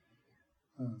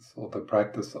So the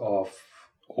practice of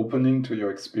opening to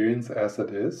your experience as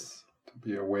it is, to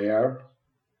be aware,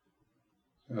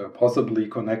 possibly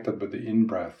connected with the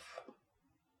in-breath.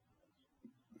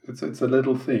 It's a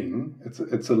little thing.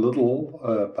 It's a little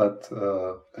but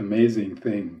amazing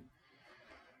thing.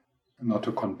 Not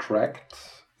to contract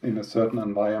in a certain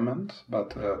environment, but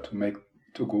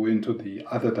to go into the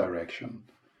other direction,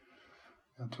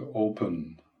 and to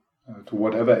open to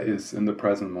whatever is in the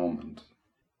present moment.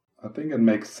 I think it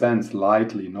makes sense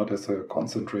lightly, not as a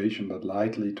concentration, but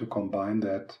lightly to combine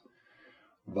that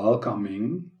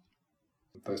welcoming,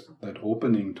 that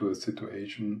opening to a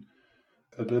situation,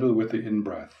 a little with the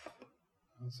in-breath.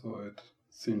 So it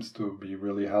seems to be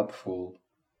really helpful.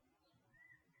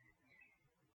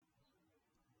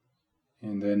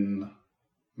 And then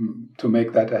to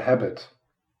make that a habit,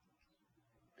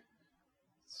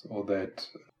 so that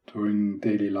during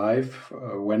daily life,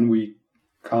 when we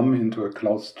come into a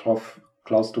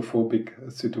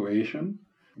claustrophobic situation,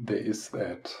 there is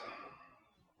that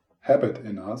habit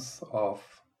in us of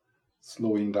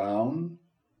slowing down,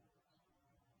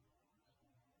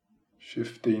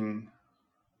 shifting,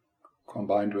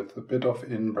 combined with a bit of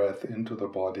in-breath into the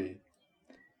body,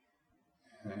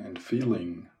 and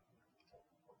feeling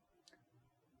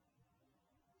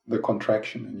the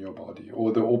contraction in your body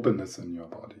or the openness in your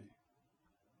body.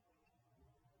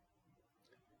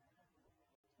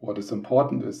 What is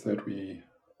important is that we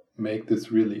make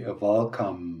this really a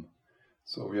welcome.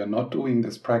 So we are not doing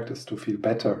this practice to feel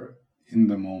better in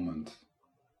the moment.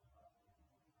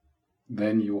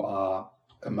 Then you are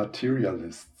a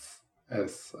materialist,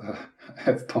 as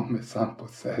Thomas Sampo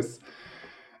says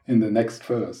in the next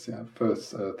verse,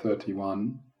 verse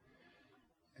 31.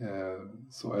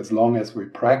 So as long as we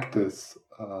practice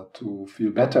to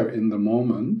feel better in the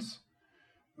moment,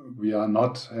 we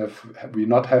not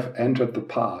have entered the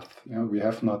path. We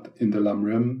have not, in the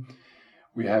Lamrim,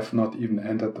 we have not even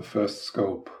entered the first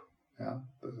scope. The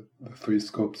three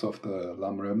scopes of the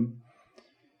Lamrim.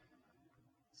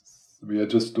 We are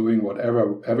just doing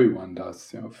whatever everyone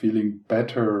does, feeling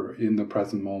better in the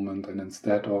present moment, and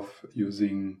instead of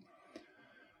using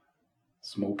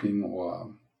smoking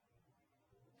or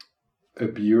a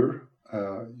beer,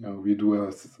 we do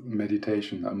a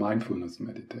meditation, a mindfulness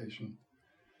meditation.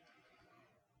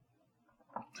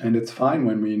 And it's fine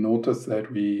when we notice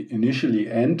that we initially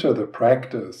enter the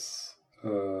practice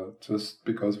just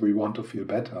because we want to feel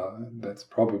better. That's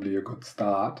probably a good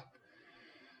start.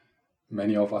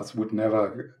 Many of us would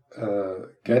never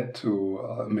get to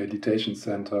a meditation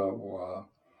center or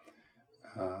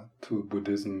to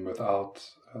Buddhism without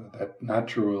that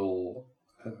natural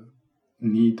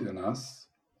need in us.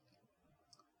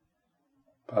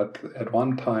 But at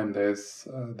one time there's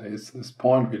this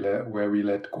point where we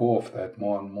let go of that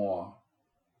more and more.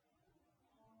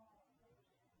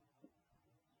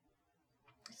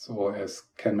 So as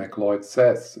Ken MacLeod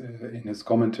says in his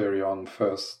commentary on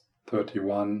verse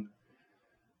 31,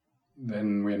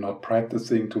 then we're not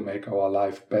practicing to make our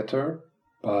life better,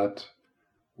 but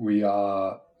we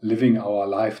are living our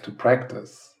life to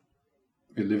practice.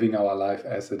 We're living our life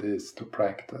as it is to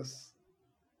practice.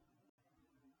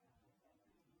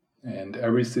 And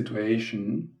every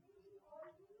situation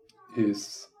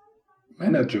is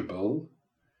manageable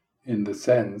in the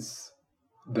sense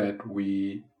that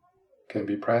we can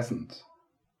be present.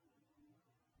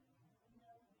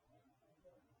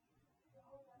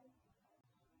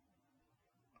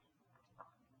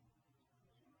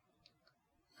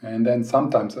 And then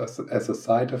sometimes as a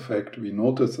side effect we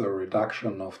notice a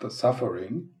reduction of the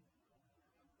suffering,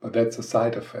 but that's a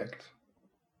side effect.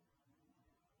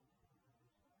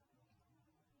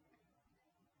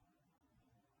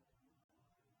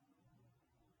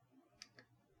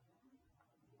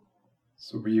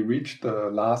 So we reached the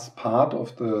last part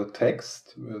of the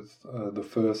text with the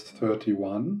verse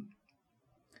 31.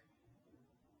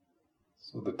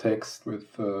 So the text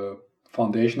with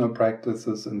foundational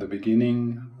practices in the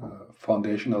beginning,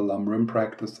 foundational Lamrim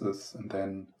practices, and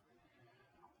then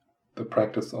the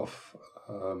practice of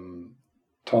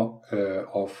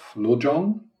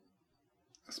Lojong,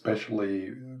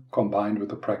 especially combined with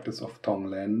the practice of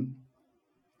Tonglen,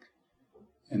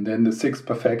 and then the 6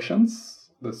 perfections,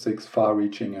 the 6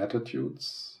 far-reaching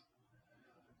attitudes,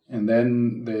 and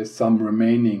then there's some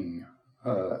remaining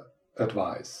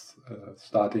advice,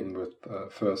 starting with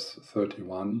verse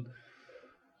 31.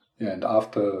 And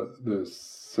after the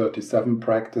 37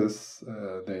 practice,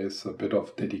 there is a bit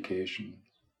of dedication.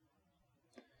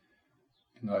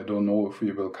 And I don't know if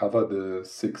we will cover the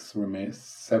 6 remaining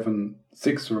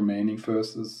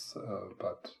verses,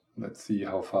 but let's see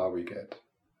how far we get.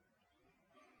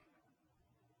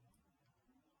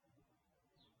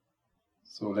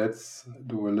 So let's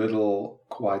do a little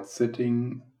quiet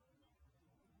sitting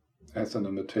as an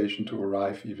invitation to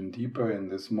arrive even deeper in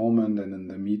this moment and in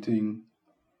the meeting.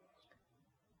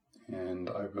 And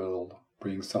I will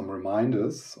bring some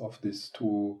reminders of these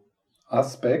two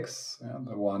aspects,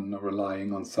 the one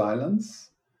relying on silence,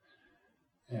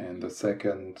 and the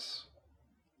second,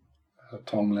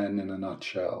 Tonglen in a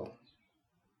nutshell.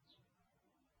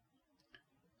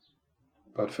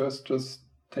 But first, just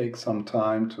take some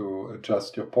time to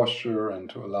adjust your posture and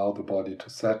to allow the body to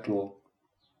settle.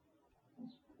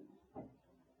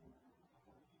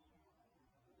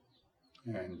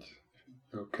 And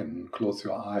you can close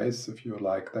your eyes if you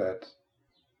like that.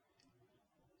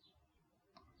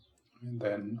 And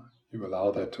then you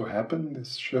allow that to happen,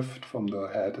 this shift from the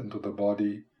head into the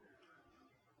body,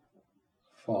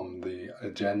 from the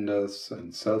agendas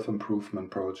and self-improvement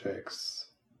projects,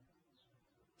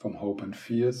 from hope and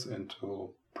fears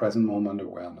into present moment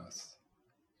awareness.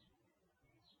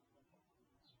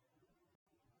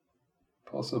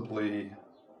 Possibly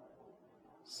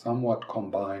somewhat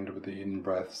combined with the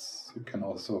in-breaths. You can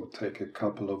also take a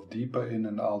couple of deeper in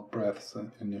and out breaths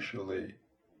initially.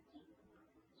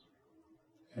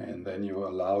 And then you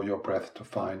allow your breath to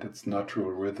find its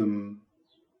natural rhythm.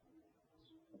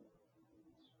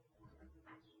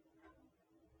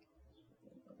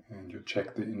 And you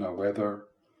check the inner weather,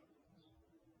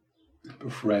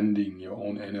 befriending your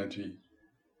own energy.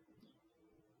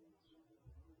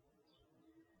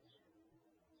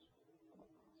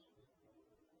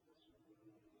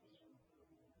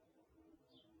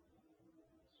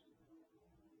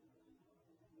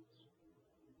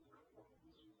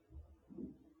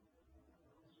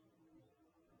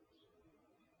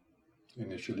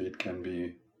 Initially it can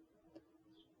be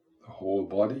the whole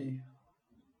body.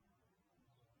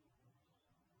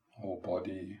 Whole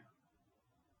body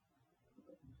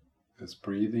is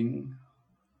breathing,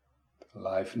 the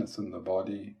aliveness in the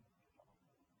body.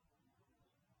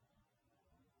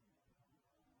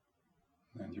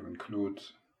 And you include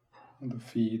the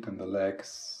feet and the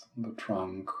legs, the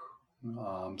trunk, the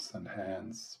arms and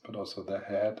hands, but also the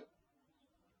head.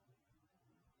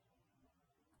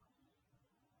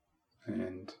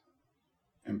 And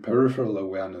in peripheral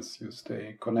awareness, you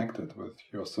stay connected with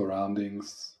your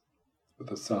surroundings, with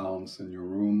the sounds in your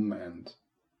room, and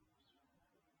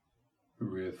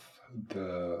with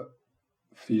the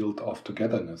field of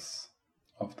togetherness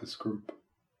of this group.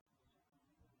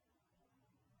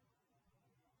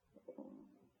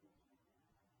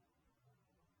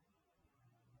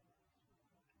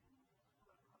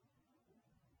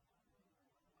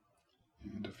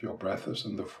 And if your breath is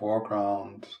in the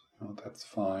foreground, that's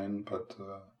fine, but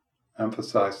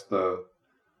emphasize the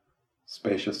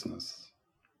spaciousness,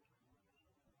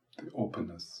 the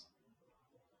openness.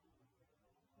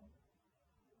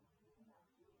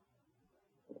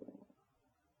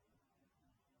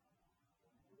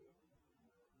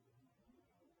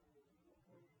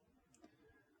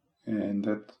 And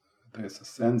that there's a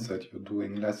sense that you're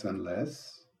doing less and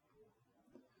less,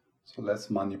 so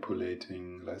less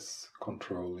manipulating, less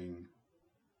controlling.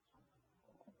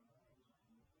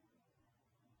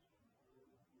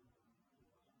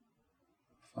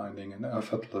 Finding an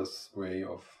effortless way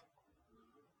of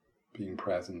being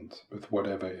present with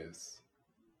whatever is.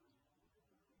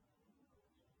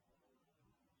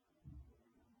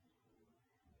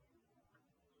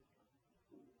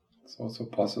 It's also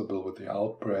possible with the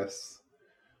out-breaths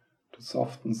to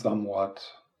soften somewhat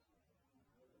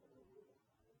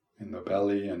in the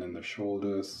belly and in the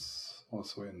shoulders,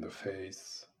 also in the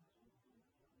face,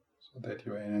 so that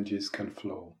your energies can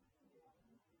flow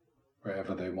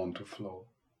wherever they want to flow.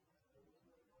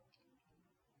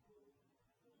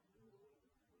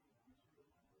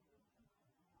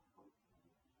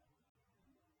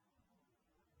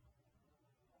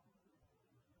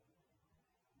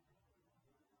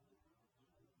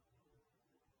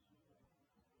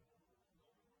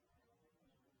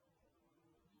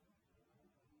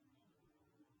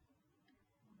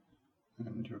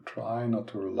 And you try not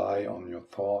to rely on your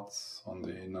thoughts, on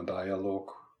the inner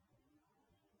dialogue.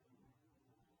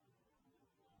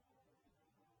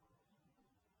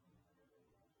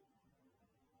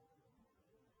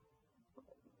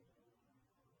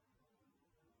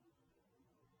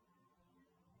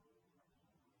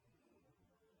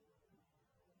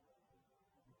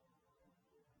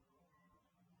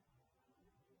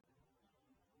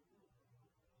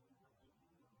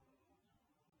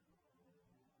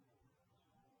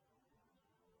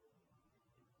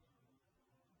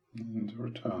 And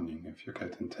returning if you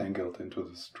get entangled into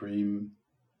the stream,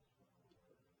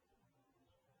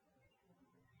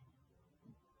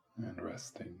 and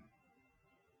resting.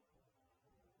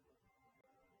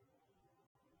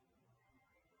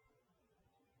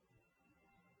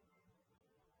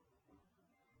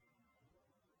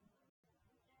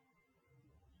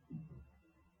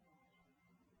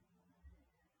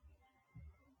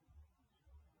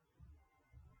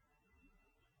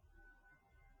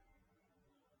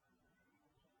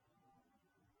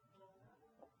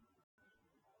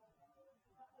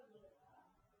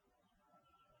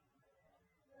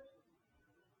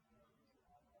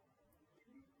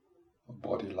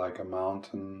 body like a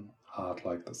mountain, heart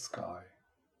like the sky.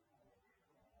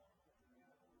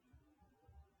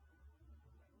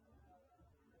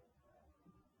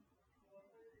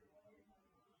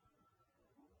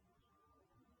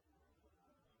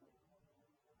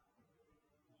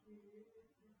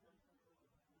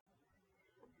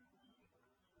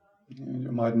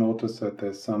 You might notice that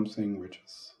there's something which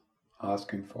is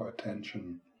asking for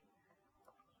attention,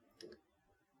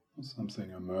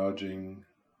 something emerging,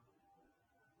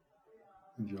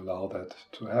 and you allow that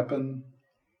to happen,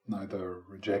 neither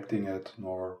rejecting it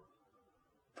nor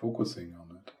focusing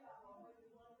on it.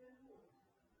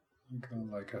 Kind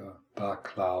of like a dark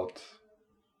cloud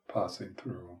passing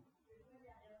through.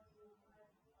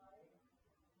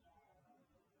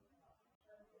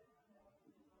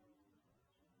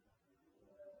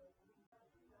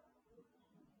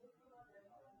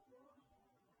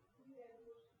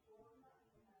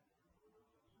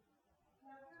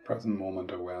 Present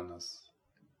moment awareness.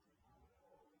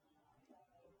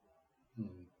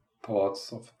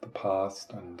 Thoughts of the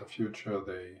past and the future,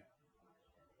 they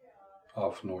are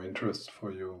of no interest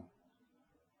for you.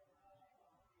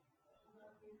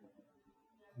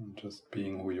 And just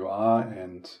being who you are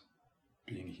and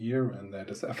being here, and that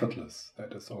is effortless,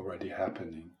 that is already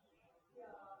happening.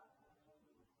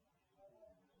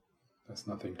 There's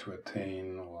nothing to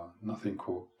attain or nothing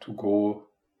to go.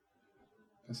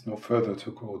 There's no further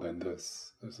to go than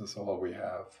this. This is all we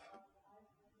have.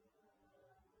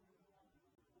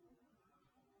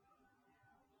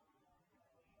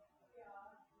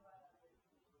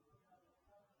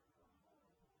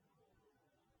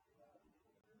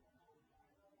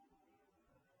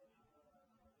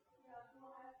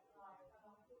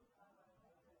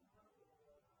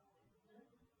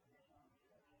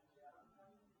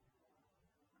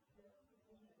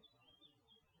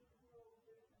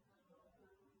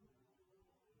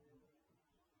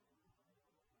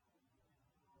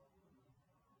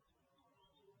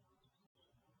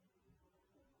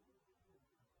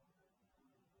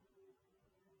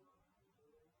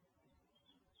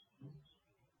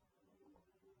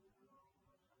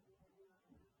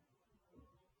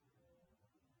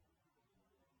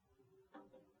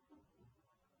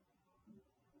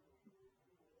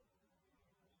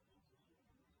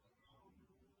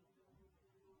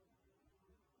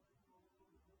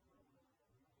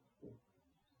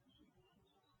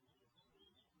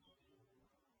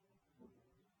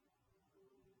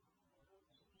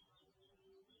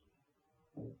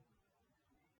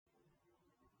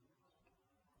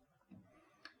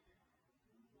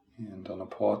 And an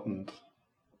important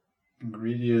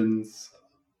ingredient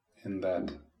in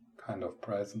that kind of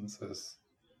presence is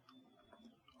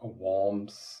a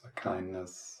warmth, a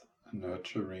kindness, a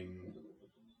nurturing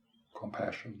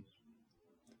compassion.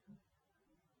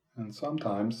 And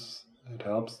sometimes it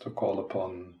helps to call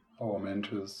upon our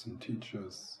mentors and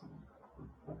teachers.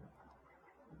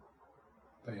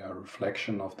 They are a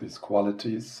reflection of these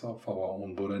qualities of our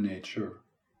own Buddha nature.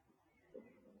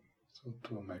 So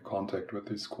to make contact with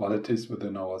these qualities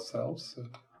within ourselves, it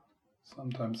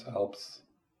sometimes helps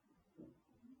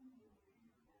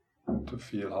to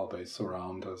feel how they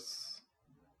surround us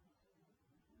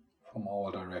from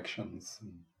all directions,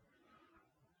 and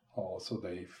how also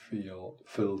they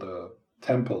fill the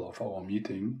temple of our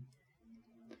meeting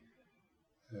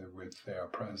with their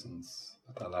presence.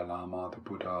 The Dalai Lama, the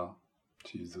Buddha,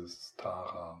 Jesus,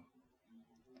 Tara.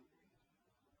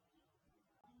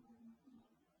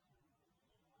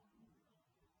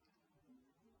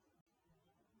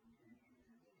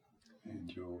 And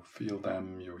you feel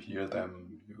them, you hear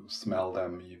them, you smell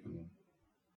them even.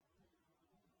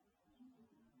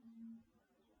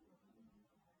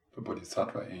 The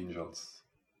Bodhisattva angels.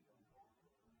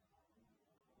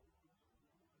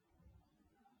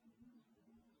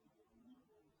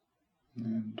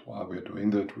 And while we're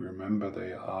doing that, we remember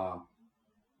they are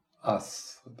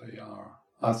us, they are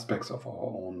aspects of our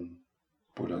own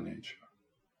Buddha nature.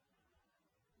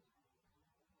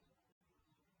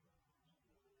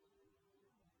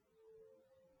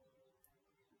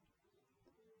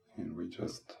 And we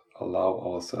just allow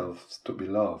ourselves to be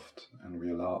loved, and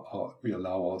we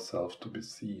allow ourselves to be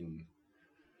seen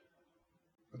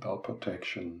without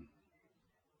protection,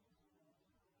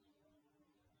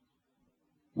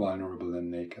 vulnerable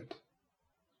and naked.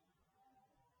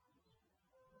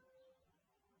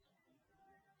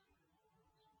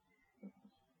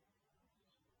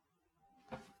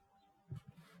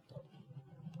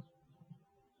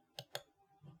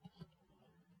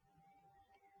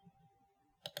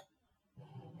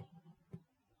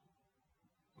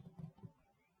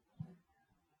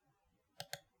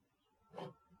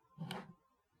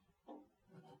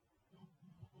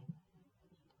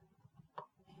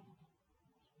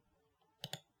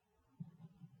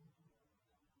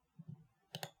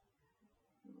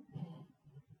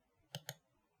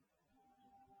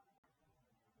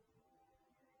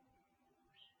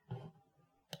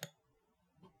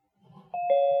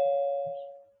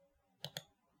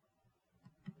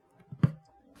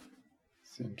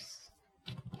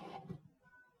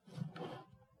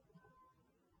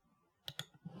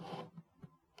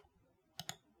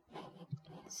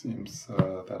 Seems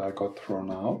that I got thrown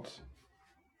out,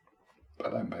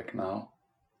 but I'm back now.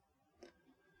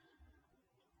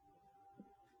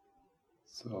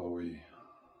 So we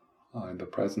are in the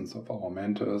presence of our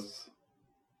mentors,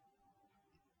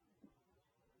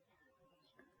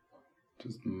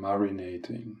 just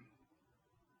marinating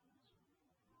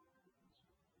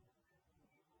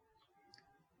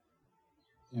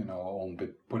in our own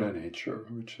Buddha nature,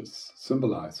 which is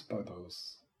symbolized by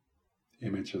those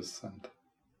images and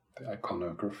the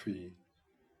iconography,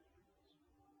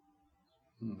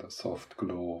 and the soft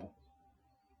glow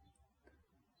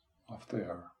of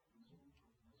their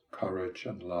courage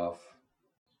and love.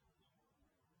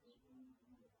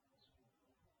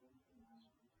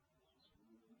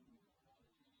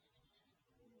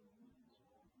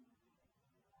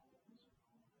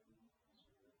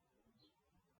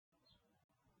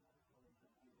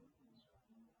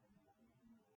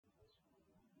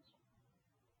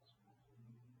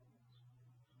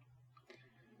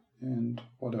 And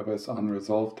whatever is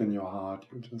unresolved in your heart,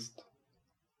 you just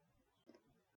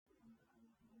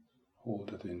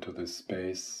hold it into this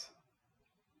space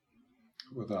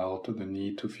without the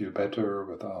need to feel better,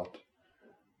 without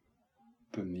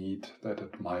the need that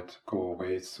it might go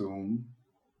away soon,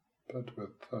 but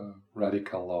with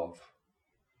radical love.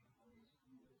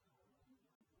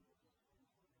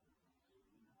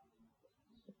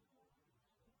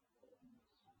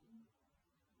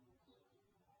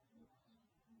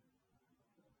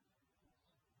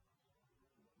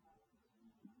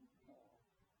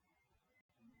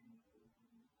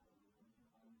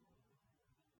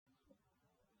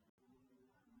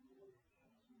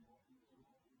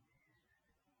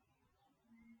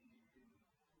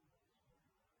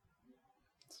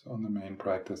 So the main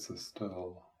practice is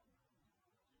still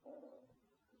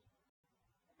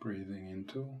breathing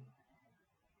into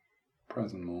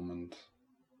present moment.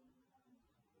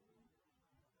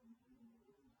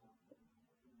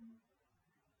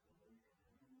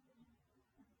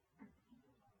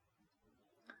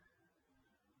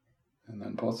 And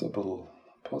then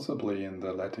possibly in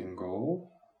the letting go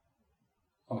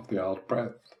of the out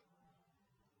breath,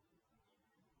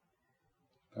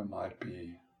 there might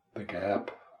be the gap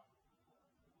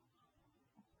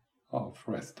of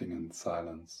resting in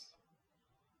silence.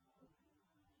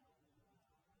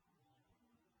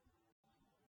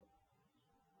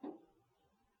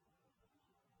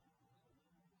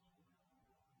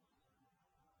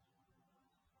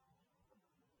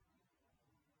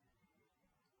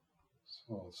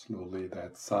 So slowly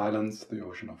that silence, the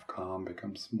ocean of calm,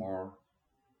 becomes more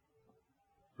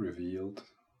revealed,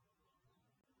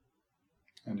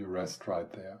 and you rest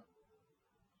right there.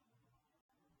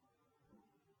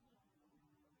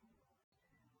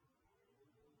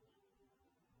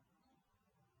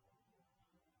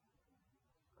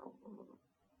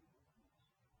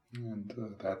 And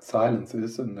that silence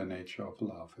is in the nature of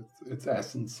love. It's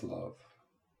essence love,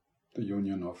 the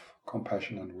union of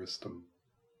compassion and wisdom,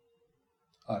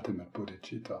 ultimate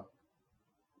bodhicitta.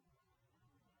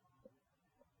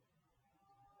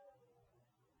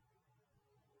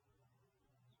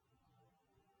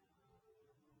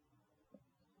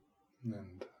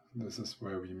 And this is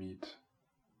where we meet,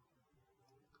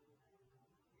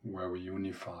 where we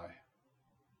unify.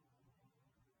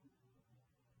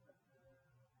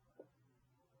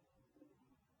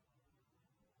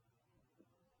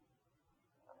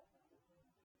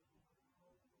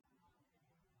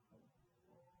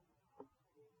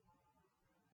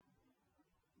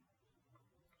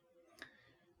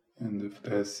 And if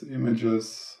there's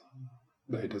images,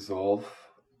 they dissolve.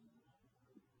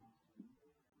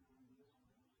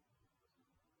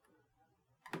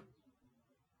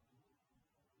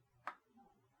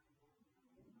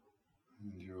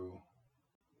 And you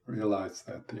realize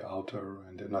that the outer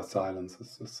and inner silence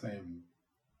is the same.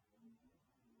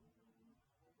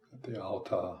 That the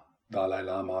outer Dalai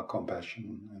Lama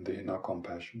compassion and the inner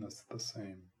compassion is the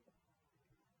same.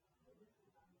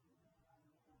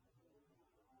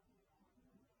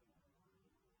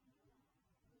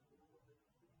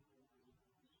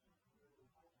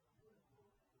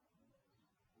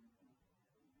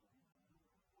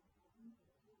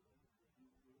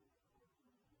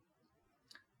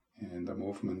 And the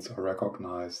movements are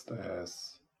recognized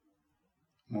as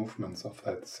movements of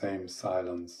that same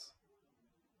silence.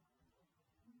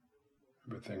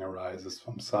 Everything arises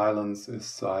from silence, is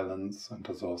silence, and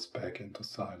dissolves back into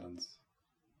silence.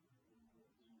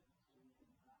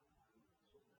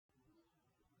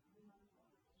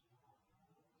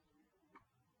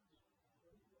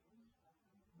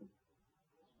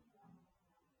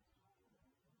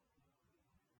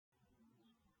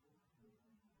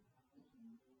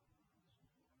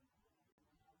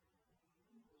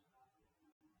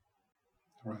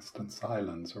 Rest in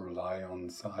silence, rely on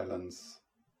silence,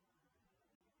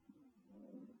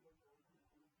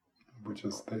 which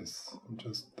is this,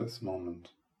 just this moment,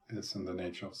 is in the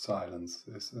nature of silence,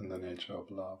 is in the nature of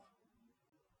love,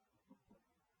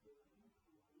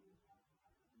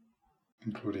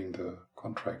 including the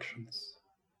contractions.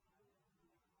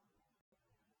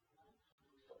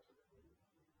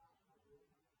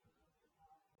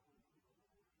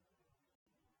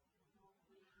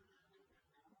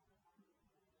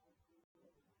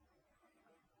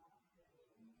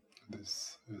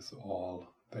 This is all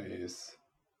there is.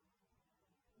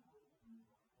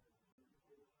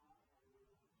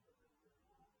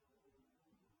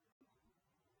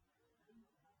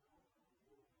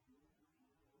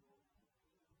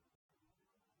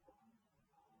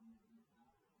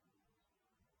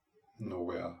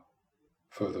 Nowhere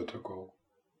further to go.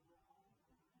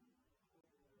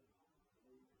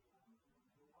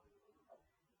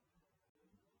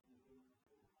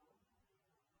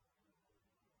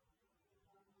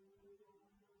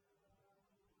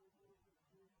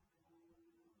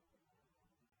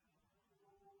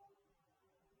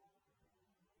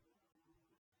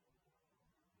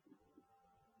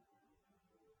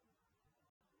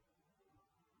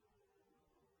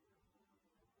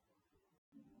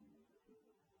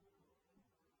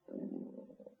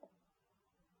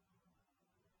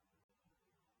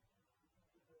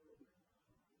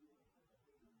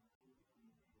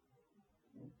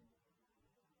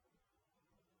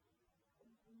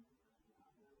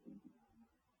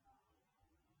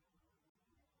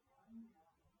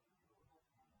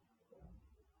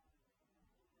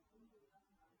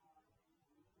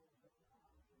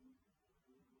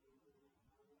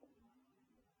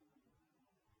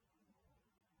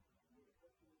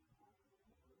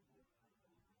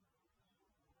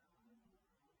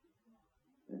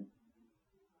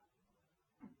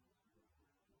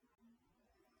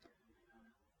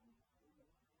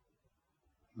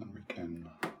 Then we can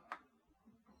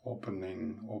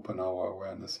open our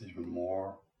awareness even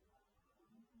more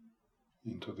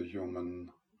into the human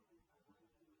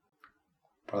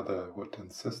brotherhood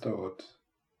and sisterhood,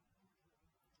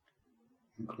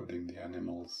 including the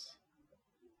animals,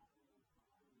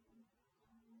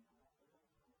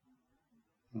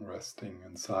 and resting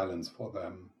in silence for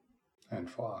them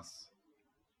and for us.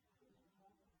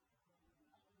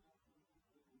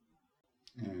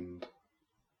 And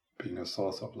being a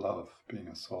source of love, being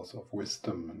a source of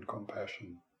wisdom and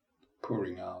compassion,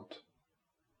 pouring out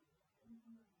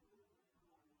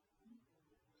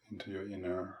into your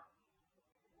inner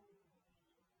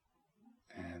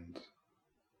and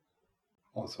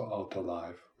also outer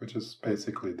life, which is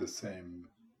basically the same.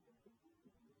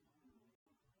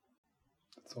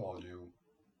 It's all you.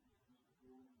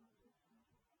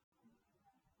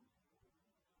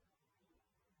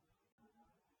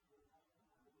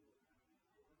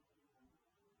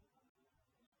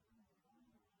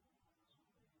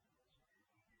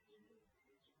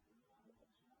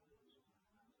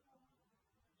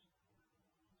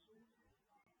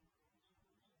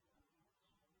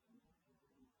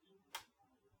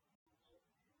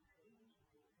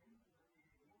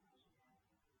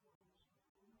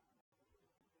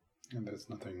 And there's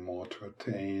nothing more to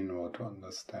attain or to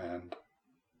understand.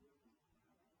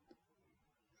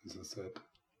 This is it.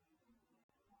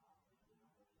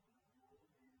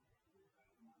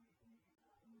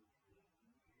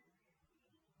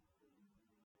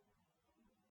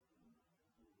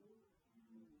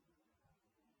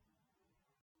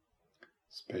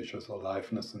 Spacious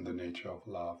aliveness in the nature of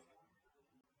love.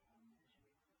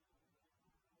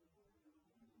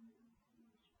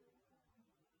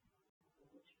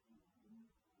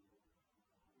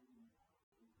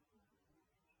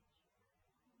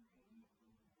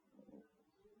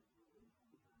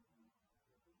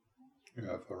 You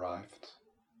have arrived,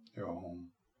 your home.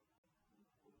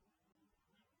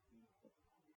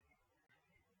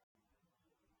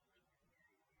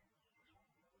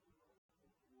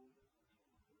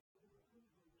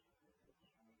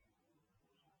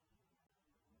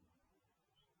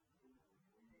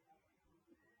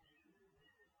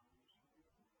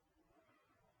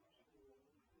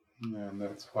 And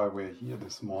that's why we're here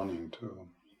this morning, to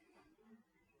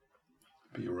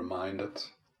be reminded,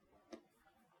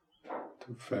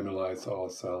 to familiarize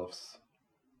ourselves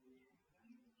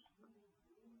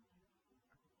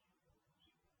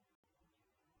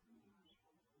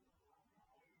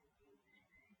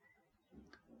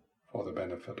for the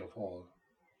benefit of all.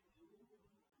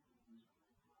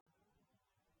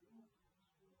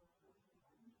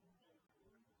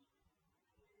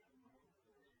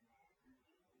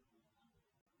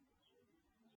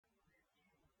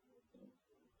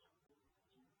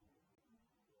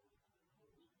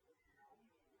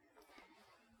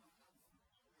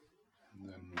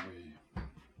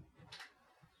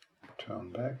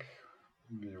 turn back.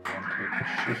 You want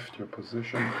to shift your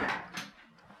position.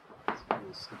 So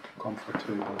you sit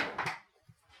comfortable.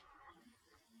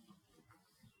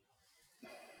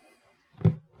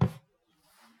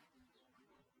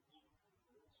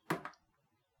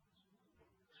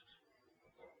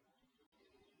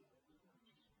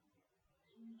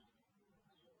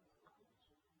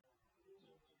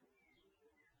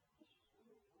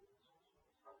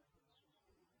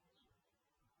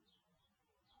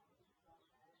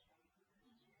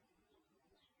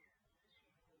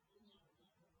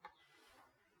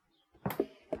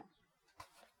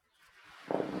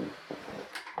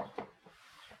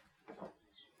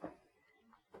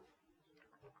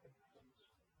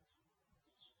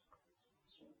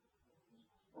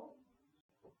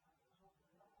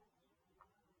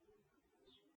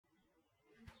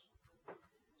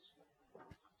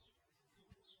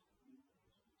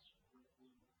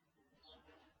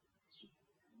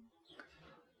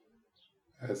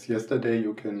 As yesterday,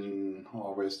 you can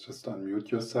always just unmute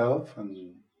yourself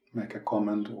and make a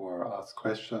comment or ask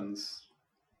questions,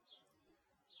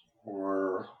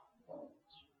 or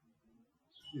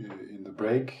in the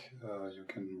break you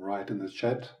can write in the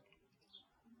chat.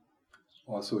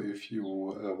 Also, if you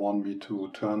want me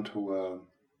to turn to a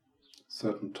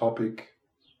certain topic,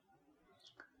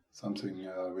 something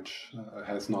which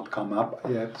has not come up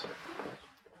yet,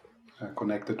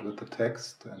 connected with the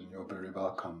text, then you're very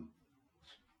welcome.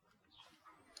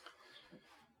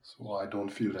 So I don't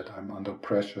feel that I'm under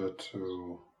pressure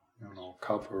to,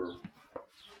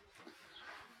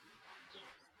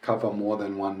 cover more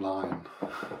than one line.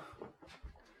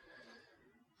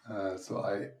 So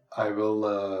I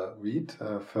will read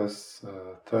verse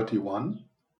 31.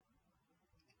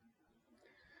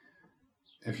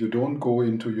 If you don't go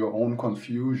into your own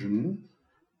confusion,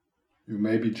 you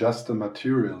may be just a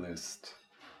materialist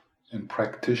in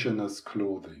practitioner's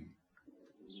clothing.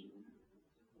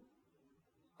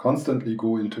 Constantly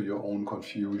go into your own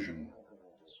confusion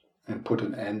and put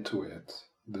an end to it.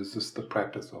 This is the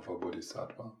practice of a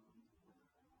bodhisattva.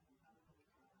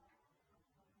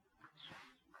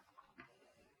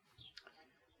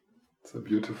 It's a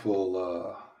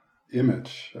beautiful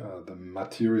image, the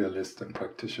materialist and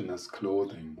practitioner's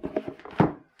clothing.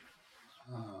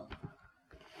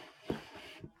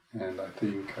 And I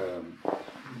think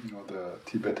the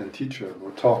Tibetan teacher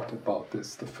who talked about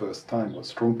this the first time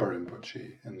was Trungpa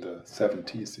Rinpoche. In the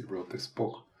 70s he wrote this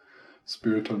book,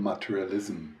 Spiritual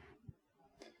Materialism.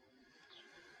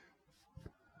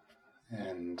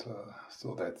 And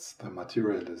so that's the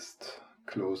materialist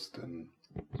clothed in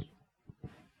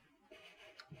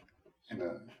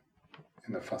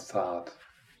a facade,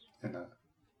 in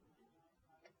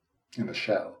a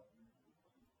shell.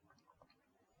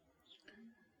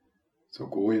 So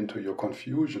go into your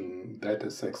confusion. That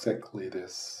is exactly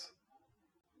this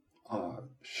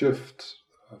shift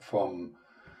from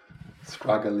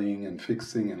struggling and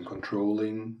fixing and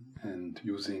controlling and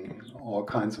using all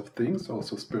kinds of things,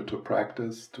 also spiritual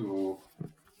practice, to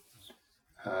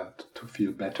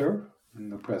feel better in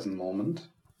the present moment.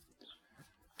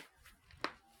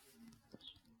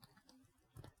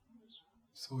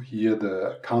 So here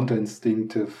the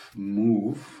counterinstinctive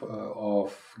move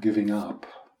of giving up.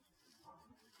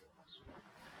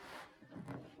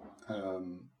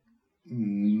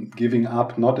 Giving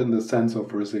up not in the sense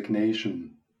of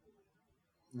resignation,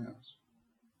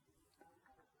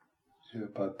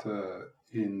 but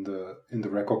in the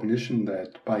recognition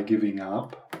that by giving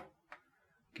up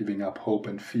hope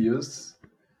and fears,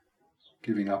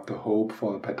 giving up the hope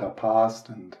for a better past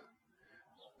and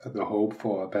the hope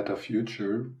for a better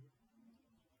future,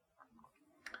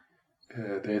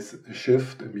 there's a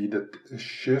shift,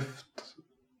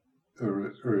 a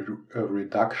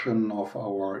reduction of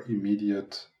our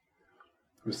immediate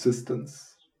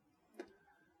resistance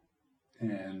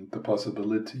and the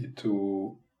possibility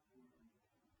to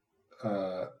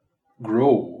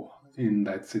grow in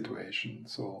that situation.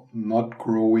 So not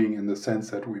growing in the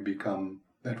sense that we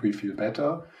feel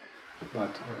better,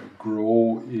 but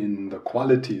grow in the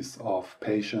qualities of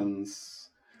patience,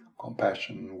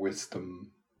 compassion,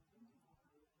 wisdom.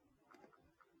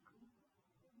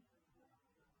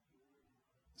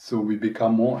 So we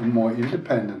become more and more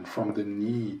independent from the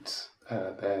need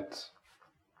that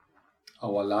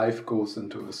our life goes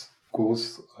a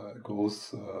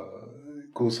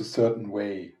certain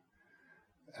way.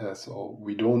 So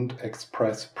we don't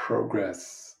express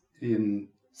progress in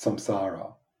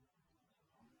samsara.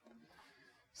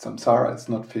 Samsara is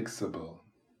not fixable.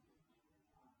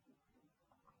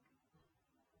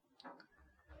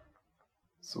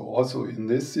 So also in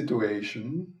this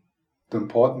situation, the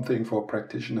important thing for a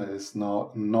practitioner is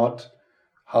not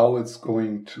how it's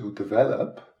going to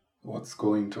develop, what's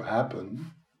going to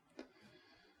happen,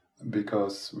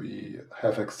 because we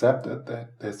have accepted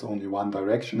that there's only one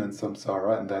direction in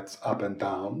samsara, and that's up and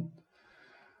down.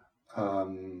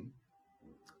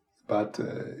 But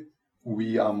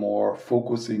we are more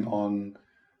focusing on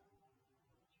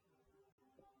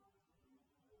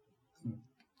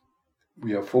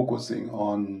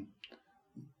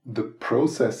the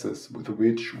processes with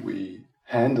which we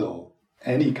handle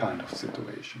any kind of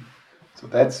situation. So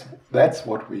that's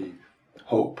what we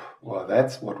hope, or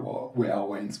that's where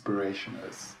our inspiration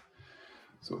is.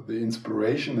 So the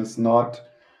inspiration is not,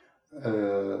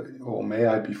 or may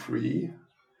I be free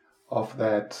of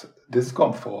that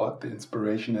discomfort. The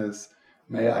inspiration is,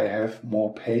 may I have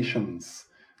more patience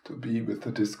to be with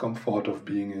the discomfort of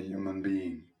being a human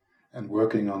being, and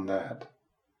working on that.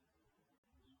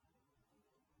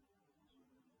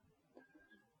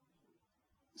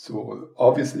 So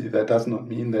obviously that does not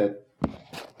mean that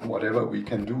whatever we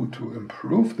can do to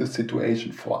improve the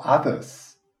situation for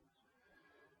others,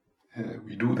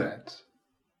 we do that.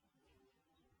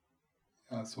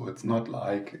 So it's not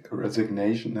like a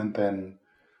resignation and then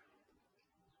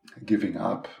giving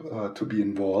up to be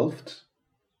involved.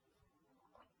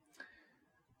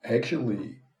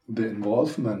 Actually, the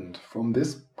involvement from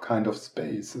this kind of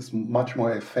space is much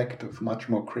more effective, much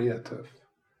more creative,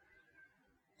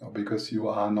 because you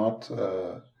are not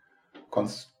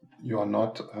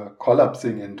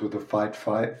collapsing into the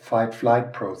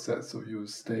fight-flight process. So you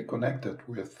stay connected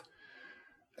with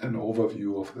an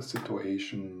overview of the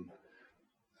situation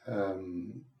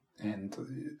and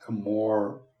a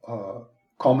more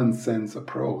common sense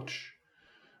approach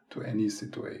to any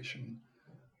situation.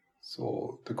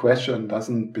 So the question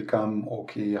doesn't become,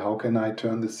 okay, how can I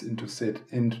turn this into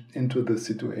the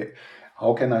situation?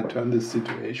 How can I turn this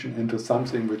situation into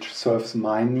something which serves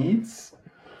my needs?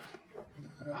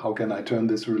 How can I turn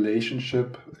this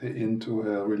relationship into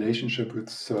a relationship which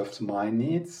serves my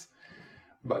needs?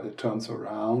 But it turns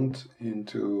around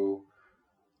into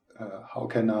how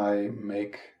can I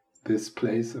make this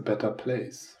place a better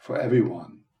place for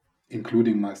everyone,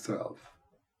 including myself?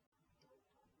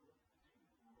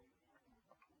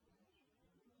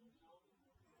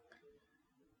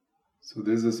 So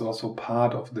this is also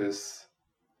part of this.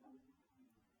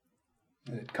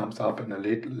 It comes up in a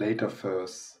later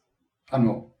verse.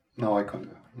 Now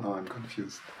I'm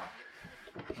confused.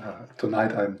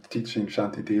 Tonight I'm teaching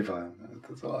Shantideva.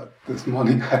 So this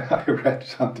morning I read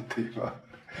Shantideva,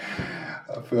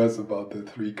 a verse about the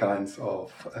three kinds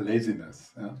of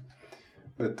laziness. Yeah?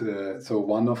 But so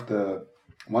one of the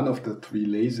three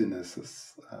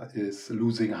lazinesses is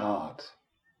losing heart.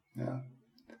 Yeah.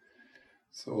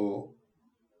 So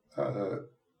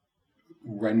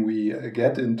when we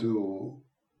get into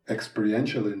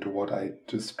what I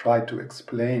just tried to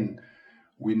explain,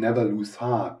 we never lose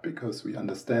heart because we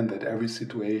understand that every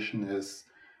situation is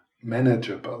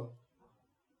manageable.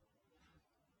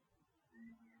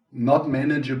 Not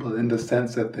manageable in the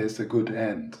sense that there's a good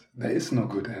end. There is no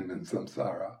good end in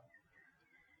samsara.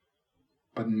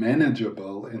 But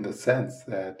manageable in the sense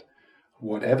that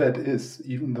whatever it is,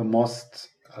 even the most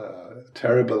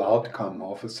terrible outcome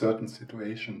of a certain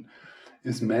situation,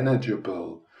 is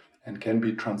manageable and can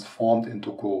be transformed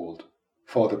into gold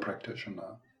for the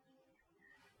practitioner.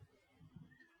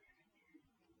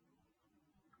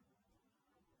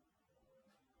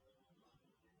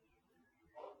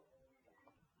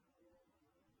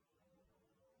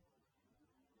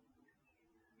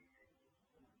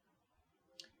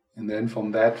 And then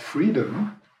from that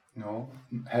freedom,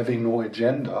 having no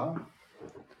agenda,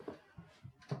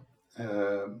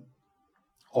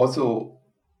 also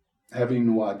having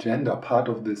no agenda, part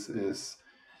of this is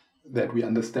that we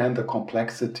understand the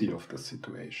complexity of the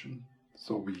situation.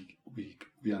 So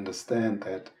we understand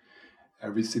that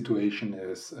every situation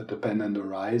is a dependent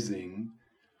arising,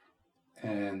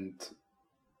 and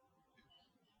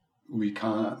we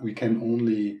can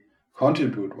only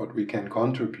contribute what we can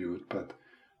contribute, but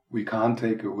we can't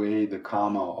take away the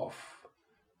karma of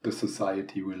the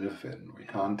society we live in. We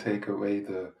can't take away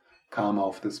the karma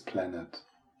of this planet.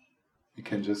 We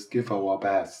can just give our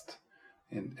best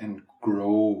and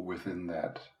grow within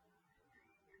that.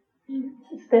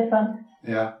 Stefan?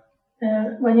 Yeah?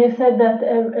 When you said that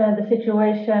the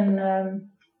situation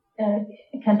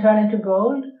can turn into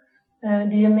gold,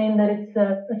 do you mean that it's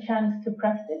a chance to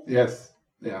practice? Yes,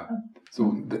 yeah.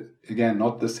 So again,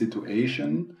 not the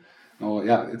situation. No,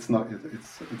 yeah, it's not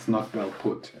well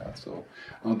put. Yeah, so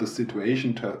not the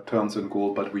situation turns in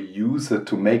gold, but we use it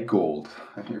to make gold.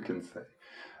 You can say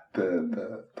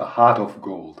the heart of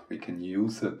gold. We can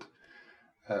use it.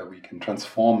 We can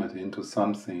transform it into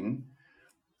something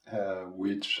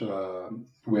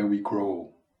where we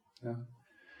grow. Yeah?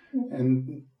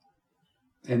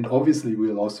 And obviously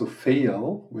we'll also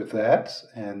fail with that,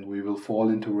 and we will fall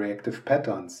into reactive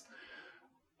patterns.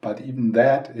 But even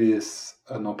that is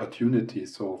an opportunity.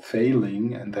 So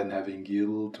failing and then having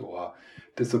guilt or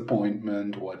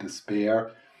disappointment or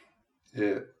despair.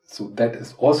 So that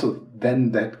is also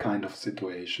then that kind of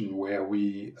situation where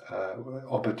we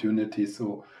opportunities.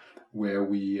 So where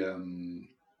we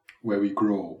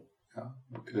grow,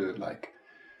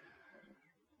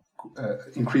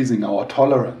 increasing our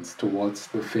tolerance towards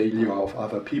the failure of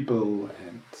other people,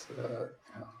 and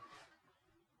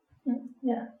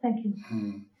yeah, thank you.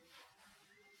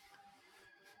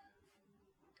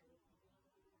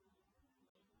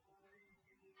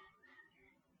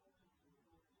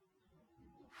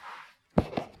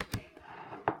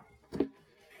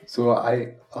 So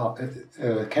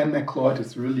Ken McLeod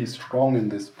is really strong in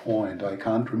this point. I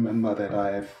can't remember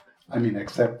that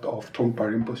except of Trungpa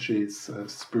Rinpoche's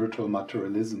spiritual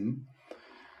materialism,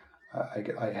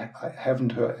 I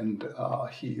haven't heard, and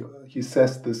he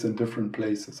says this in different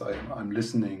places. I'm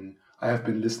listening. I have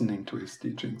been listening to his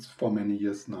teachings for many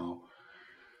years now.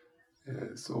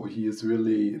 So he is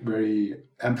really very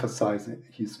emphasizing.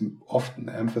 He's often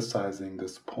emphasizing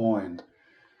this point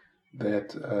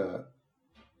that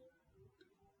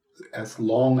as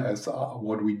long as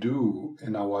what we do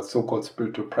in our so-called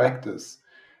spiritual practice,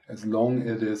 as long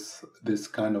as it is this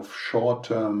kind of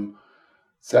short-term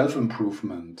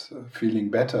self-improvement, feeling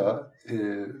better,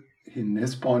 in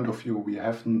his point of view, we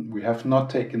have not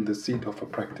taken the seat of a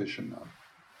practitioner.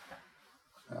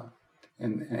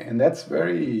 And that's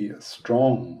very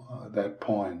strong, that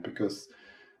point, because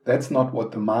that's not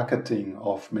what the marketing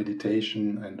of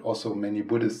meditation and also many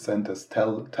Buddhist centers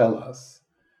tell us.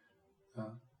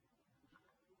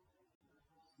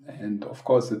 And of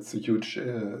course, it's a huge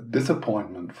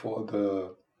disappointment for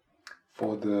the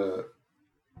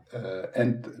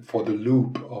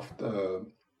loop of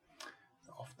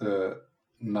the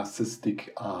narcissistic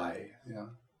I,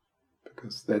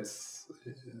 because that's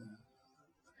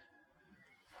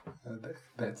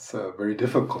very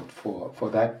difficult for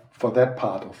that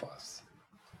part of us,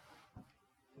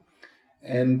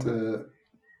 and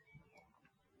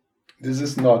this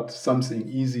is not something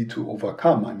easy to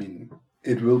overcome. I mean,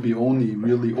 it will be only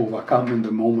really overcome in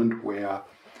the moment where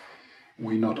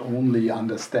we not only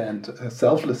understand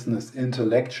selflessness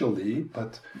intellectually,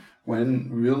 but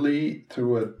when really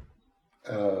through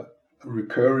a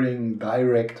recurring,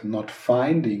 direct not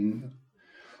finding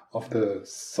of the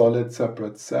solid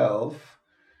separate self,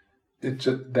 it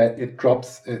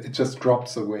just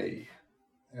drops away.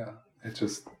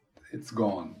 It's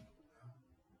gone.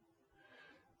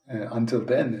 Until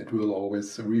then, it will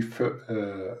always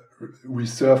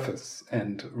resurface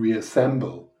and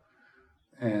reassemble.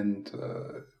 And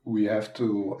we have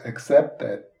to accept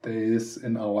that there is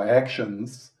in our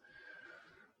actions,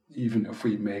 even if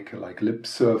we make like lip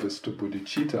service to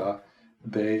bodhicitta,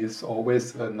 there is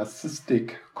always a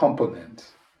narcissistic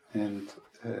component. And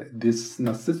this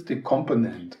narcissistic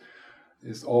component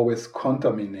is always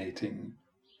contaminating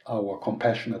our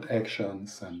compassionate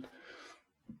actions and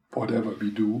whatever we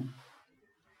do.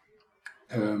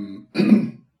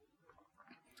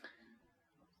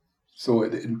 So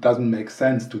it doesn't make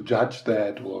sense to judge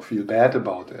that or feel bad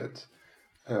about it,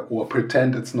 or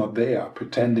pretend it's not there,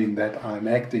 pretending that I'm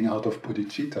acting out of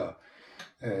bodhicitta.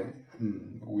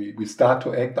 We start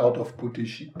to act out of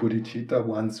bodhicitta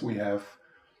once we have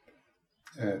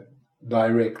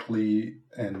directly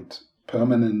and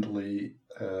permanently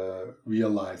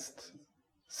realized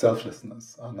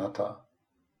selflessness, anatta.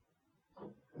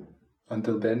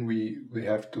 Until then, we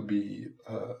have to be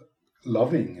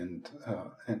loving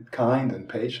and kind and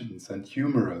patient and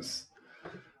humorous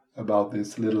about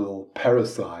this little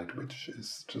parasite which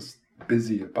is just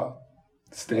busy about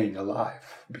staying alive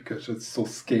because it's so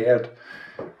scared.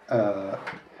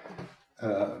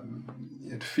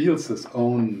 It feels its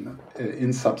own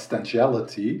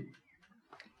insubstantiality.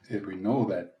 We know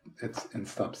that it's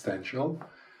insubstantial,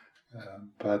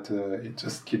 but it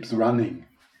just keeps running.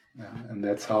 And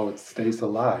that's how it stays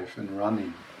alive and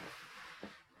running,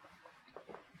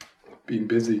 being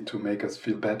busy to make us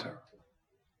feel better.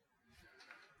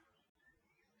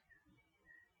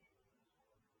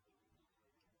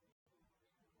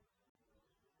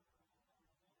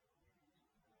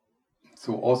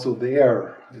 So also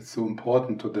there, it's so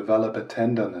important to develop a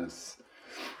tenderness.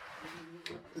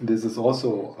 This is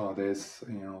also, there's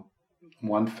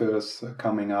one verse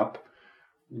coming up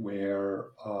where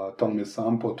Tongme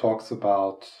Sampo talks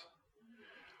about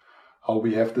how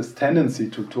we have this tendency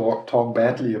to talk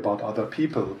badly about other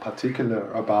people, particularly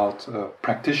about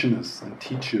practitioners and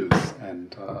teachers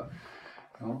and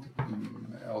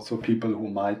also people who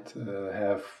might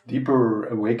have deeper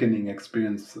awakening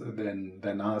experience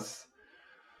than us.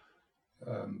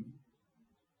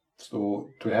 So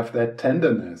to have that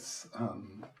tenderness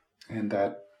and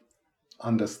that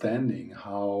understanding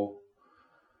how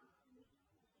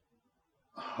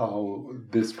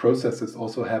this process is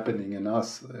also happening in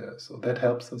us, so that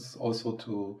helps us also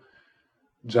to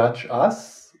judge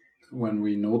us when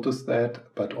we notice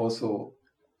that, but also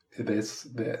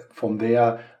from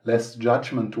there less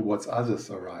judgment towards others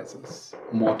arises,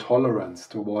 more tolerance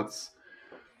towards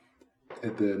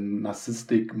the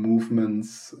narcissistic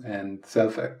movements and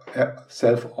self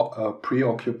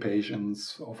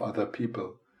preoccupations of other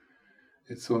people.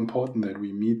 It's so important that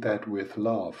we meet that with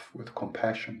love, with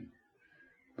compassion,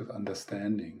 with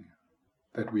understanding,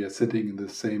 that we are sitting in the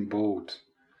same boat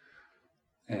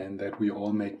and that we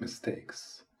all make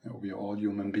mistakes. We are all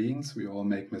human beings, we all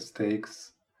make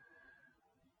mistakes,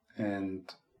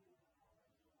 and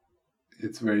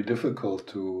it's very difficult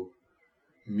to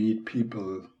meet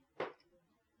people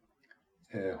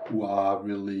who are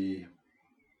really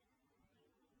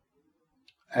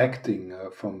acting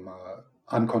from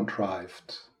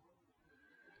uncontrived,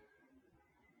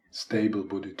 stable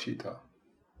bodhicitta.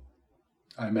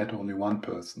 I met only one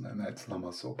person, and that's Lama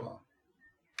Zopa.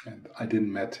 And I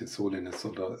didn't met His Holiness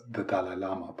or the Dalai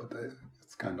Lama, but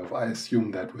it's kind of, I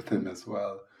assume that with him as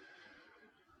well.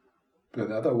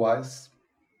 But otherwise,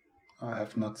 I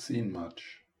have not seen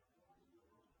much.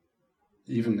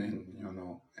 Even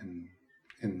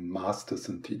in masters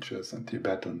and teachers and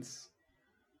Tibetans.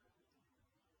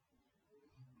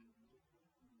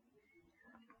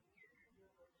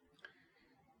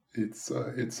 It's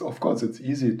of course it's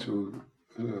easy to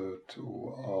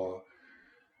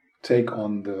take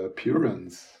on the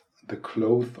appearance, the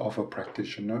clothes of a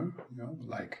practitioner,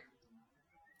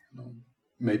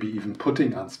 maybe even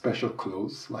putting on special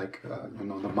clothes like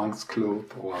the monk's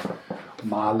clothes or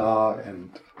mala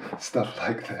and stuff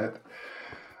like that.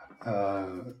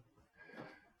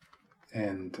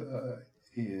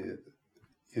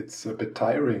 It's a bit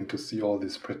tiring to see all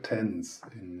this pretense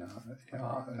in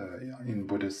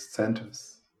Buddhist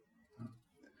centers.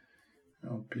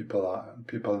 People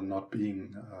are not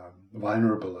being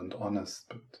vulnerable and honest,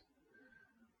 but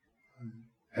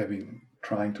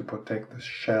trying to protect the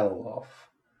shell of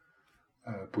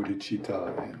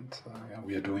bodhicitta, and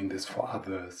we are doing this for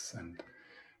others,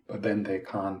 but then they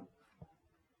can't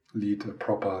lead a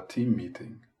proper team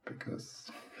meeting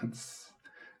because it's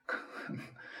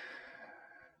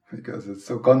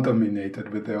so contaminated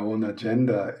with their own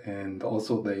agenda, and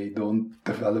also they don't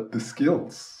develop the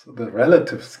skills, the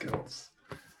relative skills,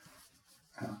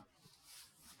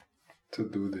 to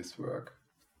do this work.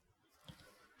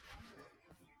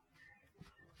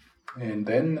 And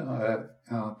then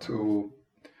to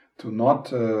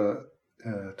not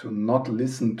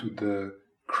listen to the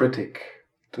critic,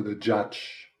 to the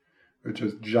judge, which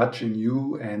is judging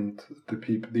you and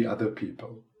the other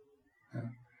people.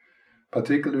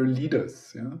 Particular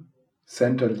leaders,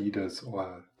 center leaders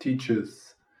or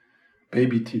teachers,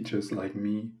 baby teachers like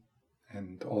me,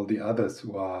 and all the others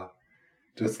who are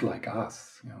just like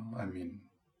us.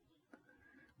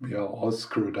 We are all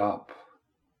screwed up,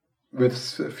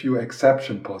 with a few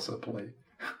exceptions possibly.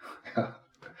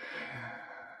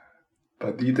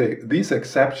 But these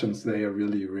exceptions, they are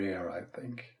really rare, I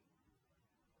think.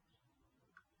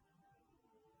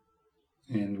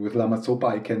 And with Lama Zopa,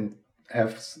 I can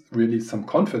have really some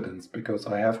confidence because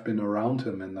I have been around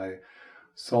him and I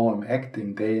saw him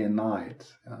acting day and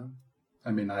night.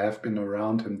 I have been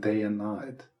around him day and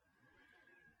night,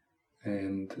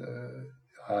 and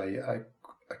I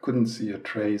couldn't see a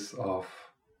trace of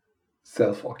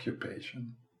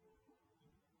self-occupation.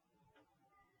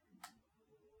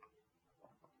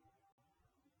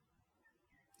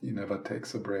 He never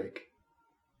takes a break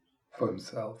for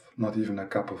himself, not even a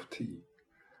cup of tea.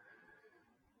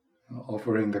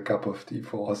 Offering the cup of tea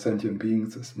for all sentient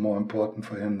beings is more important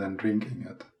for him than drinking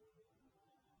it.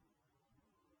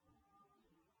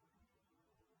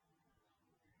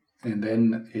 And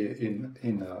then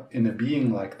in a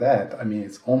being like that,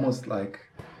 it's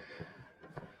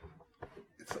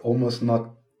almost not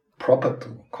proper to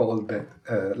call that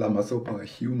Lama Zopa a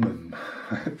human.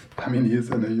 He is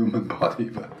in a human body,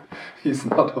 but he's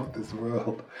not of this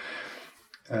world.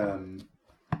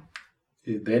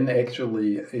 Then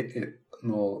actually,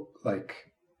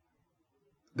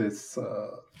 there's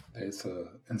a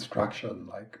instruction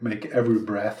like make every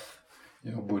breath,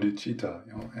 bodhicitta,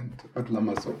 but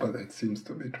Lama Zopa, that seems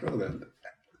to be true. That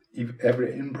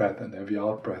every in-breath and every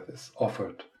out-breath is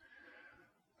offered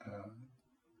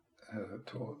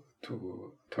to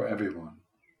everyone.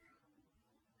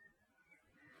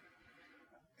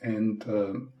 And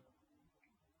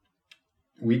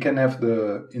we can have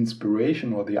the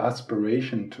inspiration or the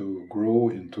aspiration to grow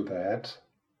into that.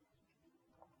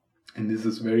 And this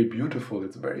is very beautiful,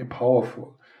 it's very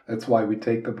powerful. That's why we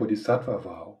take the Bodhisattva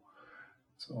vow.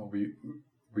 So we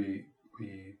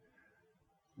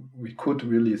could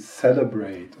really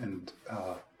celebrate and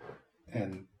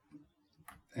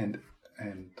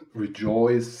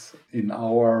rejoice in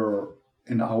our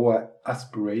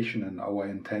aspiration and our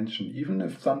intention, even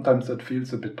if sometimes it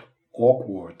feels a bit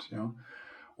awkward,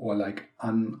 or like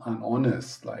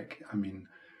unhonest. Like, I mean,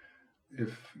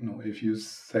 if you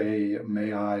say,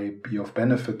 "May I be of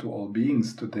benefit to all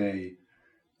beings today,"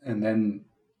 and then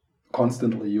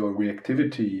constantly your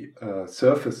reactivity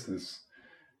surfaces,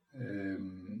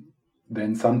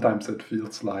 then sometimes it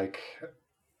feels like,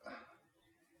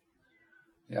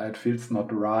 it feels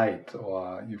not right,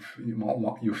 or you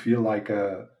feel like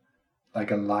a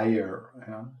liar.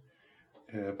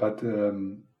 But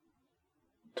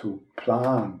to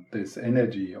plant this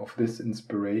energy of this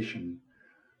inspiration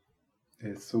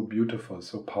is so beautiful,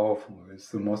 so powerful. It's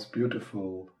the most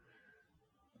beautiful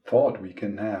thought we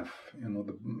can have,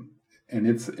 and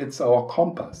it's our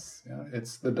compass.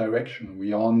 It's the direction.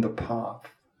 We are on the path,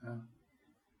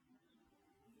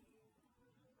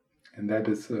 and that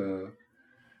is a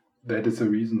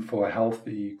reason for a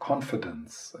healthy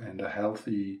confidence and a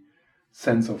healthy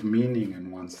sense of meaning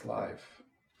in one's life.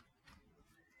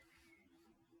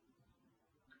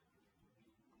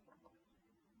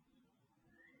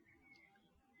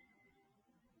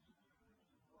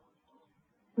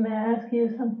 May I ask you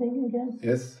something again?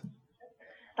 Yes.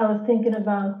 I was thinking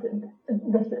about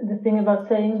the thing about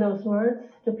saying those words,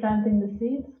 to planting the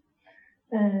seeds.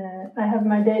 I have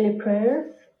my daily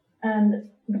prayers, and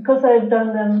because I've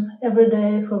done them every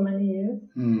day for many years,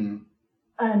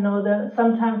 I know that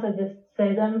sometimes I just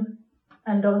say them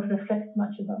and don't reflect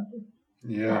much about it.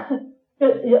 Yeah.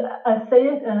 I say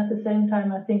it, and at the same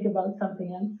time I think about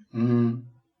something else.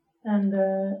 And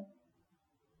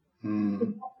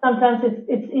sometimes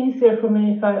it's easier for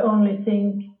me if I only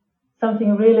think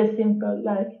something really simple,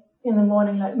 like in the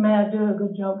morning, like, "May I do a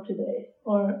good job today?"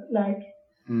 Or like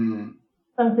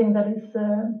something that is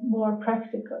more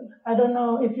practical. I don't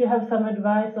know if you have some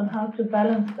advice on how to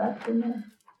balance that in a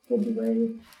good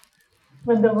way.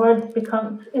 When the words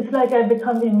become, it's like I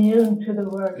become immune to the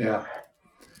words. Yeah,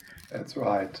 that's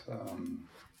right.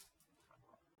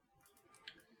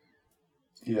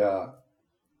 Yeah.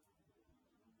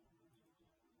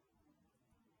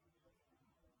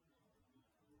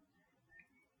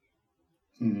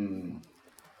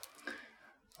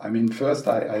 I mean, first,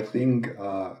 I think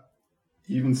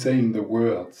even saying the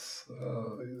words,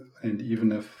 and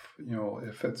even if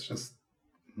it's just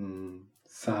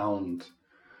sound,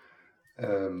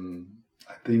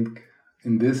 I think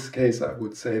in this case I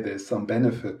would say there's some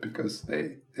benefit, because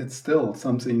it's still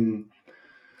something.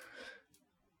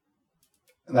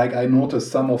 Like, I noticed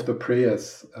some of the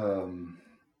prayers.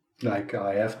 Like,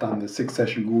 I have done the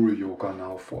 6-session Guru Yoga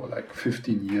now for like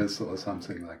 15 years or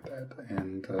something like that,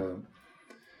 and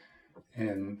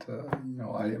I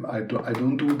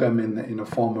don't do them in a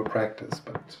formal practice,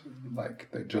 but like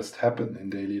they just happen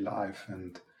in daily life.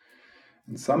 And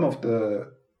in some of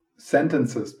the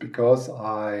sentences, because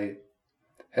I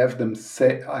have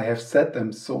said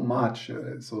them so much,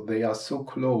 so they are so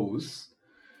close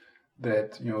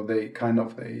that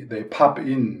they pop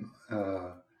in.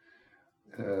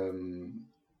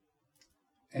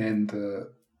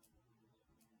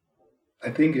 I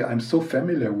think I'm so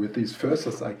familiar with these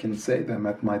verses, I can say them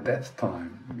at my death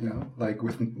time, like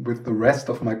with the rest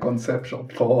of my conceptual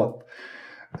thoughts.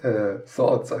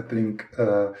 I think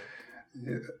they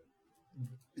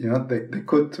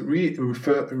could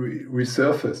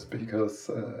resurface, because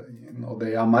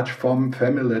they are much more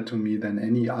familiar to me than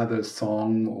any other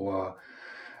song, or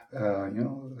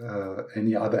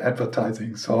any other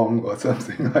advertising song or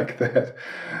something like that.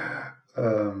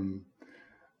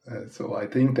 So I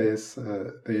think there's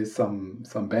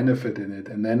some benefit in it.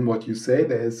 And then what you say,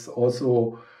 there's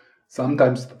also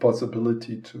sometimes the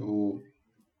possibility to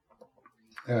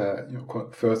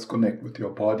first connect with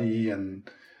your body and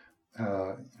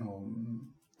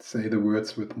say the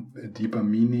words with a deeper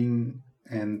meaning.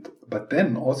 But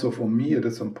then also for me it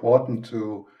is important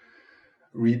to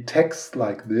read text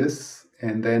like this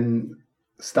and then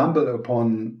stumble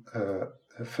upon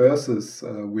verses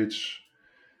which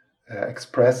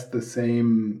express the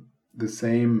same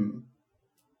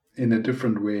in a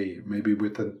different way, maybe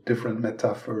with a different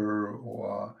metaphor,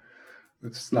 or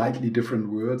with slightly different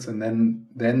words, and then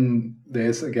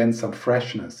there's again some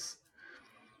freshness.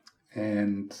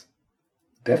 And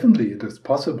definitely it is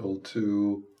possible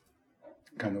to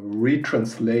kind of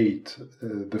retranslate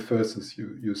the verses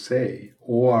you say,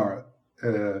 or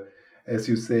as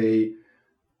you say,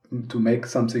 to make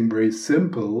something very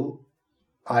simple,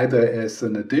 either as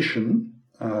an addition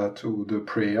to the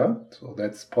prayer, so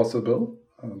that's possible,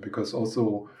 because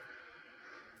also,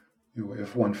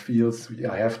 if one feels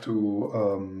I have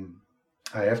to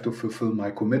fulfill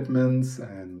my commitments,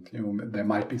 and there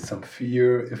might be some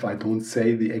fear if I don't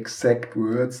say the exact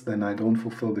words, then I don't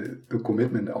fulfill the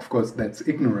commitment. Of course, that's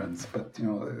ignorance, but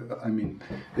I mean,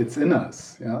 it's in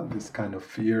us, this kind of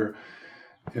fear.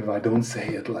 If I don't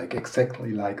say it like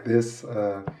exactly like this,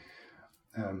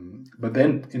 but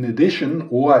then in addition,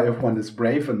 or if one is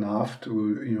brave enough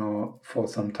to for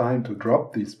some time to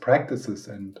drop these practices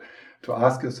and to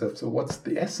ask yourself, so what's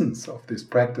the essence of these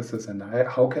practices, and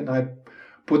how can I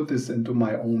put this into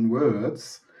my own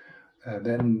words,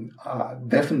 then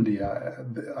definitely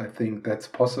I think that's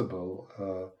possible,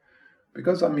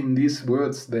 because I mean, these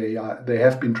words, they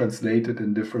have been translated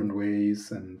in different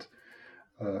ways, and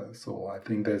so I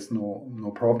think there's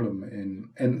no problem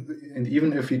and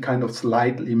even if we kind of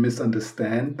slightly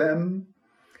misunderstand them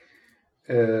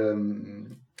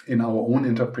in our own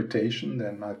interpretation,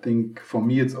 then I think for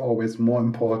me it's always more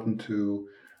important to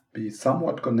be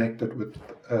somewhat connected with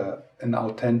an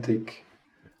authentic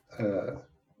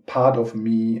part of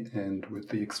me and with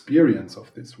the experience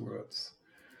of these words.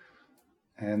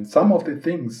 And some of the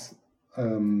things,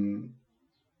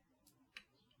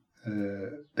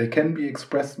 they can be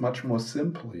expressed much more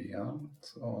simply.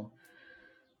 So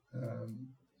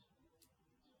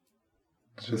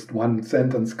just one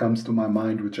sentence comes to my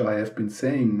mind, which I have been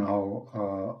saying now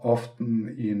often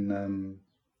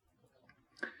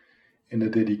in a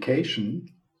dedication,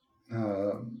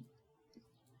 and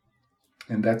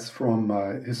that's from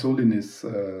His Holiness,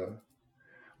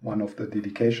 one of the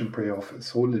dedication prayer of His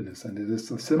Holiness, and it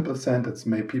is a simple sentence: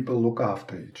 "May people look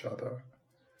after each other."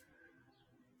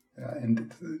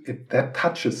 And that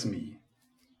touches me,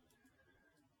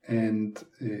 and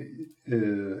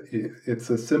it's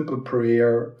a simple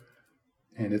prayer,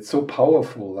 and it's so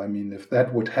powerful. I mean, if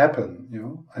that would happen,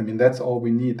 I mean, that's all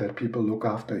we need, that people look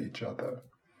after each other.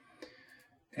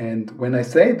 And when I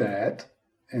say that,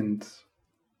 and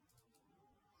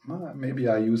maybe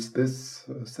I used this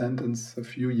sentence a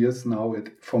few years now,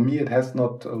 for me it has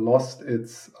not lost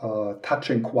its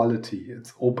touching quality,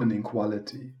 its opening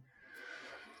quality.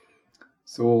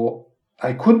 So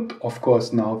I could, of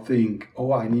course, now think,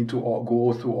 I need to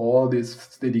go through all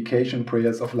these dedication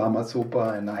prayers of Lama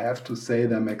Zopa, and I have to say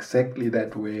them exactly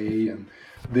that way, and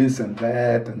this and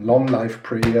that, and long life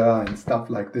prayer and stuff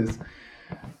like this.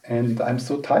 And I'm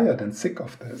so tired and sick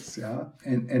of this,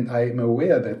 And I'm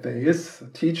aware that there is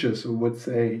teachers who would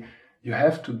say, you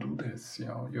have to do this,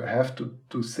 you have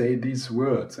to say these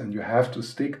words, and you have to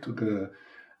stick to the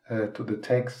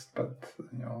text, but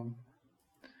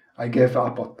I gave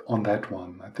up on that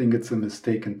one. I think it's a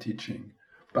mistaken teaching,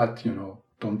 but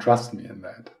don't trust me in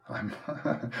that. I'm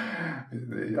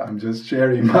just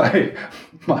sharing my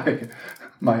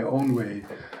own way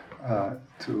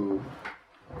to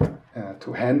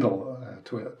handle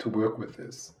to work with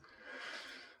this.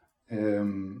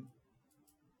 And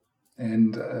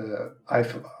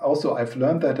I've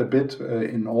learned that a bit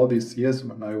in all these years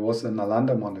when I was in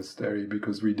Nalanda Monastery,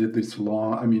 because we did this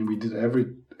we did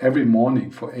every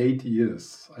morning for 8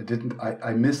 years.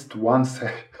 I missed one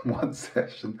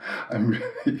session. I'm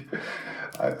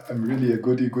really a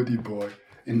goody boy.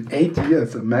 In 8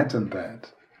 years, I met in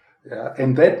that. Yeah,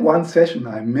 and that one session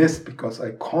I missed because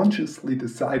I consciously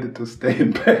decided to stay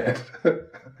in bed.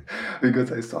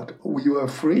 Because I thought, you are a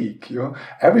freak,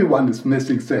 everyone is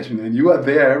missing session and you are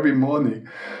there every morning.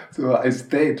 So I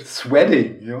stayed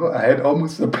sweating, I had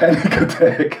almost a panic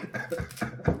attack.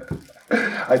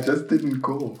 I just didn't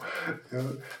go,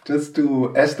 just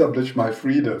to establish my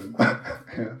freedom.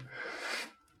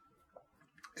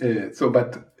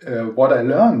 But what I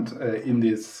learned in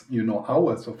these,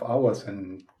 hours,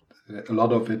 and a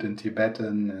lot of it in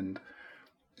Tibetan, and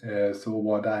so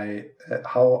what I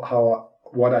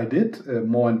did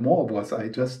more and more was I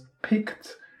just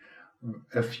picked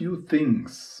a few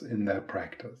things in that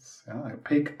practice. I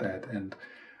picked that, and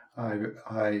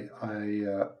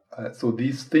so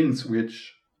these things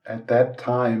which at that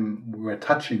time were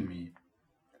touching me,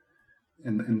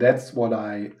 and that's what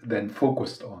I then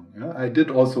focused on. I did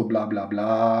also blah blah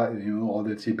blah, all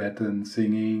the Tibetan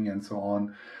singing and so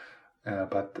on.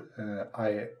 But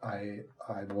I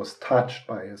was touched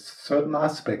by certain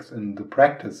aspects in the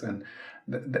practice, and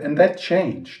and that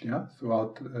changed,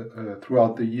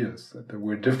 throughout the years. There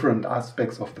were different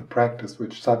aspects of the practice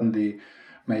which suddenly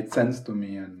made sense to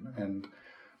me,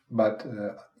 but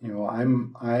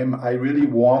I really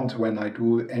want, when I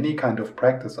do any kind of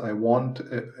practice, I want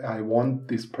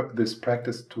this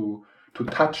practice to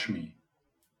touch me.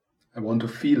 I want to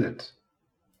feel it.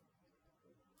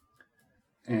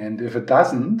 And if it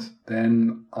doesn't,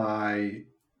 then I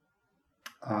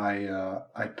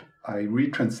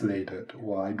retranslate it,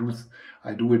 or I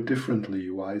do it differently,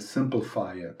 or I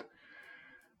simplify it.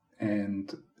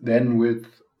 And then with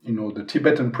the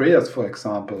Tibetan prayers, for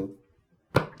example,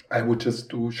 I would just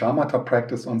do shamatha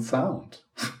practice on sound.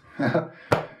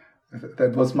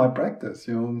 That was my practice,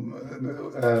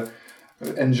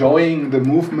 enjoying the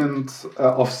movement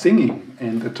of singing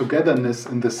and the togetherness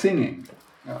in the singing.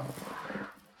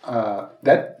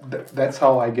 That's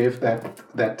how I gave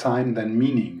that time then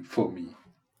meaning for me.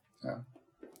 Yeah.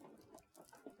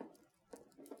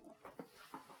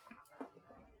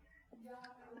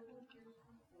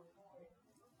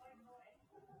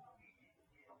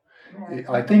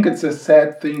 I think it's a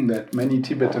sad thing that many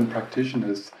Tibetan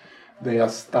practitioners, they are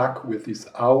stuck with these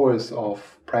hours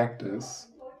of practice,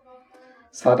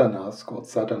 sadhanas, called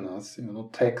sadhanas,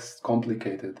 text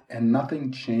complicated, and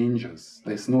nothing changes.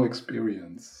 There's no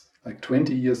experience. Like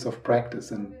 20 years of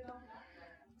practice, and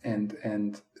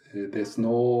there's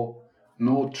no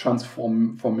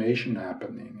transformation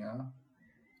happening.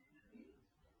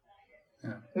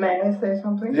 Yeah. May I say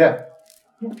something? Yeah.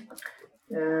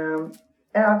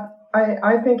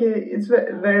 I think it's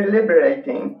very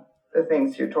liberating, the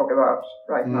things you talk about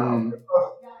right now.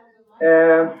 Because,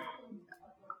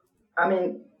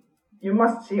 you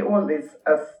must see all this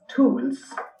as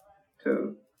tools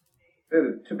to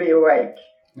be awake.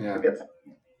 Yeah.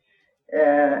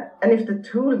 And if the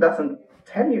tool doesn't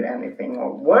tell you anything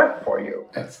or work for you,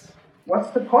 yes.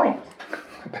 What's the point?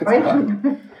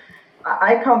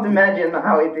 I can't imagine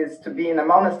how it is to be in a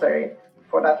monastery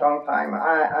for that long time.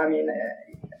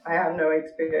 I have no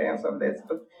experience of this,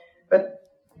 but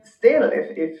still,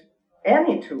 if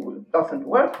any tool doesn't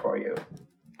work for you,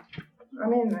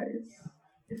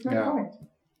 it's no point.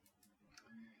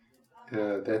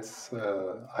 That's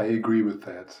I agree with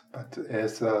that. But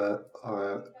as a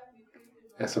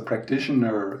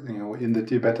practitioner, in the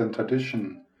Tibetan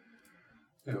tradition,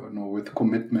 with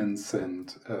commitments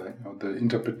and the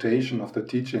interpretation of the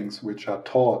teachings which are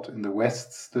taught in the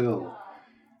West still,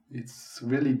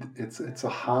 it's a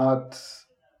hard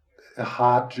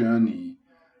journey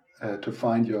to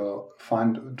find your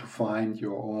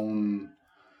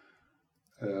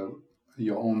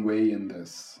own way in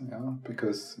this,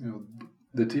 because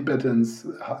the Tibetans,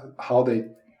 how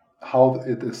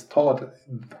it is taught,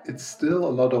 it's still a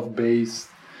lot based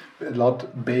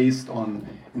on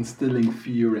instilling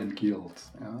fear and guilt,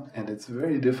 and it's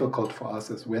very difficult for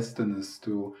us as Westerners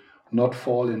to not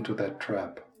fall into that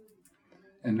trap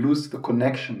and lose the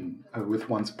connection with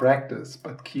one's practice,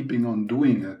 but keeping on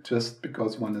doing it just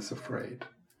because one is afraid.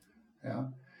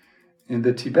 In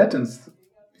the Tibetans,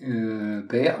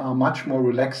 they are much more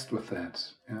relaxed with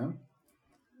that.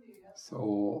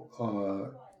 So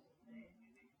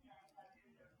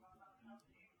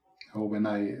when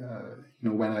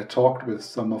I talked with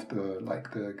some of the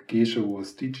Geshe who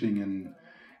was teaching in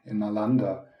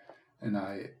Nalanda, and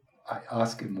I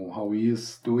asked him how he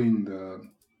is doing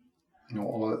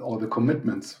all the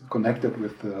commitments connected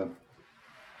with the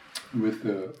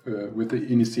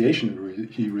initiation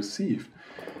he received,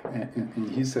 and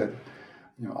he said,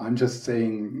 I'm just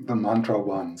saying the mantra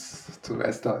once to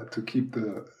keep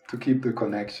the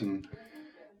connection,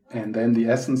 and then the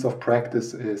essence of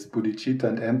practice is bodhicitta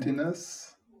and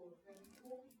emptiness.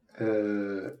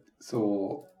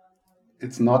 So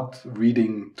it's not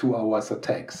reading 2 hours a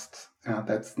text.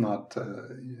 That's not.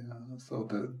 So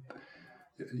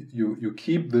you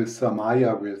keep the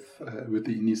samaya with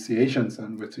the initiations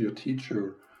and with your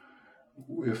teacher.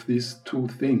 If these 2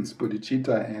 things,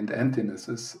 bodhicitta and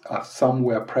emptiness, are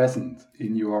somewhere present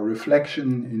in your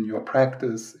reflection, in your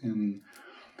practice, in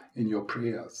your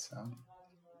prayers.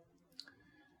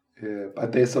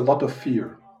 But there's a lot of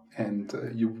fear, and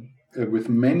with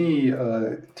many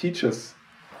teachers,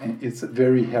 it's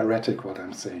very heretic what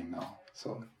I'm saying now.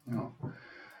 So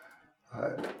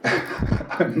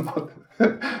I'm not.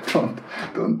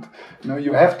 Don't.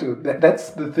 You have to.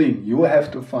 That's the thing. You have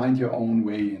to find your own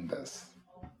way in this.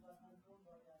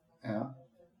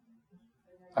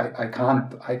 I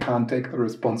can't take the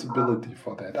responsibility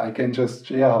for that. I can just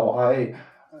share how I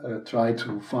try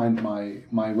to find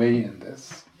my way in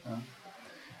this.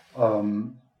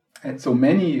 And so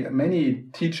many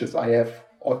teachers, I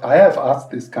I have asked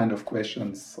this kind of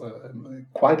questions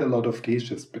quite a lot of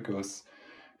cases, because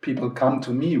people come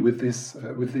to me with this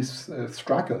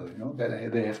struggle. That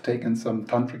they have taken some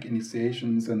tantric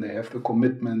initiations and they have the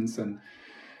commitments, and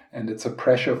it's a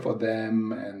pressure for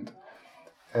them, and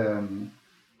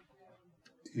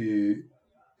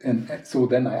so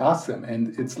then I ask them,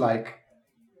 and it's like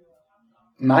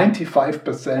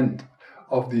 95%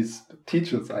 of these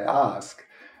teachers I ask,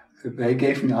 they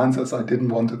gave me answers I didn't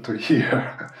want to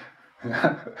hear.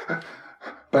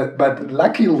 But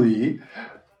luckily,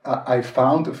 I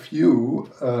found a few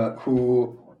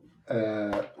who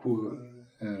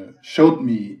showed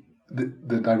me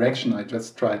the direction I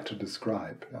just tried to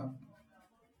describe.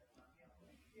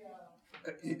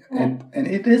 And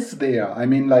it is there. I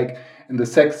mean, like in the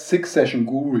six session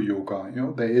Guru Yoga,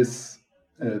 there is,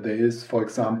 for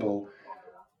example,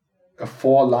 a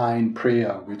 4-line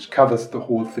prayer which covers the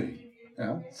whole thing.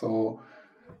 So.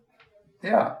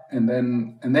 Yeah, and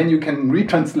then you can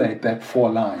retranslate that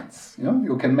 4 lines.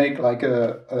 You can make like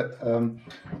a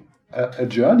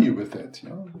journey with it.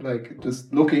 Like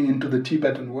just looking into the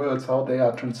Tibetan words, how they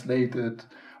are translated,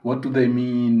 what do they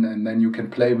mean, and then you can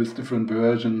play with different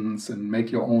versions and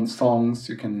make your own songs.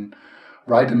 You can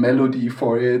write a melody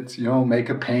for it. Make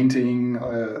a painting.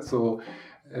 So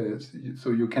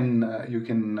you can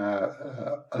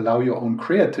allow your own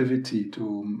creativity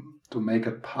to make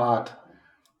it part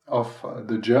of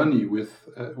the journey with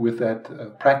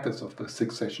that practice of the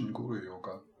 6 session Guru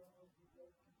Yoga.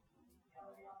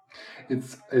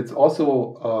 It's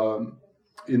also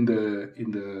in the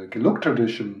Gelug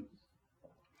tradition.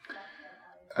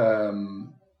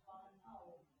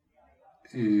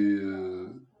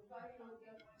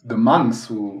 The monks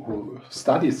who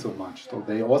study so much, so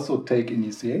they also take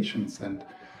initiations, and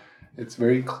it's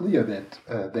very clear that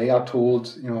they are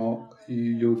told,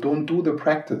 you don't do the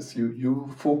practice. You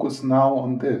focus now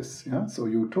on this. So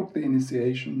you took the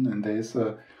initiation, and there is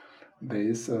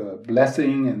a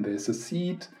blessing and there is a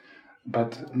seed,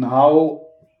 but now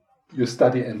you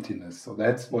study emptiness. So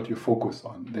that's what you focus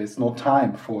on. There's no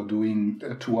time for doing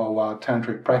a 2-hour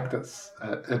tantric practice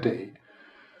a day.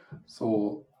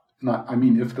 So, I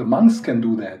mean, if the monks can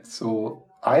do that, so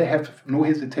I have no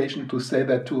hesitation to say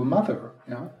that to a mother.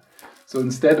 So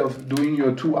instead of doing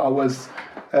your 2 hours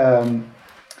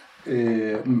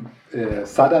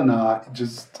sadhana,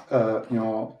 just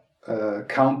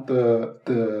count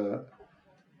the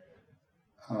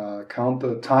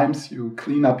times you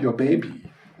clean up your baby.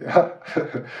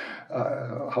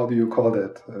 How do you call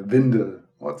that? Windel.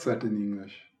 What's that in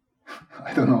English?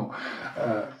 I don't know.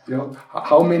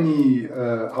 How many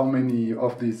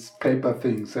of these paper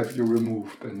things have you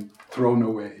removed and thrown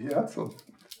away?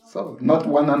 So not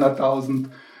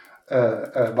 100,000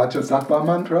 Vajrasattva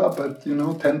mantra, but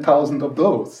 10,000 of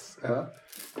those.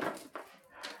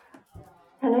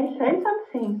 Can I say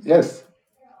something? Yes.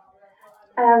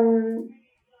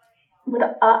 Would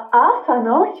Asa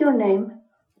know your name?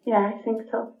 Yeah, I think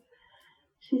so.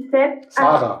 She said.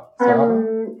 Sarah.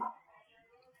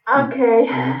 Okay.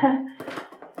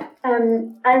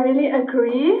 Mm-hmm. I really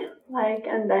agree.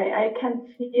 And I can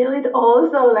feel it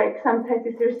also. Sometimes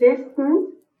it's resistance.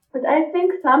 But I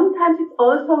think sometimes it's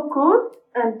also good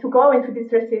to go into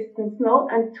this resistance,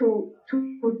 and to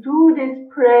do these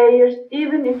prayers,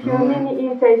 even if your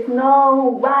mini says,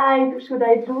 no, why should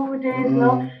I do this?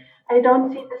 No, I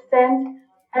don't see the sense.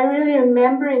 I really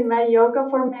remember in my yoga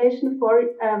formation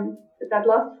that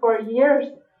last 4 years,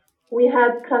 we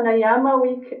had pranayama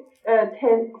week,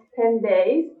 10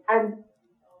 days, and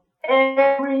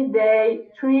every day,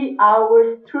 3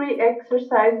 hours, 3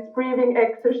 exercises, breathing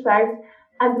exercises.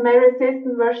 And my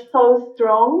resistance was so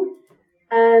strong,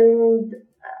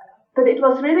 but it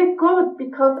was really good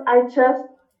because I just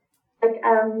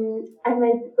I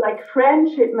made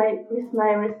friendship with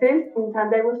my resistance,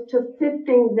 and I was just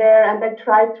sitting there, and I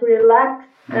tried to relax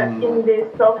in this.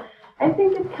 So I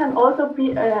think it can also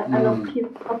be an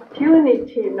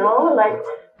opportunity,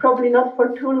 probably not for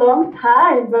too long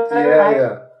time, but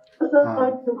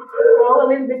also to grow a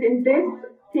little bit in this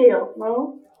field,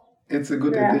 It's a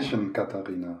good addition,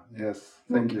 Katharina. Yes,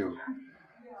 thank you.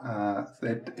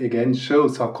 That again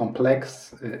shows how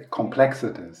complex it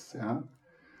is.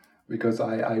 Because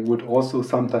I would also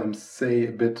sometimes say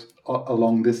a bit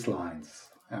along these lines.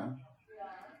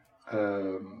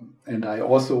 And I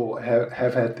also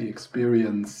have had the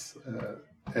experience,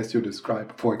 as you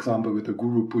described, for example, with the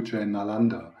Guru Puja in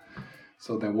Nalanda.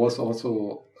 So there was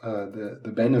also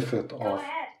the benefit of.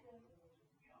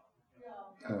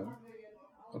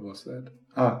 What was that?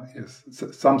 Yes,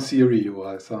 some Siri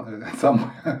or somewhere.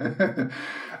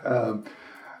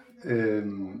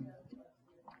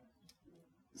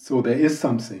 So there is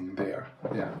something there.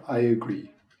 Yeah, I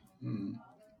agree. Mm.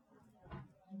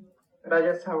 But I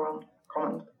just have one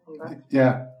comment on that.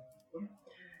 Yeah.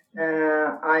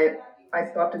 I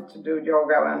started to do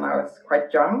yoga when I was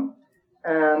quite young,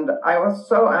 and I was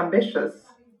so ambitious.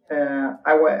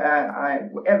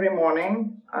 Every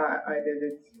morning I did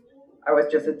it. I was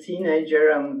just a teenager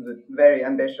and very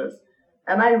ambitious,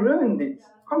 and I ruined it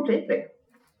completely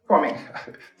for me.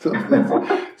 So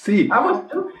see, I was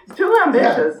too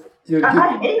ambitious. Yeah,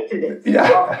 I hated it.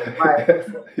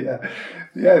 Yeah,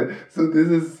 yeah. So this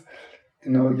is,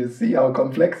 you see how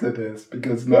complex it is,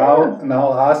 because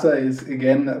now Asa is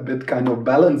again a bit kind of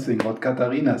balancing what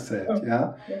Katharina said.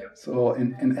 Yeah. So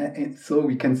so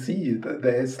we can see that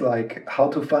there is like how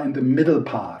to find the middle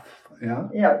path. Yeah.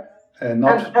 Yeah.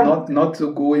 Not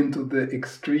to go into the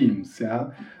extremes.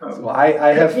 Yeah. So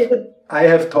I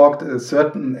have talked a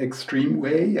certain extreme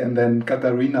way, and then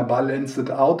Katharina balanced it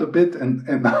out a bit, and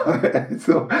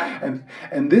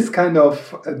this kind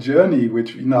of a journey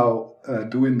which we now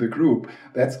do in the group,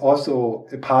 that's also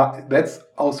a part. That's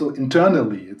also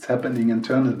internally. It's happening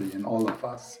internally in all of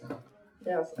us. Yeah.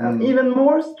 Yes, and even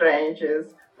more strange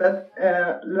is that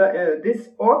this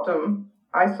autumn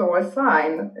I saw a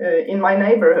sign in my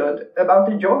neighborhood about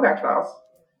a yoga class,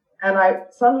 and I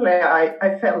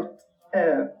felt.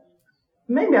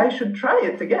 Maybe I should try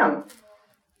it again.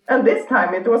 And this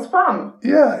time it was fun.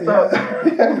 Yeah, so,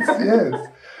 yes.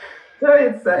 So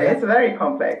it's very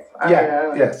complex.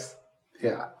 Yes.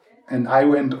 And I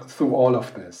went through all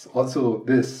of this. Also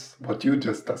this, what you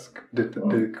just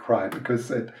described,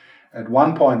 because at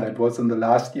one point, that was in the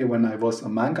last year when I was a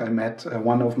monk, I met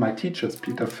one of my teachers,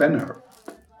 Peter Fenner.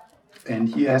 And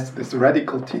he has this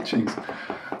radical teaching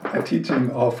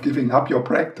of giving up your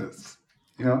practice,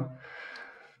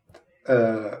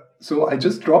 so I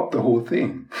just dropped the whole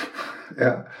thing,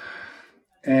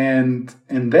 and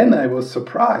then I was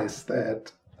surprised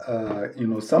that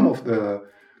some of the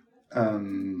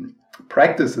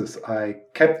practices I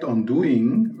kept on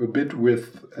doing a bit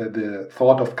with the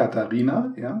thought of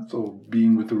Katharina, so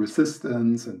being with the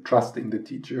resistance and trusting the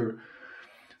teacher.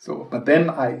 So, but then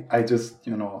I just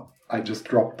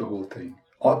dropped the whole thing.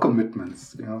 All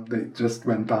commitments, they just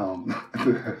went down.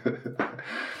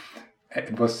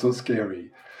 It was so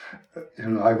scary.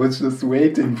 I was just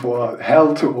waiting for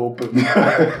hell to open.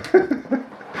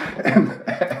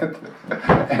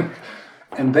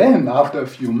 and then after a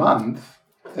few months,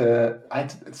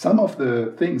 some of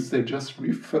the things, they just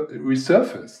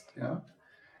resurfaced,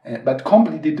 but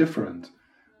completely different,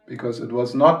 because it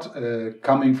was not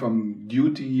coming from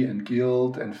duty and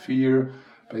guilt and fear,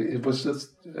 but it was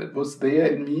there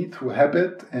in me through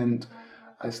habit, and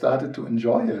I started to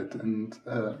enjoy it, and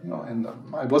and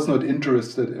I was not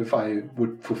interested if I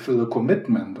would fulfill a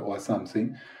commitment or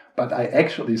something, but I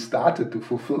actually started to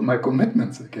fulfill my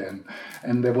commitments again,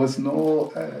 and there was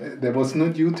no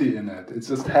duty in it. It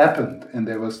just happened, and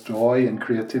there was joy and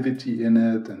creativity in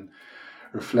it, and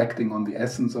reflecting on the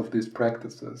essence of these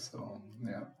practices. So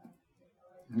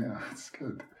it's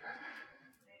good.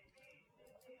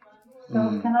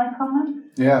 So can I comment?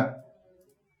 Yeah.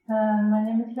 My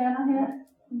name is Lena here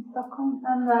in Stockholm,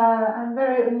 and I'm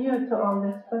very new to all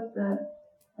this, but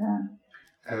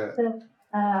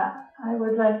I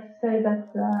would like to say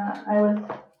that I was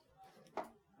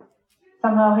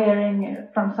somehow hearing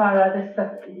from Sarah this,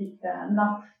 that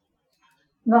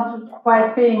not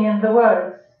quite being in the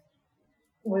words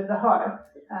with the heart,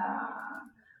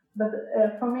 but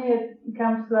for me it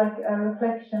comes like a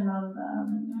reflection on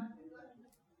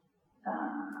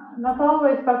not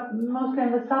always, but mostly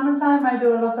in the summertime, I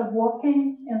do a lot of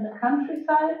walking in the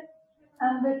countryside,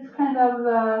 and it's kind of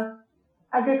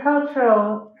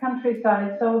agricultural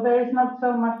countryside, so there is not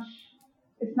so much,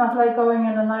 it's not like going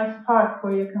in a nice park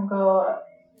where you can go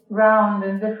round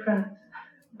in different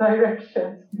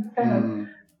directions. It's kind of,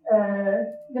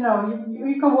 you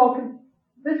can walk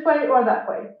this way or that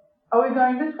way. Are we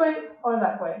going this way or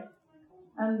that way?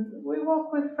 And we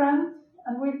walk with friends,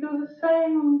 and we do the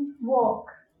same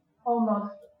walk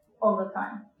almost all the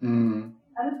time. And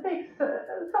it takes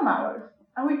some hours,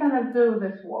 and we kind of do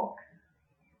this walk.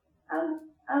 And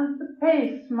the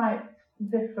pace might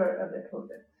differ a little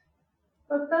bit.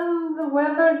 But then the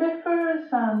weather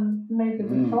differs, and maybe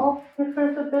the talk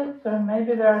differs a bit, or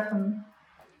maybe there are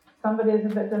somebody is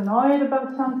a bit annoyed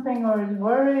about something or is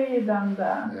worried, and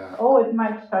it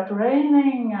might start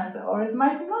raining, or it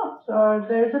might not, or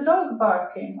there's a dog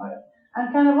barking,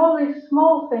 and kind of all these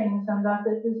small things, and that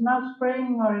it is now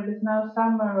spring, or it is now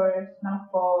summer, or it's now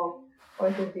fall, or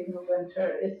it is even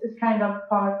winter. It's kind of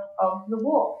part of the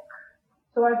walk.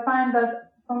 So I find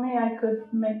that for me, I could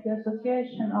make the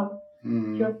association of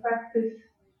your practice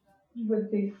with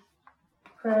these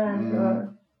prayers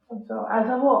or so as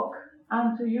a walk.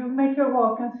 And so you make your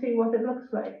walk and see what it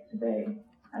looks like today.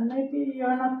 And maybe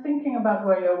you're not thinking about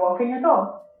where you're walking at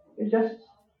all.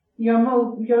 You're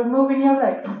moving your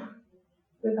legs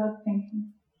without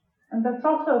thinking. And that's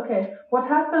also okay. What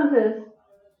happens is,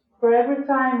 for every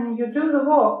time you do the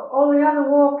walk, all the other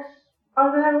walks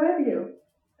are there with you.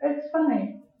 It's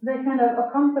funny. They kind of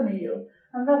accompany you.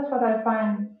 And that's what I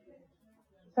find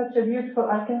such a beautiful,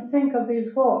 I can think of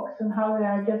these walks and how they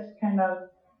are just kind of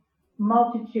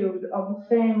multitude of the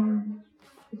same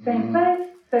place,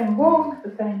 same walk,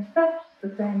 the same steps,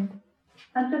 and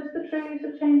just the trees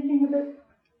are changing a bit.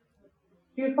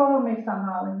 Do you follow me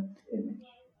somehow in this image?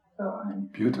 So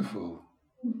beautiful.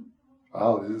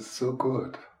 Wow, this is so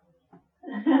good.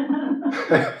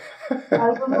 I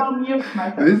will not mute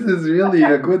myself. This is really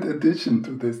a good addition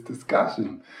to this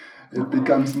discussion. It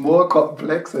becomes more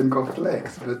complex and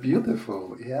complex, but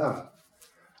beautiful, yeah.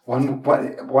 With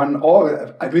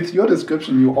your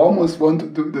description, you almost want to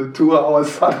do the 2-hour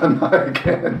sadhana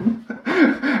again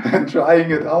and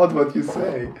trying it out, what you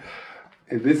say.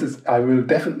 I will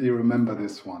definitely remember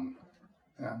this one.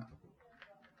 Yeah.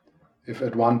 If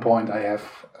at one point I have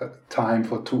time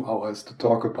for 2 hours to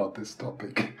talk about this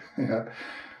topic. Yeah.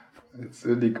 It's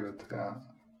really good. Yeah.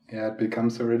 Yeah, it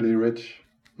becomes really rich.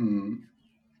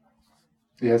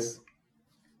 Yes.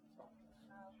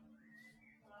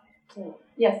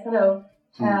 Yes, hello.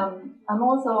 I'm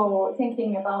also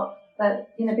thinking about that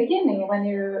in the beginning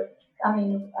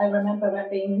I remember when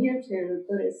being new to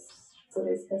Buddhist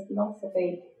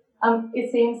philosophy,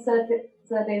 it seems that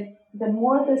the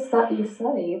more you study,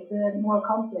 the more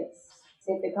complex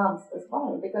it becomes as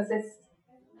well. Because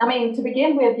to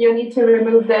begin with, you need to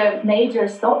remove the major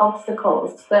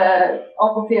obstacles, the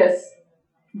obvious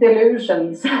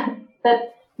delusions,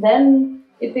 that then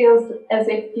it feels as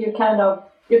if you can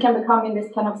become in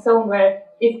this kind of zone where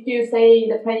if you say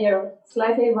the prayer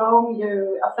slightly wrong,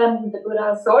 you offend the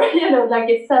Buddhas, or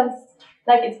it sounds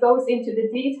like it goes into the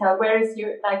detail. Whereas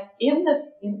you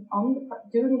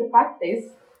doing the practice,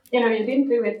 you didn't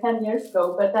do it 10 years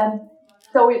ago, but then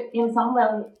in some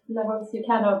levels you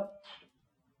kind of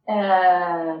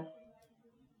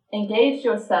engage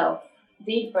yourself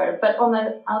deeper. But on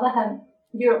the other hand,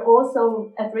 you're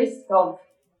also at risk of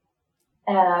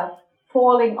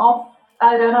falling off.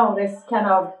 I don't know, this kind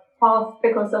of path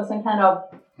because of some kind of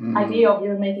idea of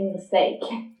you making a mistake,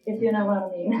 if you know what I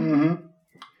mean. Mm-hmm.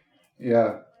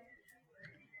 Yeah.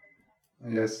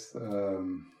 Yes,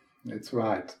 it's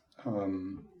right.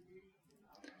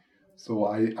 So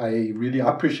I really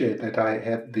appreciate that I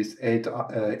had this 8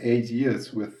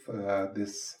 years with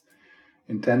this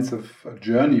intensive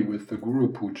journey with the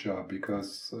Guru Puja,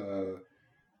 because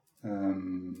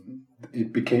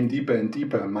it became deeper and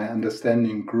deeper. My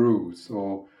understanding grew.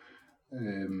 So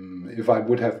if I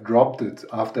would have dropped it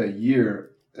after a year,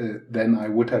 then I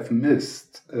would have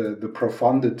missed the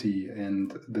profundity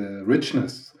and the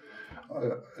richness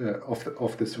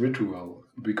of this ritual,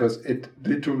 because it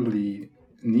literally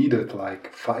needed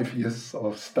like 5 years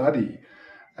of study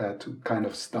to kind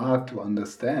of start to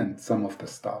understand some of the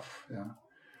stuff. Yeah.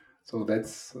 So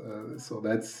that's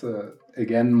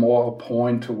again more a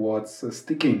point towards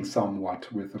sticking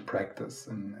somewhat with the practice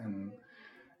and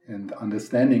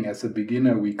understanding. As a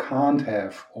beginner, we can't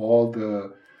have all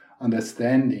the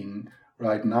understanding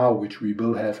right now, which we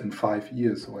will have in 5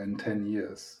 years or in 10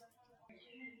 years.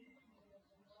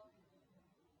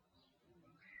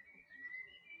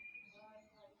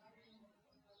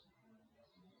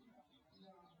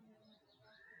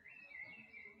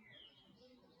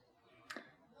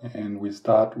 And we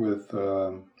start with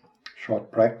a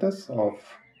short practice of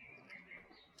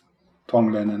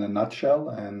Tonglen in a nutshell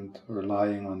and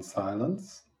relying on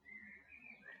silence.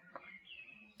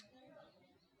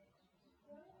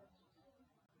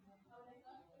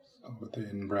 So with the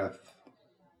in-breath,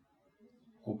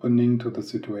 opening to the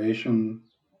situation,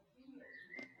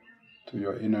 to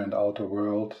your inner and outer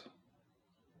world,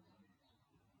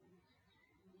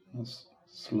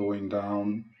 slowing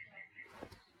down,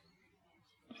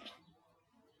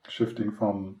 shifting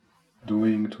from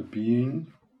doing to being,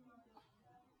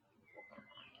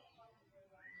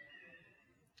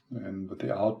 and with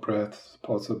the out-breath,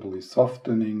 possibly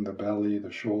softening the belly,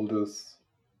 the shoulders,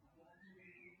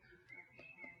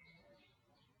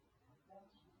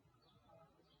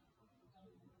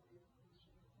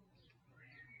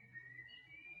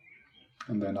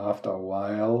 and then after a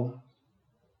while,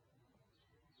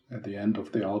 at the end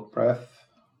of the out-breath,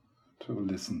 to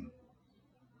listen,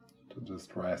 to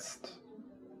just rest,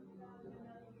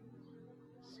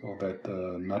 so that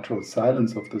the natural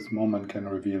silence of this moment can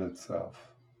reveal itself.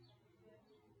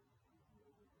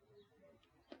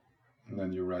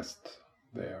 then you rest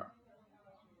there.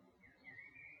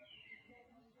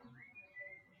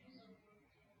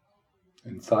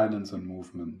 In silence and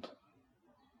movement.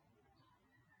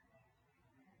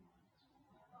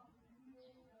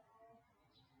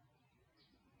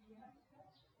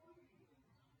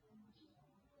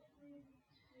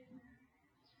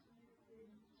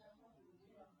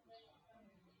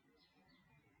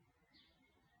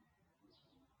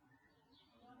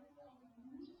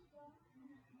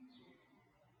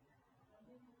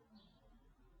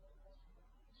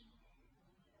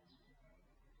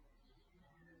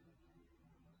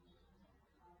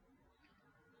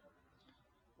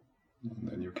 And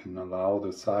then you can allow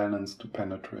the silence to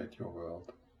penetrate your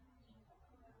world,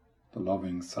 the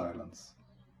loving silence.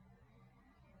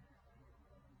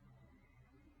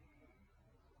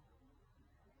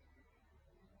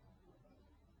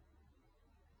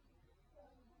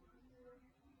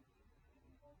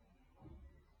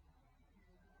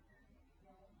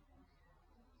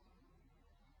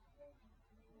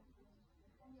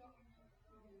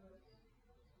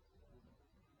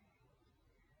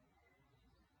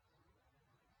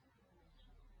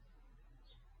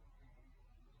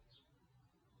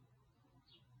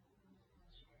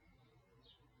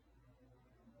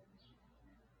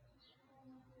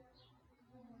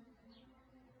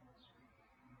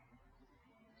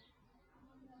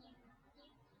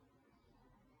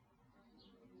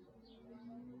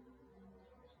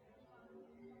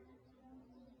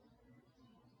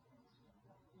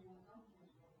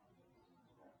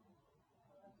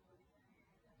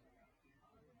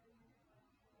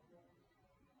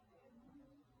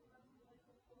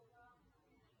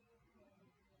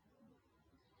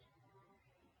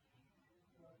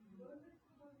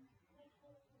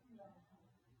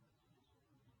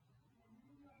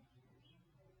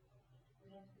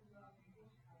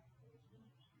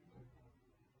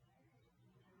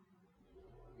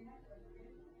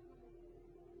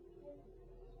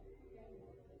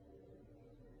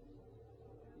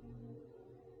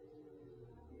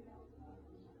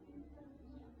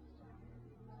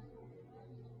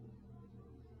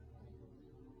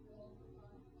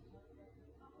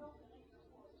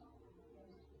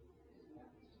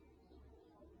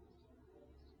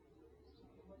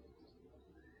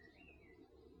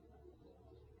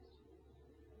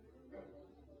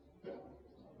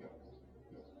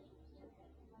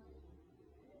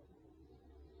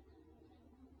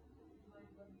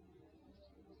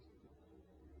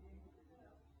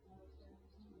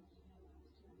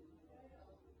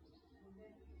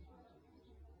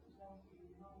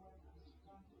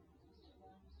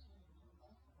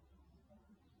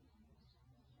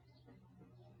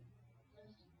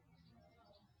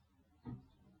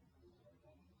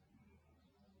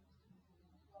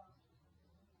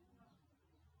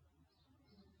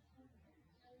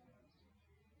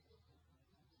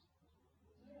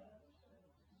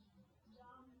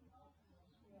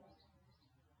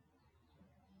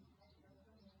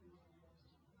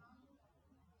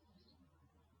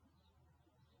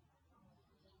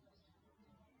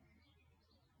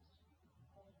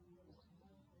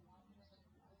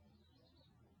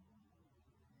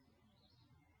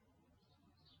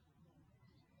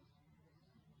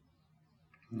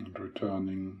 And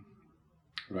returning,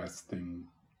 resting,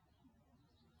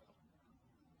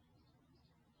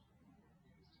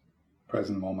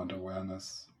 present moment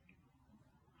awareness,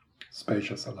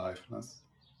 spacious aliveness.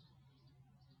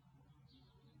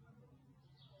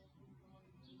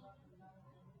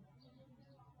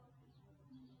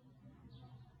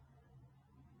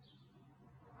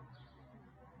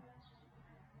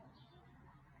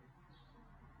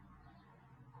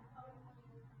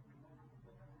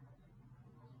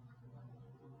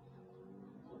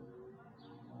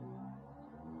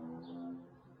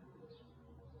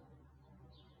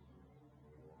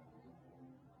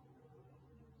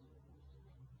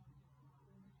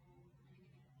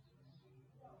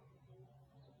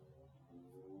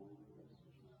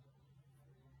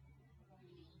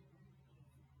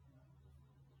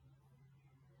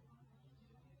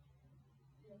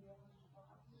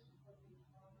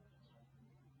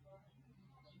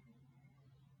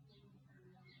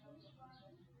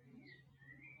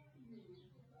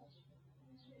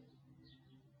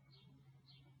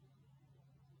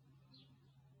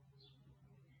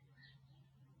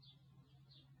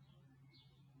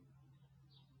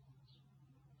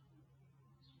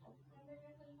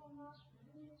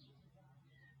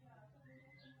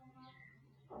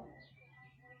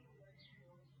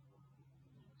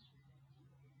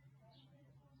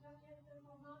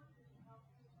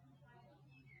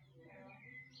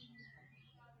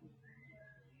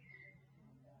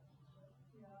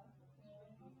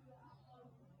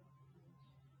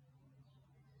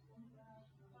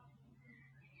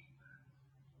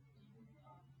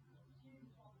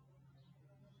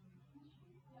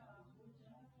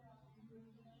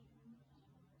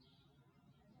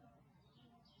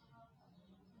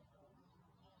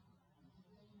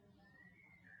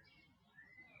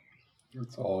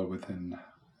 It's all within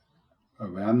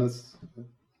awareness.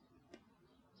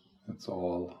 It's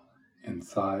all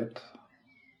inside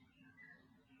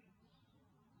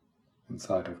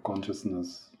of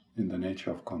consciousness, in the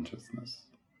nature of consciousness.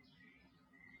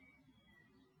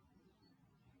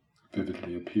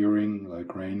 Vividly appearing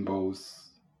like rainbows,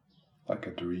 like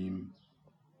a dream,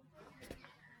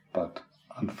 but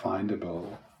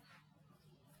unfindable.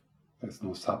 There's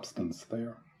no substance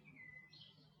there.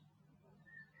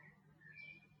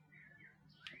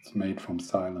 It's made from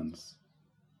silence.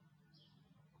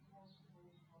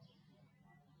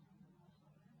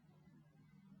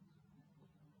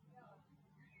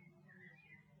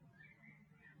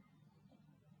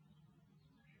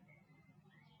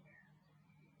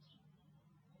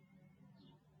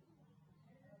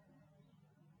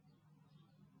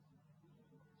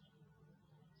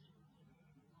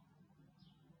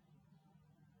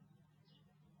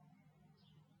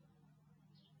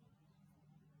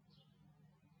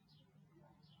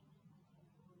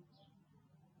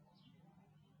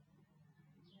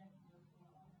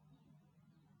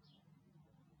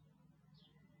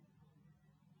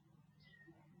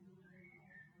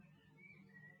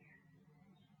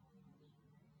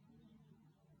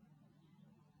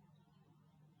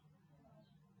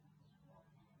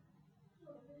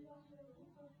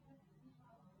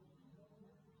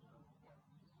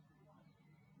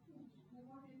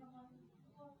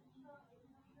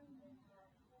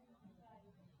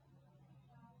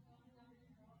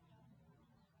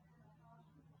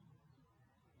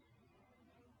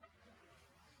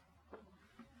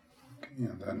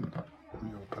 And then we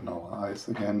open our eyes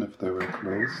again if they were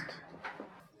closed.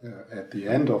 At the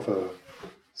end of a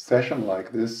session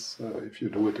like this, if you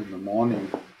do it in the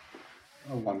morning,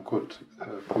 one could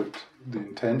put the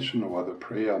intention or the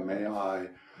prayer, may I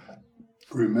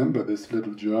remember this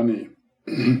little journey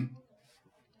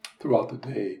throughout the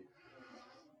day,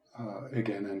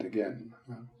 again and again.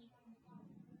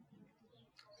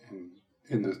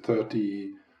 In the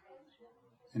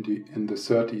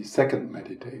 30-second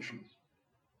meditation.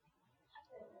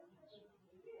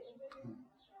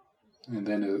 And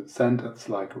then a sentence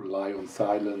like rely on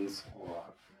silence or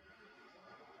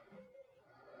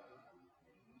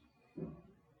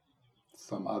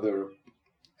some other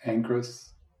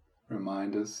anchors,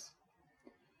 reminders,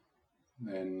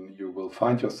 then you will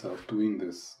find yourself doing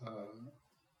this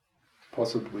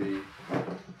possibly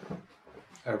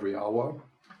every hour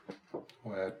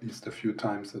or at least a few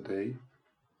times a day.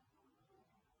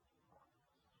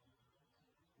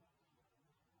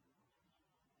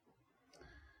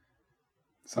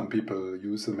 Some people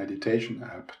use a meditation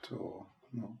app to,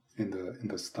 in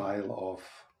the style of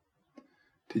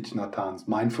Thich Nhat Hanh's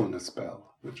mindfulness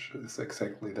bell, which is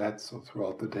exactly that. So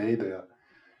throughout the day there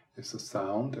is a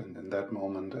sound, and in that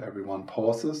moment everyone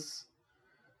pauses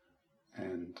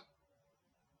and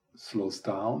slows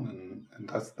down and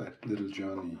does that little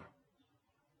journey.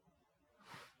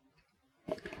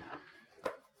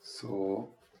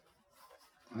 So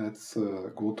let's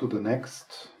go to the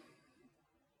next.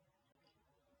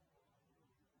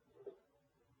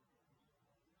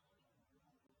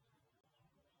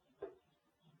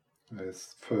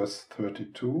 There's verse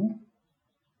 32.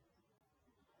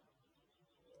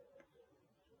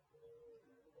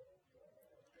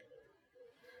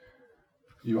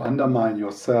 You undermine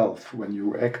yourself when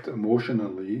you act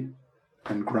emotionally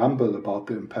and grumble about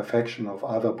the imperfection of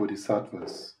other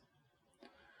bodhisattvas.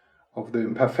 Of the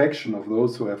imperfection of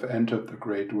those who have entered the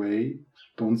Great Way,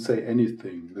 don't say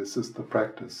anything. This is the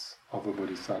practice of a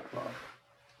bodhisattva.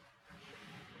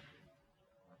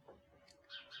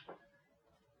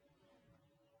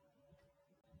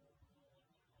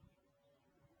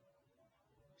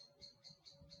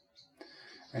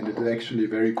 And it is actually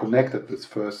very connected with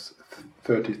verse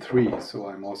 33, so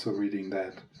I'm also reading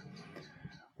that.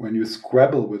 When you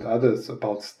squabble with others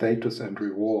about status and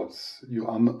rewards, you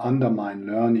undermine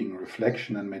learning,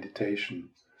 reflection and meditation.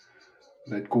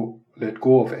 Let go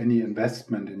of any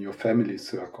investment in your family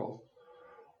circle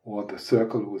or the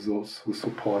circle of those who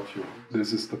support you.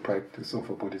 This is the practice of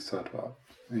a bodhisattva.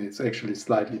 And it's actually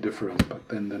slightly different, but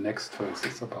then the next verse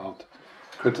is about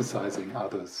criticizing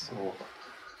others.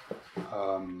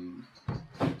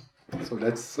 So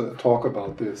let's talk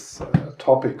about this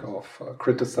topic of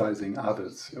criticizing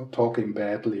others, talking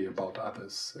badly about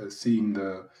others, seeing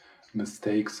the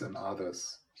mistakes in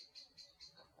others.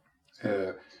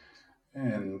 So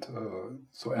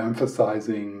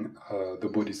emphasizing the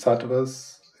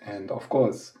bodhisattvas, and of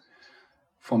course,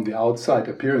 from the outside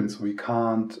appearance, we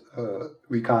can't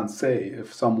say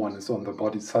if someone is on the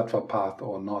bodhisattva path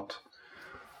or not.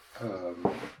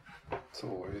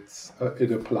 So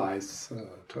it applies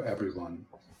to everyone.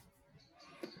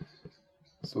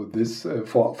 So this,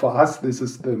 for us, this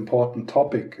is the important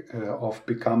topic of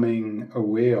becoming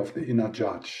aware of the inner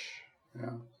judge,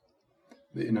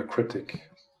 the inner critic,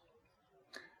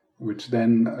 which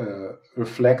then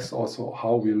reflects also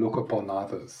how we look upon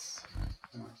others.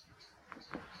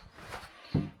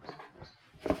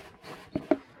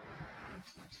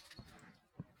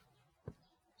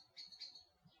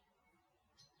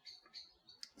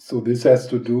 So this has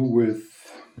to do with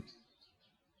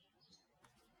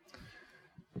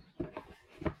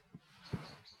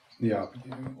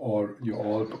or you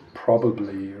all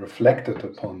probably reflected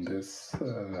upon this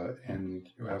and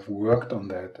you have worked on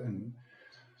that, and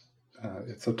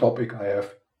it's a topic I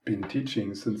have been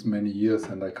teaching since many years,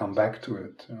 and I come back to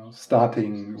it,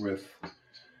 starting with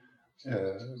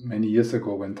many years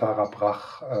ago when Tara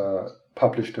Brach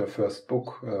published her first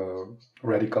book,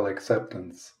 Radical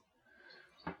Acceptance,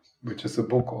 which is a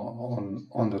book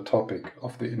on the topic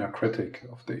of the inner critic,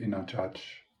 of the inner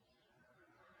judge.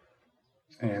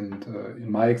 And in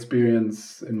my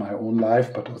experience, in my own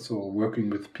life, but also working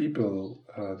with people,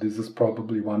 this is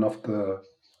probably one of the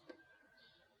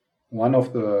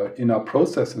inner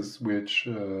processes which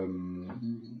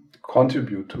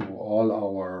contribute to all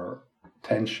our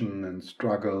tension and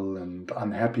struggle and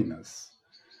unhappiness.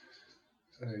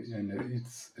 And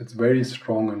it's very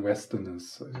strong in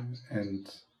Westerners,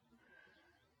 and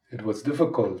it was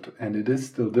difficult, and it is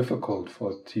still difficult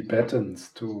for Tibetans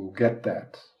to get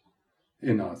that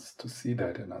in us, to see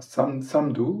that in us.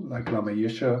 Some do, like Lama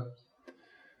Yeshe,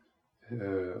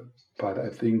 but I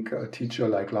think a teacher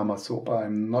like Lama Zopa,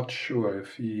 I'm not sure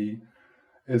if he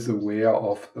is aware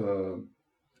of the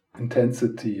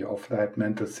intensity of that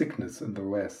mental sickness in the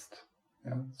West.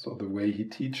 So the way he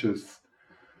teaches,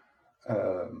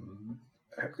 I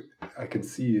can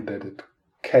see that it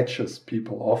catches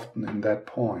people often in that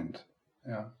point.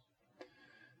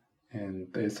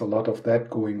 And there's a lot of that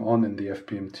going on in the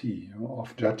FPMT,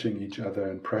 of judging each other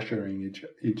and pressuring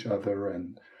each other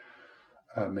and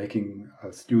making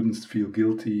students feel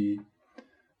guilty.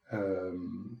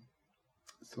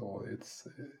 So it's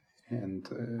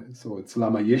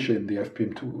Lama Yeshe in the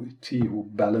FPMT who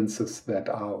balances that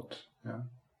out.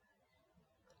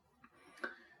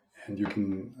 And you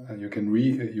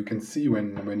can see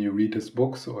when you read his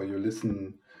books or you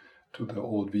listen to the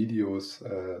old videos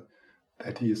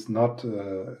that he is not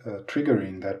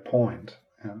triggering that point.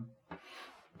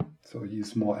 So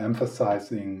he's more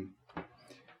emphasizing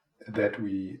that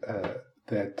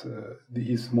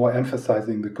he's more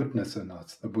emphasizing the goodness in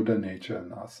us, the Buddha nature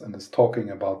in us, and is talking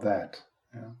about that.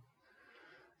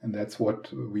 And that's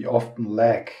what we often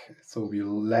lack. So we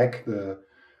lack the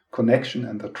connection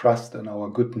and the trust in our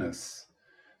goodness.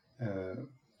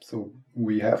 So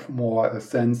we have more a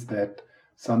sense that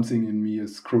something in me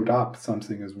is screwed up,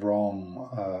 something is wrong,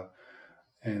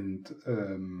 and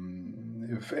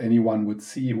if anyone would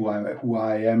see who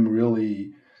I am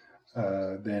really,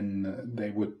 then they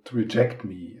would reject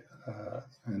me.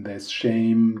 And there's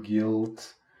shame,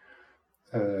 guilt,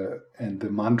 and the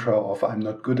mantra of I'm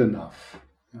not good enough.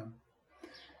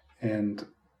 And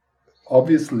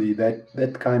obviously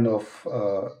that kind of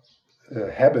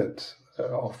habit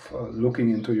of looking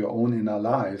into your own inner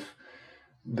life,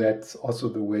 that's also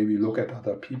the way we look at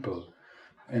other people.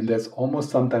 And there's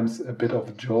almost sometimes a bit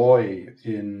of joy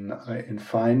in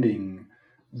finding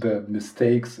the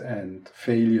mistakes and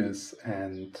failures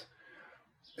and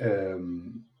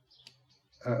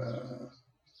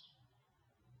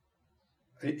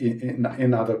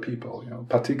in other people,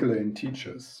 particularly in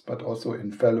teachers, but also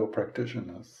in fellow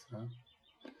practitioners.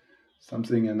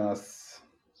 Something in us.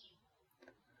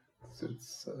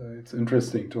 It's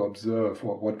interesting to observe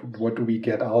what do we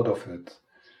get out of it,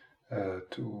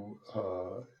 to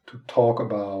talk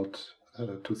about,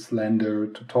 to slander,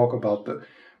 to talk about the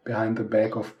behind the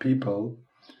back of people.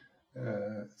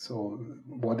 So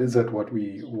what is it? Why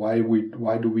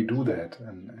do we do that?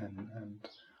 And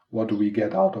what do we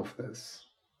get out of this?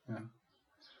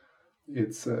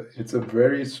 It's a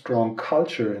very strong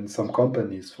culture in some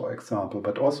companies, for example,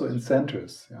 but also in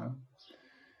centers.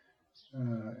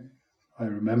 I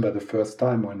remember the first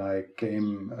time when I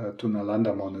came to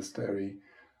Nalanda Monastery,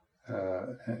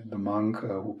 the monk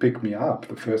who picked me up,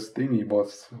 the first thing he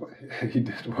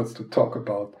did was to talk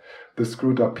about the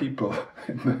screwed up people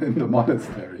in the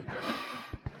monastery,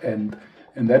 and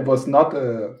that was not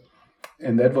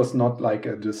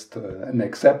like just an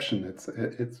exception.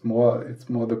 It's more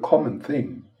the common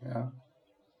thing.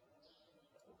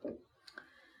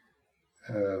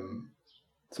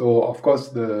 So of course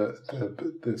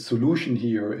the solution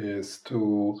here is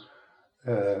to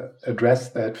address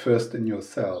that first in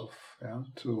yourself,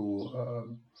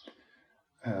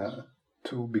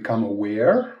 to become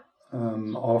aware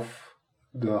of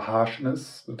the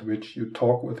harshness with which you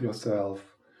talk with yourself,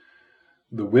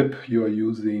 the whip you are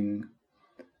using,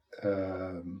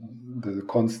 the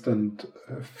constant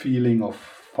feeling of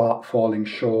falling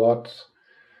short,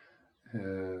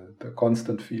 the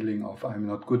constant feeling of I'm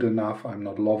not good enough, I'm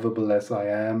not lovable as I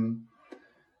am,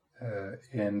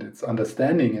 and it's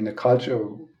understanding in a culture,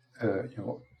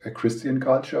 a Christian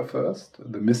culture first,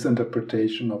 the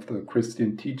misinterpretation of the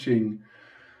Christian teaching.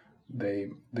 They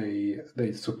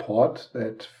support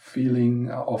that feeling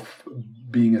of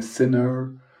being a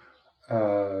sinner,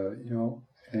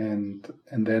 and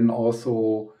then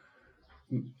also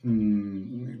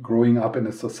growing up in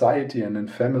a society and in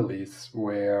families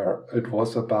where it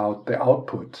was about the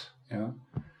output.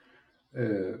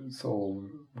 So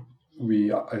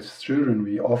we, as children,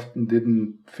 we often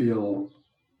didn't feel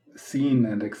seen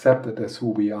and accepted as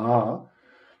who we are,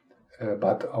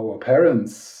 but our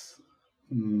parents,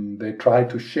 they tried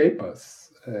to shape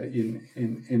us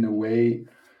in a way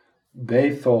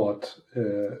they thought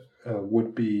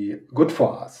would be good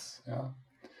for us.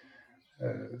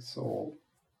 So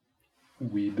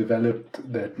we developed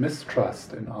that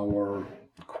mistrust in our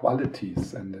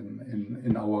qualities and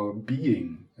in our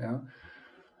being.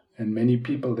 And many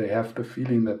people, they have the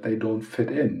feeling that they don't fit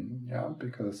in,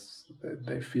 because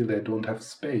they feel they don't have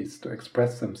space to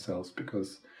express themselves,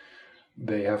 because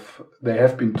they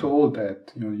have been told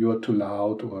that you're too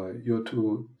loud, or you're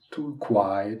too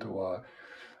quiet, or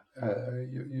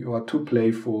you are too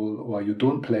playful, or you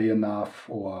don't play enough,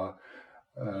 or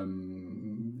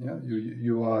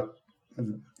you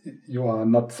are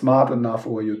not smart enough,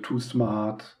 or you're too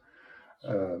smart.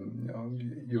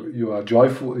 You are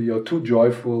joyful. You're too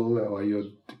joyful, or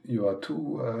you are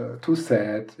too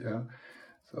sad.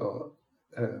 So.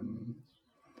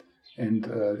 And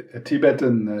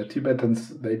Tibetans,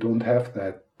 they don't have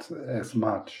that as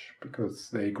much, because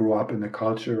they grow up in a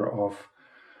culture of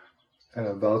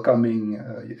welcoming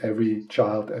every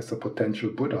child as a potential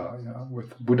Buddha,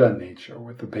 with Buddha nature,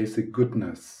 with the basic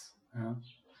goodness.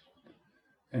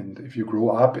 And if you grow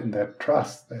up in that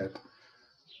trust, that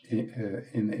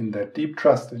in that deep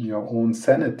trust in your own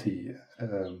sanity,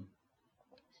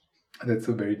 that's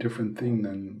a very different thing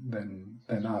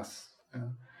than us.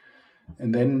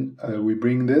 And then we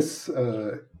bring this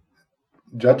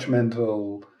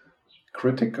judgmental,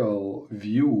 critical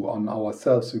view on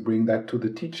ourselves, we bring that to the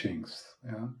teachings.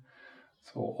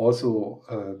 So also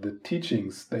the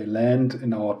teachings, they land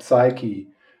in our psyche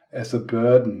as a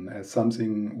burden, as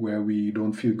something where we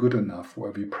don't feel good enough,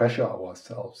 where we pressure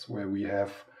ourselves, where we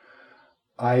have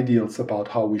ideals about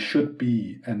how we should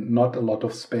be and not a lot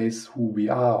of space who we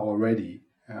are already.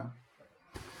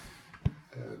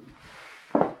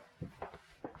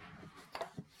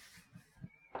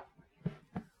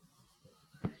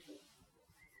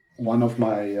 One of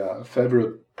my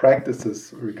favorite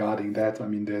practices regarding that,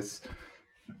 there's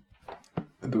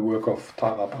the work of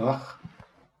Tara Brach.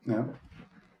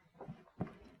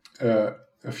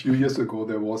 A few years ago,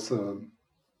 there was an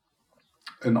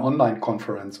online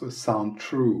conference with Sounds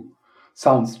True,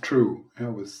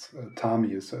 with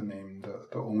Tami is her name,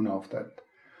 the owner of that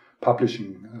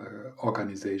publishing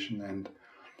organization, and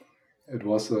it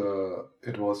was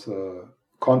a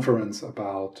conference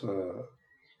about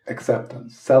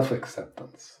acceptance,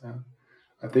 self-acceptance.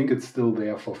 I think it's still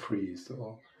there for free.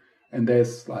 So, and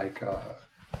there's like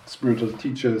spiritual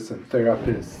teachers and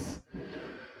therapists,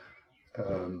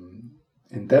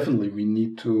 and definitely we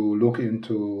need to look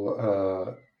into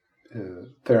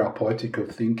therapeutical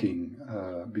thinking,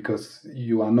 because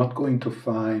you are not going to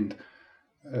find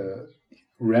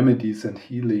remedies and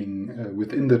healing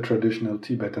within the traditional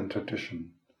Tibetan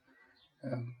tradition.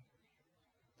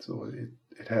 So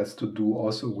it has to do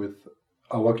also with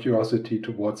our curiosity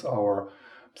towards our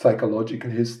psychological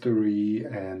history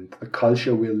and the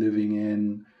culture we're living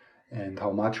in, and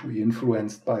how much we're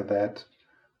influenced by that.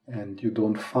 And you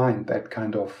don't find that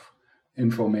kind of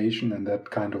information and that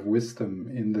kind of wisdom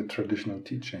in the traditional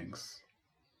teachings.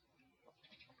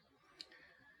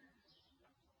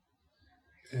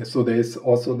 So there's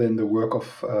also then the work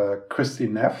of Christy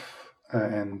Neff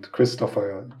and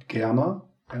Christopher Germer.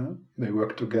 They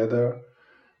work together.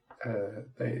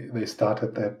 They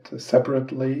started that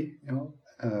separately,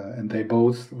 and they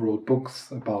both wrote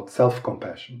books about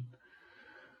self-compassion.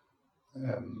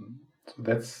 So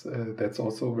that's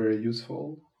also very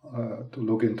useful to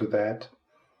look into that.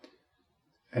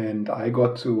 And I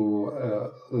got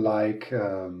to like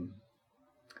a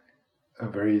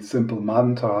very simple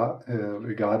mantra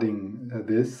regarding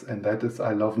this, and that is,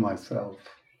 I love myself.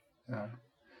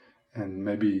 And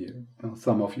maybe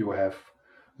some of you have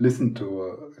listened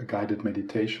to a guided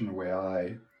meditation where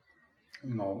I,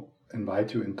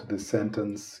 invite you into this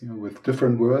sentence, with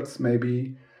different words.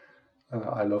 Maybe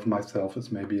I love myself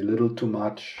is maybe a little too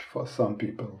much for some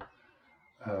people,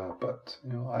 but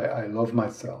I love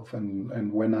myself,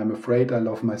 and when I'm afraid, I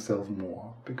love myself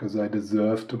more because I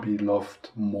deserve to be loved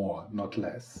more, not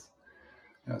less.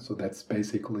 So that's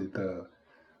basically the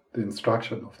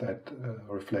instruction of that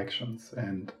reflections,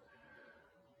 and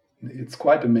it's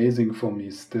quite amazing for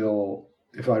me still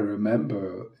if I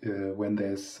remember when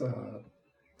there's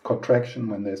contraction,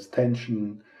 when there's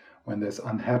tension, when there's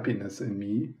unhappiness in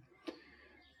me,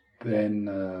 then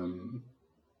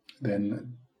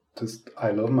just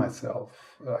I love myself.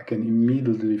 I can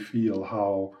immediately feel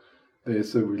how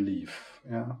there's a relief.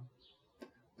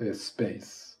 There's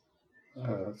space.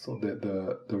 So that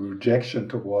the rejection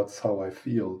towards how I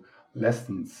feel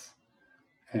lessens,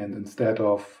 and instead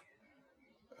of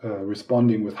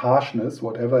responding with harshness,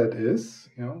 whatever it is,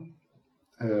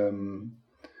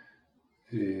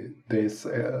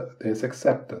 there's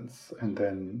acceptance, and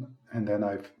then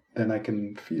I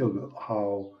can feel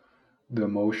how the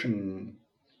emotion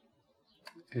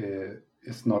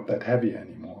is not that heavy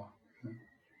anymore.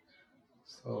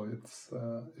 So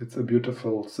it's a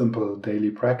beautiful, simple daily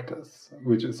practice,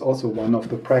 which is also one of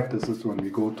the practices when we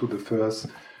go to the first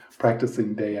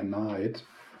practicing day and night.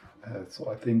 So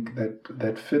I think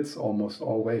that fits almost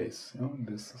always.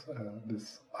 This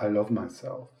I love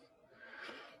myself,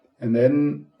 and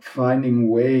then finding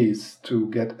ways to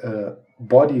get a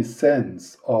body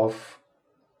sense of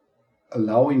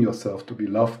allowing yourself to be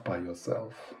loved by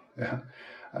yourself.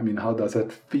 I mean, how does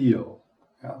that feel?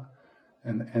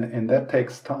 And that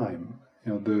takes time.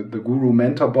 The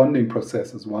guru-mentor bonding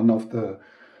process is one of the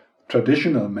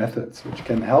traditional methods which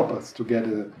can help us to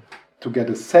get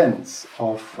a sense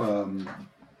of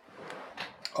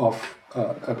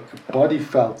a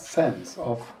body-felt sense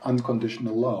of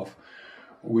unconditional love,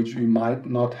 which we might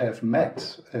not have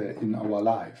met in our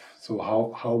life. So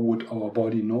how would our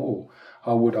body know?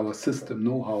 How would our system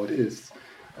know how it is?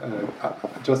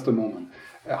 Just a moment.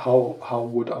 How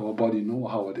would our body know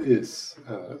how it is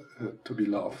to be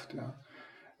loved?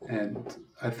 And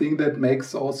I think that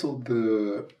makes also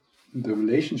the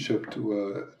relationship to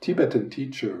a Tibetan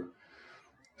teacher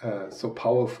so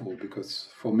powerful, because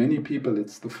for many people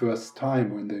it's the first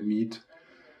time when they meet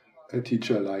a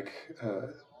teacher like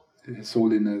His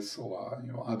Holiness or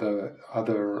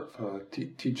other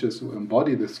teachers who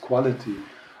embody this quality,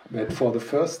 that for the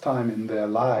first time in their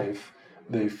life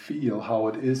they feel how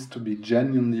it is to be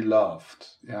genuinely loved,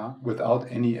 without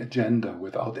any agenda,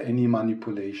 without any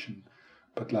manipulation,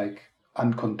 but like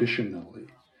unconditionally.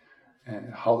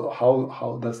 And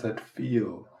how does that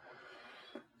feel?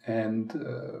 And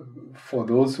for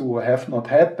those who have not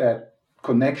had that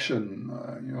connection,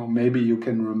 maybe you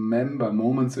can remember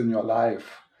moments in your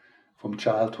life from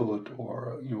childhood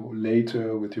or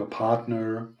later with your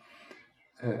partner,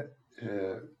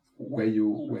 where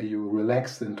you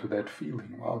relax into that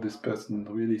feeling. Wow, this person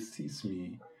really sees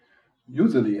me.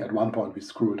 Usually at one point we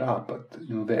screwed up, but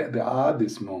there are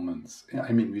these moments.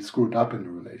 I mean, we screwed up in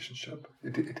a relationship.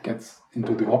 It gets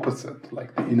into the opposite,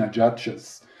 like the inner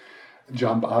judges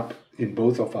jump up in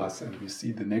both of us and we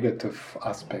see the negative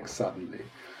aspects suddenly.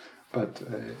 But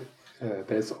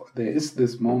there is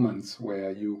this moments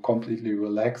where you completely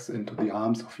relax into the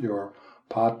arms of your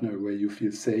partner, where you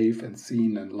feel safe and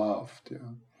seen and loved.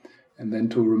 And then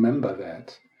to remember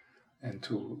that, and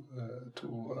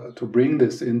to bring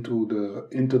this into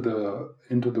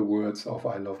the words of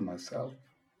I love myself.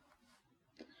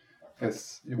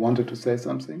 Yes, you wanted to say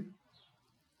something?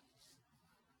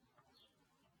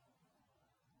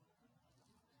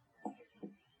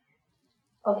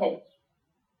 Okay.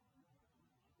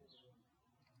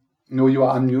 No, you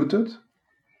are unmuted.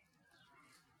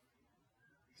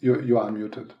 You are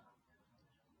unmuted.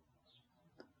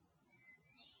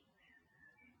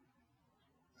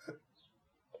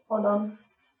 Hold on.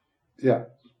 Yeah.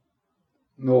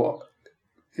 No,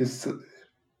 it's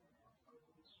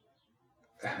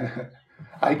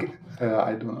I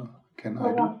don't know. Can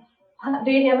I do?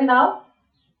 Do you hear me now?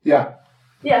 Yeah.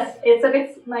 Yes, it's a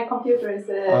bit. My computer is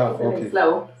a bit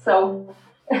slow. So,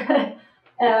 I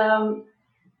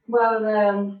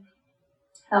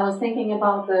was thinking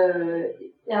about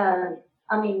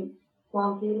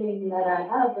one feeling that I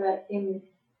have in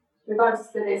regards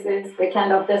to this is the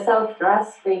kind of the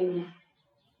self-grasping,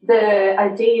 the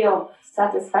idea of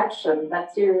satisfaction,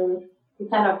 that you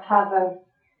kind of have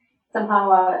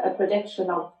somehow a projection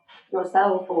of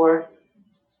yourself, or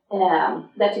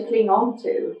that you cling on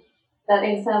to. That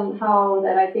is somehow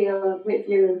that I feel if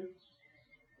you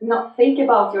not think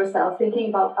about yourself, thinking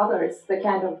about others, the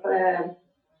kind of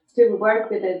to work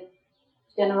with the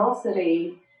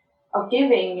generosity of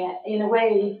giving in a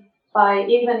way, by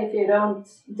even if you don't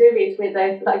do it with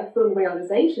a like full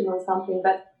realization or something,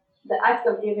 but the act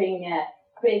of giving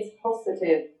creates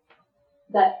positive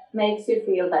that makes you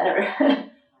feel better.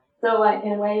 So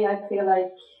in a way, I feel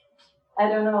like, I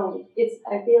don't know,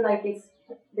 I feel like it's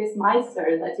this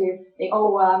miser that you think,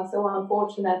 oh, I'm so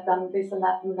unfortunate and this and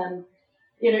that, and then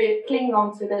you cling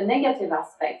on to the negative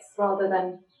aspects rather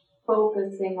than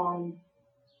focusing on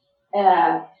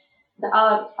the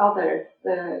other,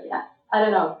 I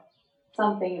don't know,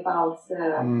 something about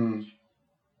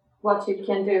what you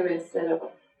can do instead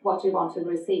of what you want to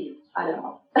receive. I don't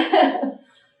know.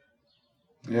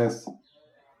 Yes.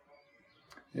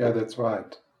 Yeah, that's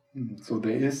right. So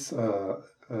there is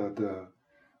the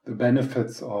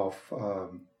benefits of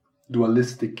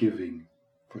dualistic giving,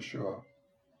 for sure.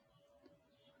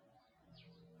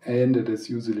 And it is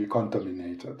usually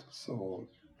contaminated. So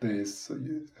there is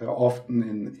often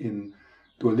in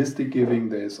dualistic giving,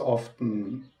 there is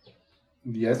often,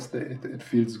 yes, it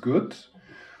feels good,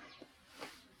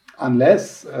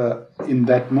 unless in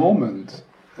that moment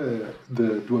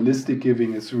the dualistic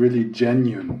giving is really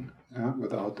genuine,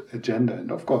 without agenda,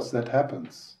 and of course that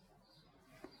happens.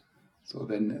 So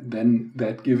then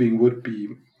that giving would be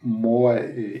more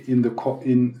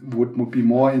would be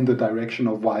more in the direction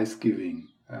of wise giving.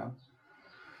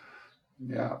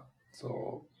 Yeah.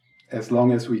 So as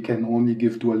long as we can only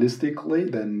give dualistically,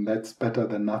 then that's better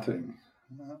than nothing.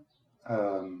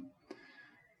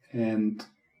 And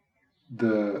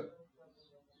the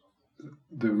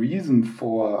reason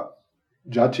for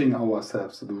judging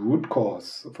ourselves, the root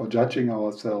cause for judging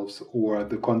ourselves, or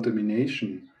the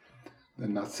contamination, the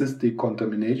narcissistic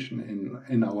contamination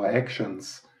in our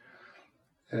actions,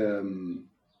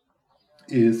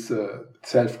 is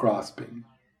self-grasping.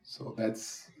 So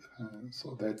that's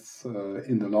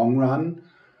in the long run,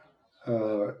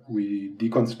 we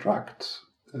deconstruct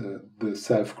the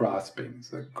self-grasping,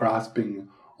 the grasping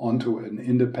onto an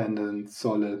independent,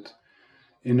 solid,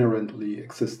 inherently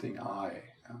existing I,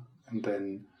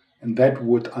 and that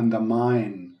would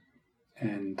undermine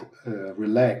and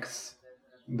relax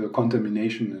the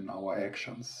contamination in our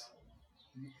actions.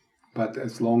 But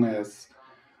as long as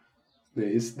there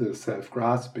is the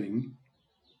self-grasping,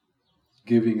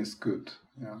 giving is good,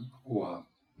 or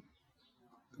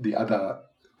the other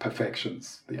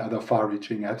perfections, the other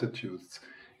far-reaching attitudes,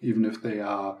 even if they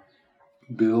are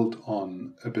built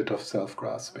on a bit of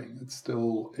self-grasping,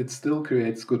 it still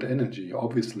creates good energy.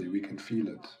 Obviously, we can feel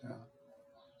it.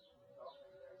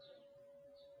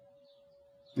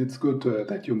 It's good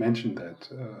that you mentioned that,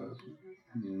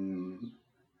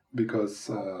 because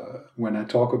when I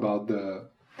talk about the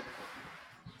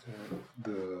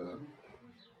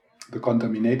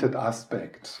contaminated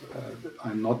aspect,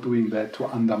 I'm not doing that to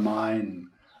undermine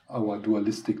our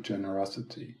dualistic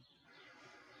generosity.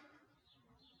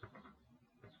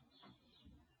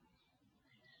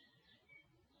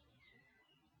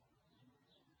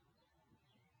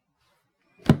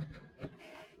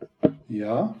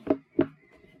 Yeah.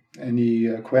 Any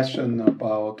question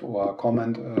about or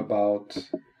comment about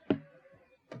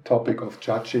the topic of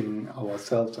judging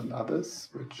ourselves and others,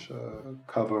 which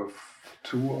cover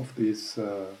two of these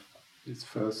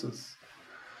verses?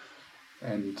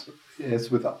 And as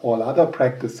with all other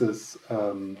practices,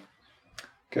 Ken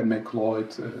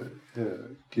McLeod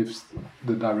gives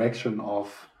the direction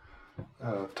of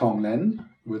Tonglen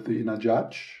with the inner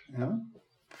judge,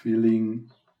 feeling,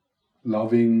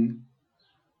 loving,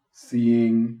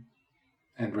 seeing,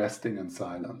 and resting in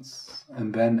silence,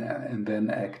 and then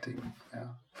acting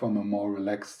from a more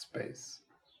relaxed space.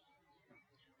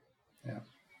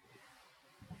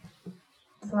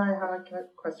 So I have a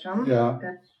question. Yeah.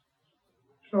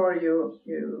 Sure,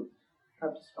 you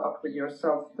have to start with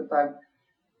yourself, but I've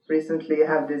recently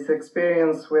had this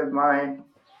experience with my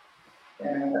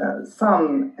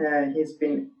son. He's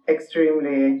been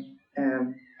extremely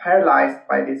paralyzed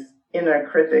by these inner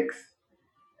critics,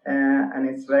 and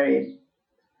it's very,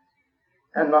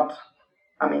 and not,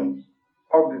 I mean,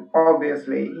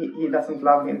 obviously he doesn't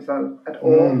love himself at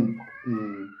all.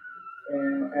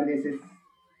 And this is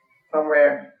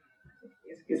somewhere,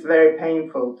 it's very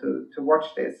painful to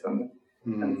watch this and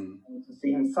to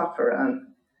see him suffer,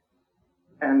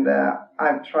 and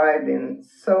I've tried in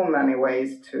so many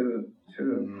ways to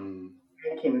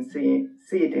make him see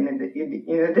it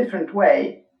in a different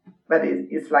way, but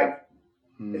it's like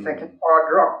a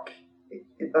hard rock.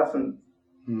 It doesn't,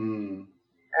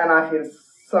 and I feel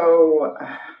so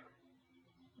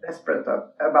desperate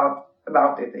about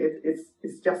about it.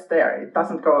 It's just there. It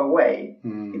doesn't go away.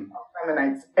 It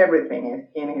contaminates everything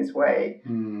in his way.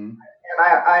 And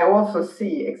I also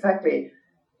see exactly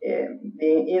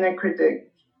the inner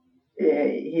critic.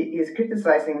 He's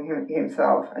criticizing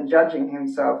himself and judging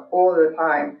himself all the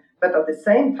time, but at the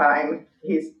same time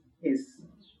he's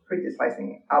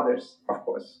criticizing others. Of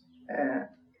course,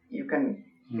 you can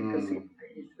see it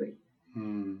very easily.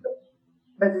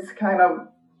 But it's kind of,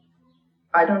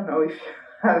 I don't know if you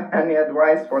have any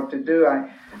advice what to do. I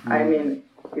mean,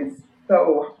 it's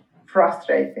so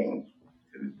frustrating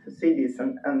to see this,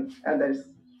 and there's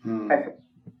I feel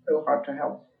so hard to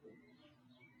help.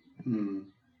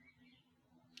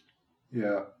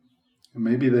 Yeah,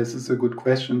 maybe this is a good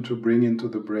question to bring into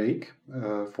the break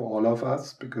for all of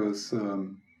us, because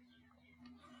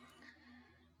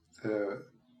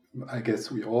I guess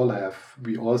we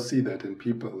all see that in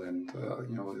people, and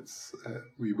it's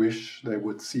we wish they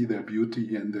would see their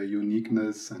beauty and their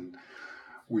uniqueness, and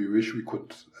we wish we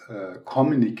could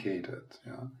communicate it.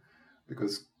 Yeah,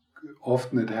 because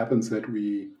often it happens that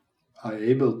we are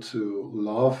able to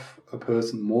love a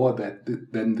person more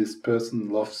than this person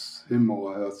loves him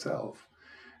or herself.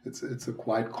 It's a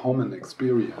quite common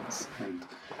experience,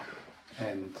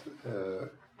 and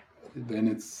then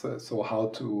it's so how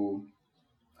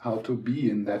to be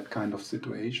in that kind of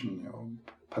situation.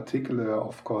 Particularly,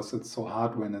 of course, it's so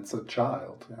hard when it's a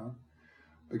child. Yeah,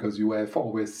 because you have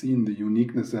always seen the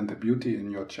uniqueness and the beauty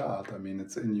in your child. I mean,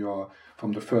 it's in your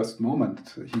from the first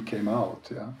moment he came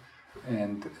out. Yeah.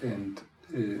 And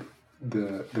the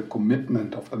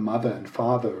commitment of the mother and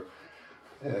father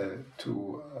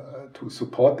to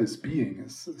support this being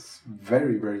is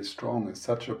very, very strong. It's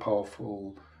such a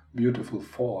powerful, beautiful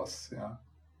force. Yeah,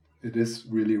 it is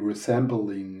really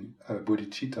resembling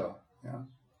bodhicitta. Yeah,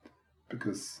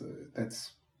 because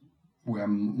that's where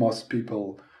most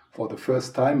people, for the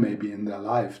first time maybe in their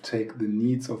life, take the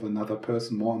needs of another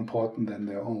person more important than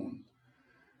their own.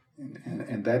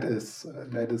 And that is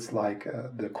like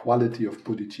the quality of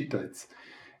bodhicitta.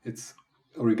 It's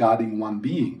regarding one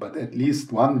being, but at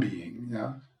least one being.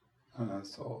 Yeah.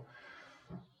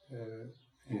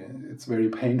 It's very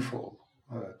painful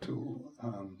to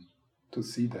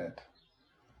see that.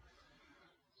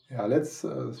 Yeah. Let's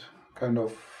kind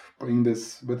of bring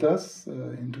this with us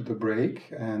into the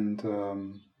break, and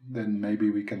then maybe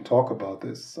we can talk about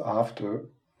this after.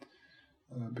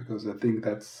 Because I think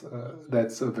that's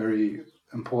a very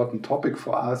important topic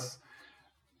for us,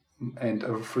 and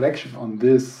a reflection on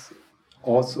this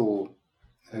also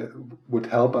would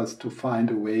help us to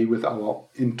find a way with our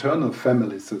internal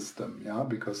family system. Yeah,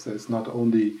 because there's not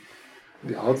only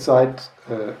the outside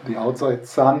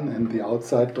son and the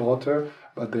outside daughter,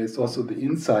 but there's also the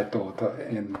inside daughter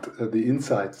and the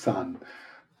inside son,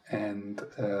 and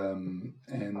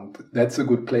that's a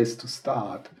good place to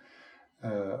start.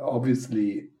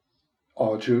 Obviously,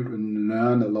 our children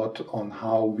learn a lot on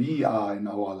how we are in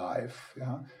our life.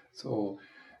 Yeah, so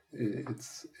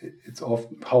it's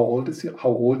often. How old is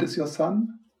your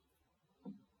son?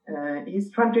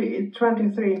 He's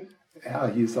 23.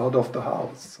 Yeah, he's out of the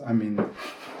house. I mean,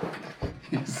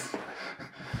 he's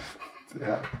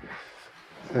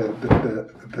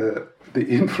the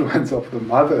influence of the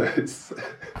mother is.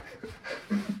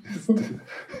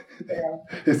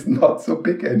 It's not so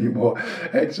big anymore.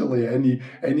 Actually,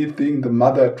 anything the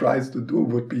mother tries to do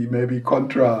would be maybe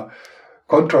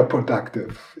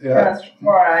counterproductive. Yeah, yes,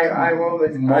 sure. I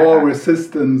always more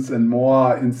resistance and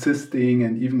more insisting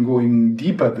and even going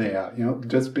deeper there.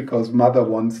 Just because mother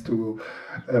wants to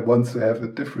have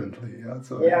it differently. Yeah,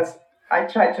 so yes, I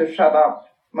try to shut up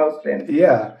mostly.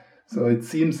 Yeah, so it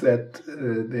seems that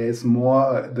there is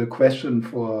more the question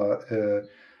for.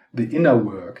 The inner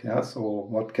work, yeah. So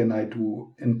what can I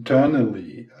do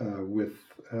internally with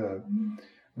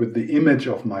the image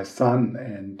of my son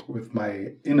and with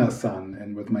my inner son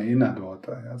and with my inner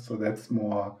daughter? Yeah? So that's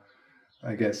more,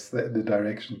 I guess, the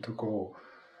direction to go.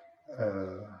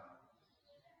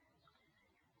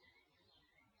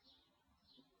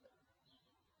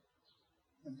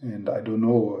 And I don't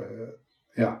know.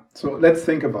 Yeah, so let's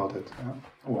think about it,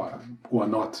 or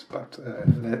not, but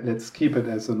let's keep it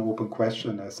as an open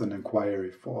question, as an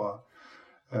inquiry for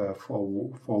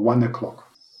 1 o'clock.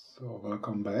 So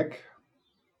welcome back.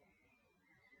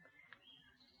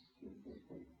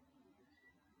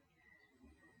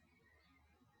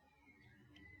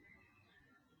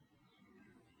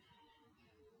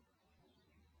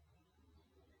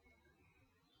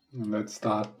 And let's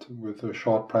start with a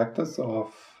short practice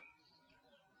of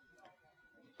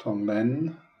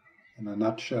Tonglen in a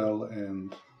nutshell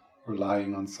and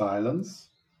relying on silence.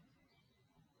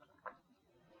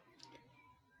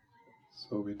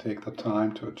 So we take the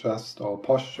time to adjust our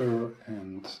posture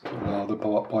and to allow the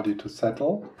body to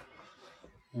settle.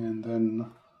 And then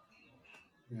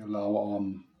we allow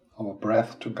our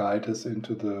breath to guide us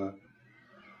into the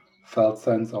felt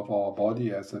sense of our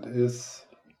body as it is.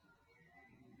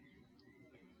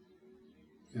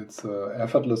 It's an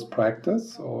effortless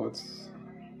practice, or it's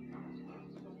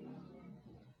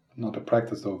not a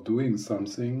practice of doing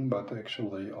something, but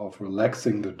actually of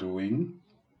relaxing the doing.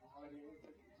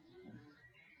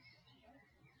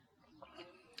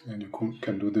 And you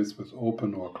can do this with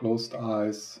open or closed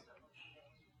eyes.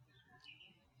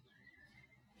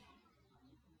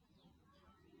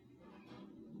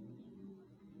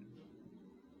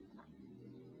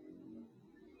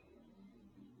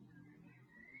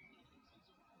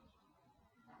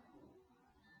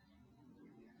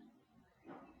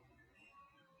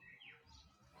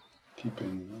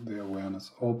 Keeping the awareness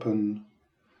open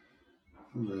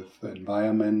with the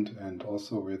environment and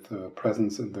also with the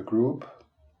presence in the group,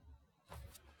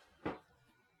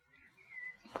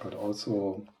 but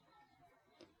also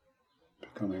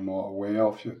becoming more aware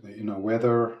of the inner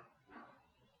weather,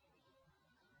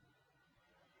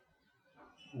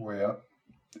 where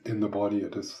in the body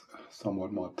it is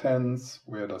somewhat more tense,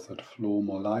 where does it flow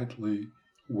more lightly,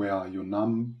 where are you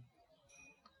numb.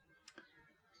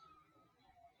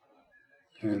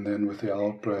 And then with the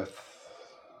out-breath,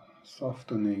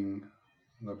 softening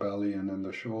the belly and then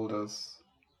the shoulders,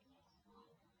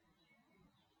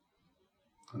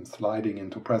 and sliding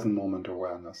into present moment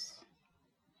awareness.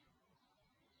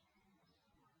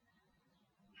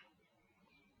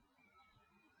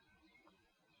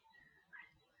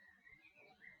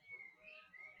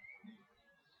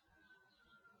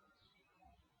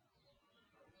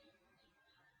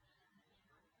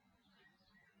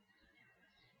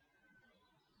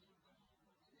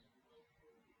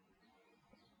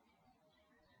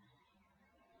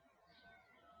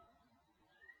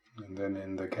 And then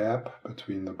in the gap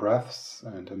between the breaths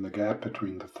and in the gap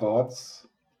between the thoughts,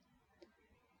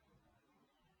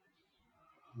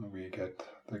 we get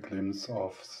the glimpse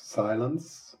of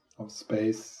silence, of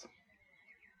space,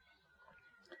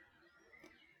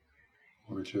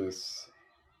 which is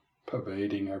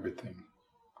pervading everything.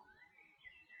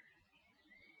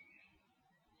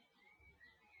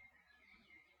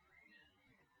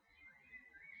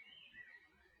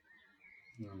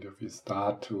 And if we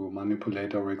start to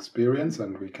manipulate our experience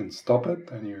and we can stop it,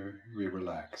 then we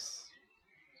relax.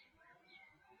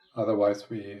 Otherwise,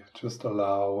 we just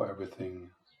allow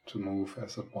everything to move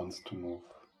as it wants to move.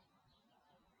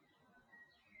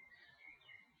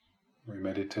 We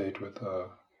meditate with a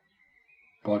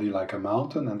body like a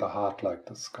mountain and a heart like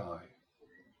the sky.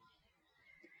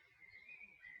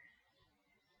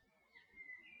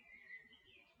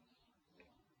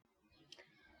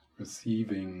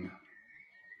 Receiving,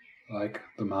 like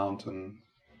the mountain,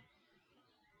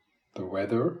 the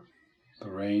weather, the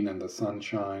rain and the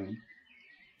sunshine,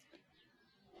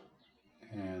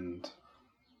 and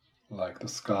like the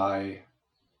sky,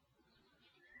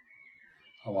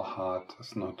 our heart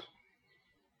is not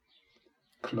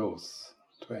close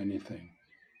to anything.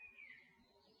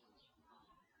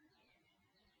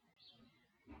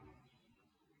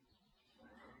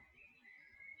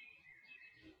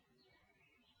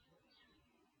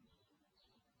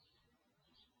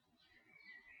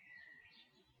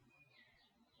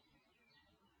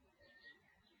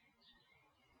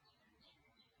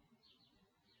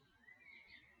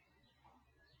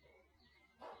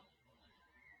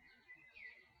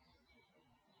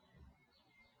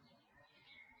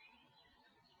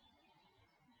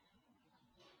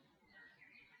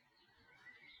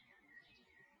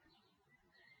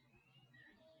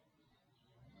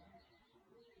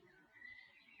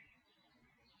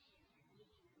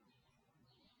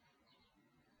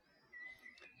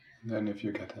 Then if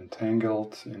you get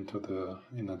entangled into the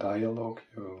inner dialogue,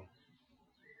 you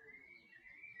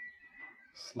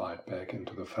slide back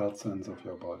into the felt sense of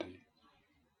your body.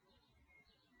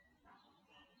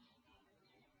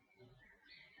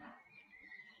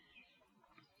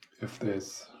 If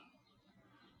there's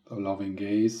the loving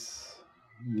gaze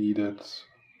needed,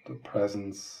 the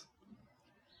presence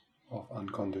of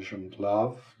unconditioned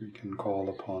love, we can call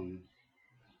upon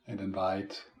and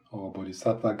invite our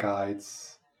bodhisattva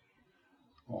guides,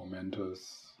 our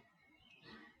mentors.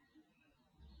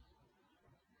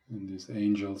 And these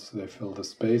angels, they fill the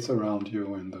space around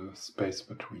you and the space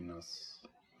between us.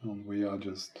 And we are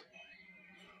just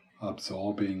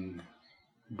absorbing,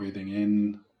 breathing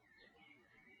in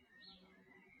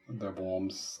the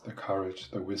warmth, the courage,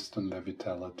 the wisdom, the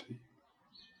vitality.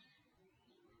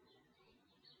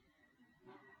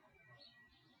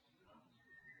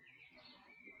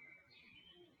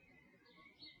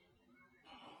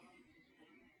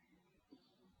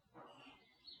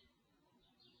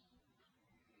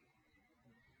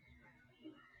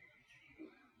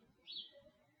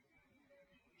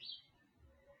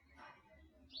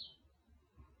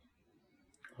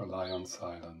 rely on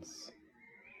silence.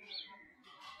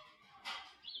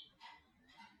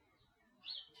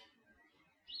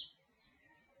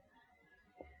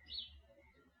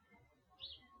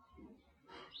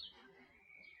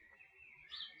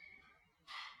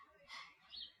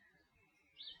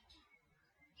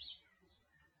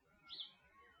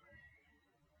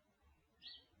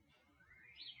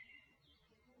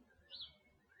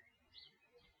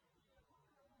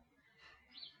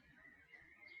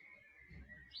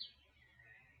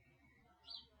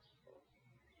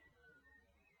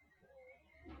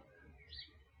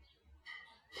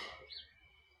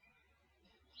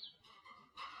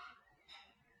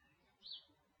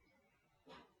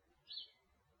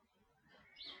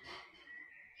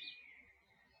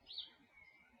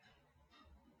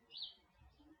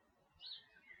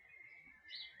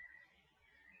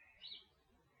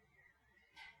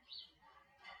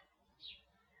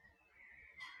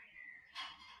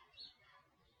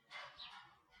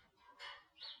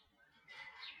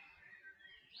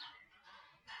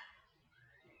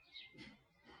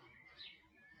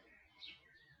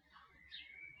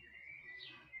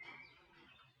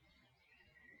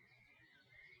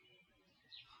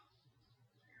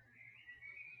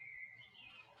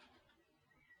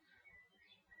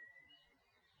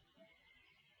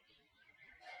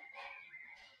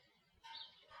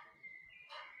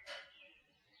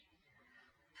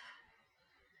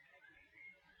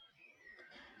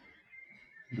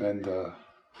 Then the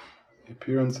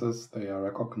appearances, they are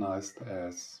recognized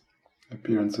as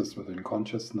appearances within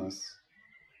consciousness,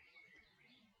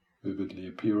 vividly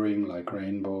appearing like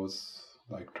rainbows,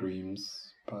 like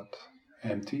dreams, but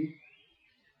empty,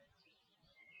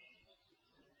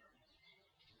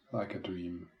 like a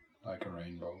dream, like a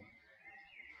rainbow.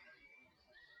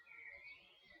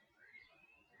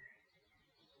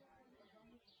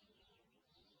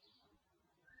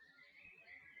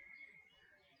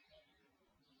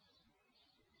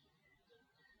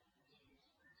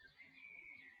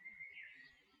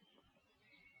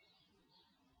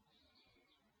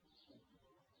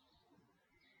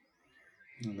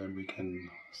 And then we can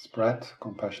spread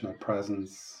compassionate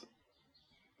presence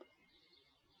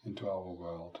into our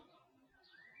world,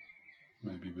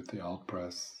 maybe with the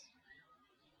out-breath,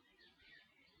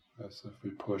 as if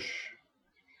we push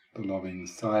the loving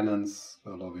silence, the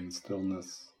loving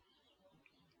stillness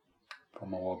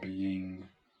from our being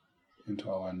into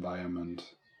our environment.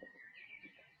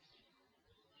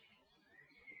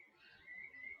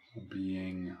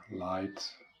 Being light,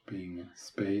 being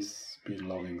space, being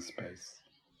loving space.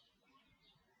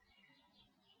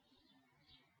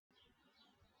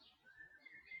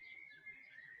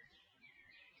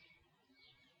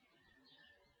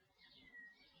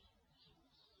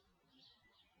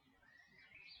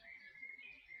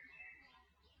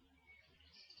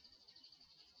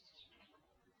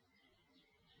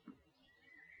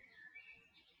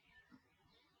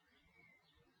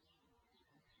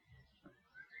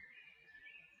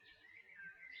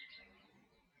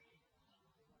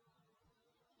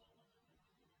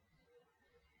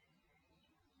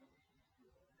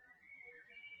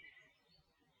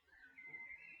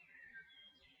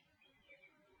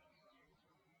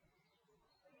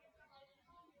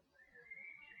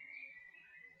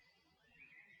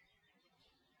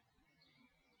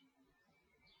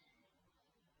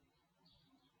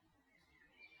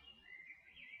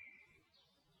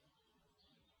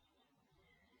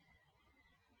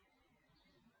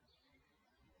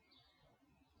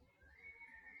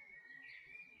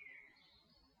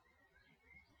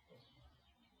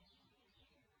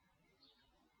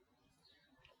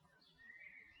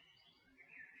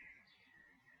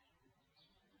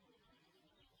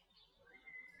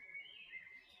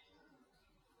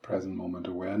 Present moment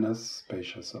awareness,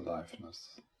 spacious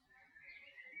aliveness.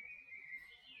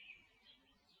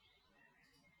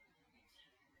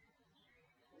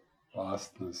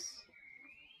 Vastness,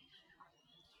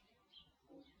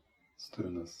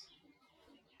 stillness.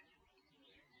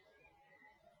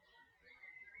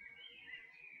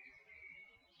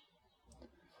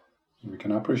 We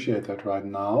can appreciate that right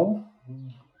now.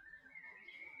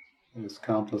 There's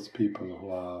countless people who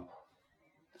are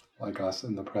like us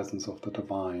in the presence of the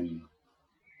divine.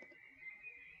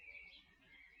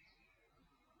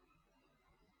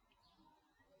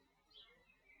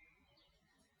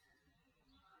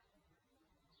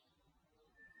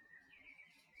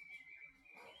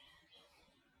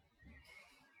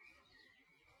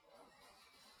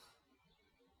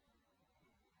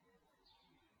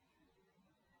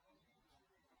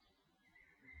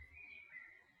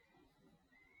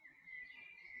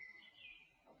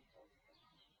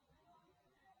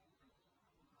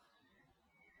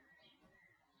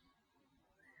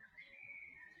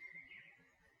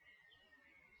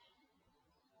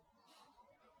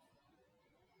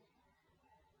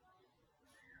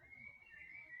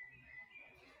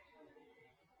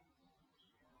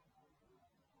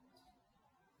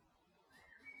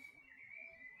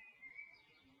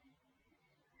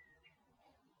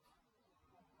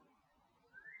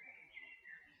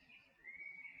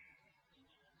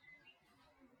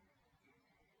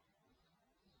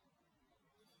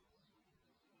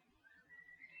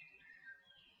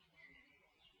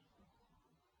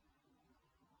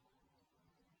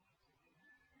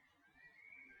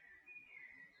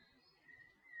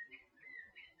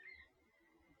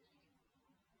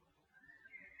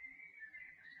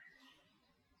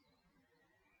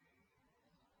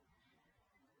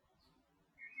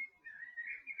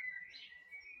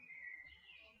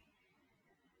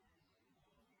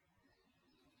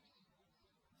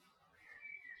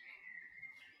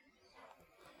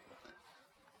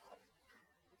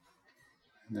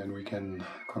 Then we can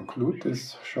conclude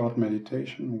this short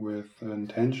meditation with the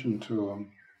intention to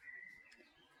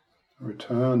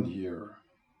return here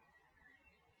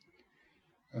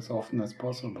as often as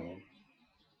possible.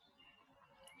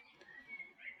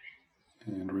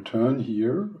 And return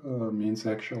here means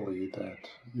actually that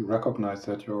you recognize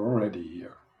that you're already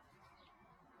here.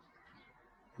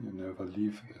 You never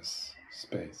leave this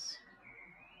space.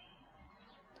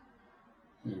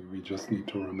 We just need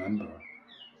to remember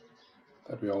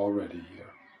that we are already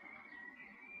here.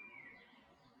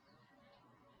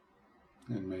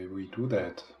 And may we do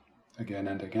that again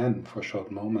and again for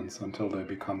short moments until they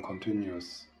become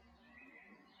continuous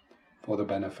for the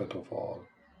benefit of all.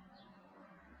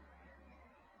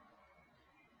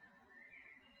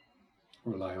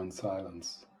 Rely on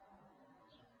silence.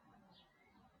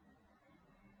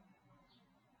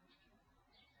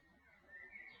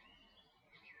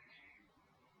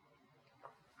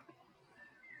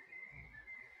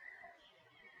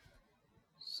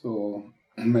 So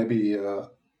maybe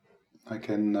I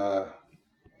can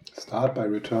start by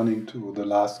returning to the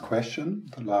last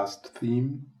question, the last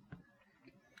theme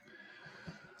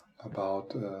about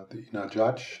the inner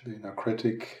judge, the inner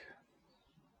critic,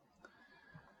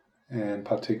 and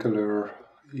particular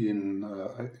in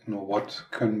what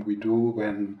can we do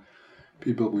when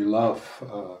people we love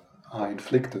are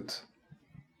inflicted.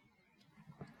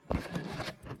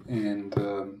 And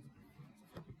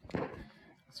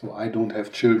so I don't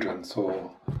have children,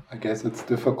 so I guess it's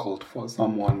difficult for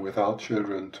someone without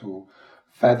children to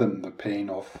fathom the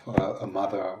pain of a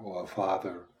mother or a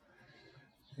father.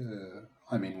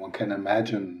 One can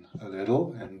imagine a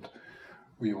little, and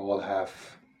we all have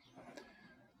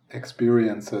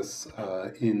experiences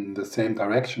in the same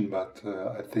direction, but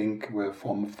I think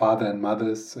from father and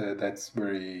mothers, that's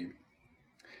very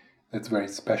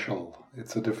special.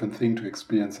 It's a different thing to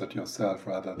experience it yourself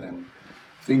rather than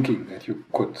thinking that you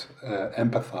could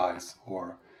empathize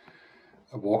or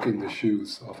walk in the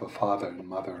shoes of a father and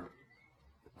mother.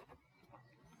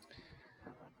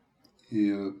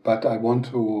 But I want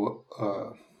to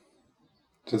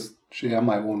just share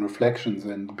my own reflections,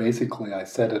 and basically I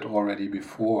said it already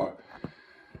before.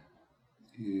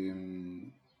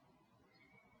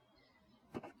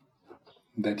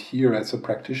 That here, as a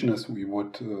practitioners, we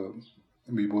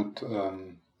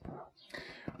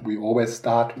always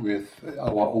start with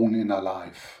our own inner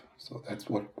life. So that's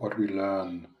what we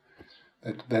learn.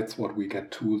 That's what we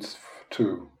get tools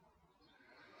to.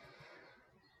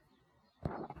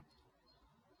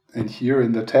 And here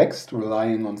in the text,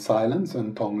 relying on silence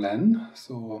and Tonglen,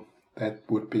 so that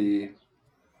would be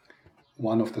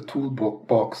one of the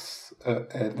toolbox,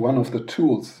 one of the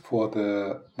tools for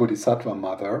the Bodhisattva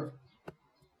mother.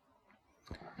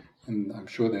 And I'm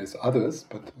sure there's others,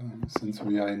 but since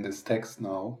we are in this text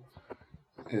now,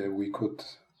 we could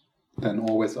then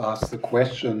always ask the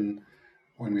question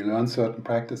when we learn certain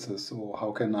practices, so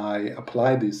how can I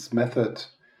apply this method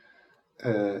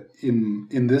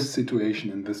in this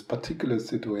situation, in this particular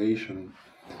situation,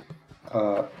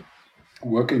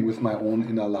 working with my own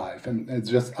inner life, and it's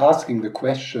just asking the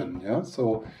question.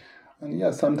 So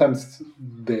sometimes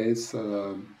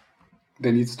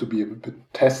there needs to be a bit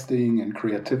testing and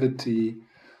creativity,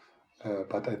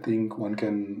 but I think one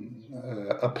can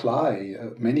apply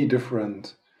many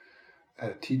different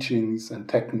teachings and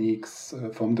techniques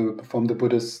from the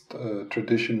Buddhist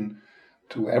tradition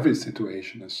to every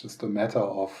situation. It's just a matter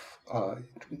of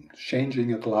changing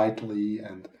it lightly,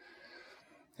 and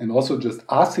also just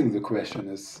asking the question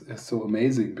is so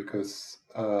amazing, because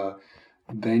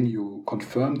then you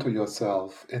confirm to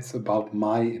yourself it's about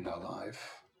my inner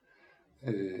life.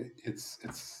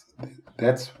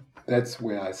 That's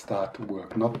where I start to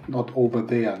work, not over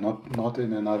there, not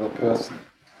in another person.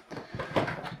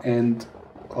 And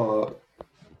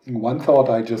one thought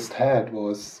I just had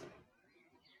was,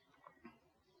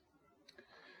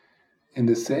 in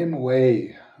the same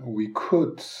way we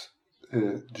could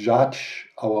judge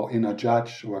our inner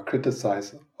judge or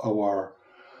criticize our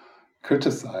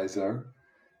criticizer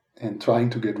and trying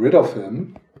to get rid of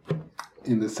him,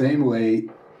 in the same way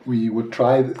we would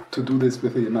try to do this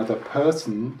with another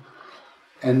person,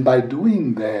 and by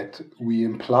doing that we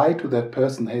imply to that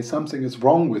person, hey, something is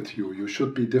wrong with you, you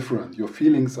should be different, your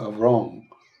feelings are wrong.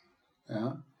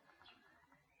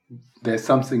 There's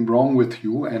something wrong with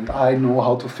you and I know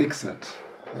how to fix it.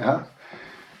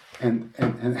 And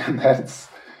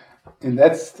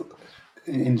that's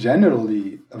in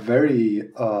generally a very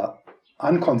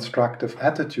unconstructive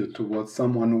attitude towards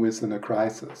someone who is in a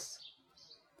crisis.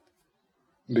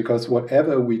 Because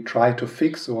whatever we try to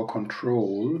fix or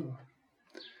control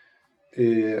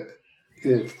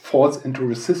falls into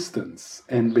resistance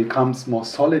and becomes more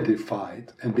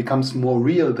solidified and becomes more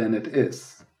real than it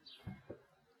is.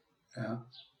 Yeah?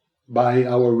 By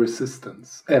our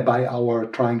resistance, by our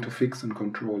trying to fix and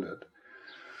control it.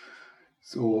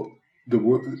 So the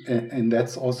work, and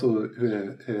that's also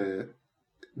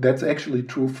that's actually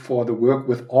true for the work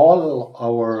with all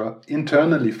our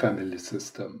internally family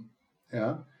system.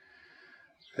 Yeah.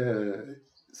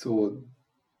 So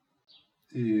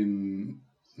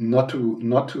not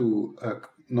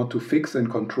to fix and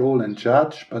control and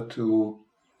judge, but to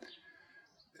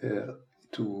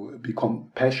be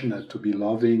compassionate, to be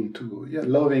loving,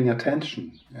 loving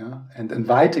attention, and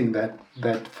inviting that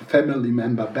family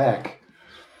member back.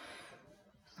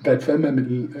 That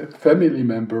family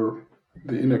member,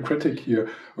 the inner critic here,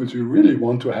 which you really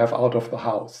want to have out of the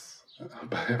house,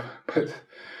 but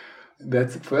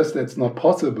that's not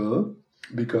possible,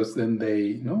 because then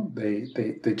they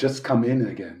just come in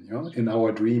again, in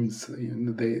our dreams.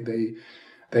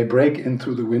 They break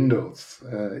into the windows.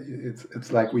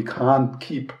 It's like we can't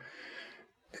keep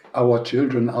our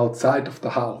children outside of the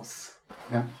house,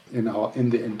 in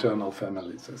the internal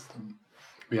family system.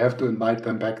 We have to invite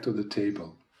them back to the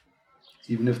table,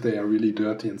 even if they are really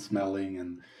dirty and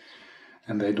smelling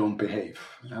and they don't behave.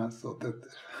 So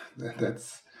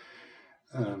that's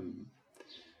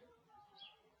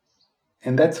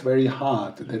and that's very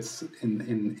hard. That's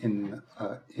in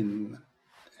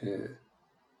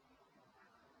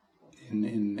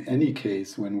any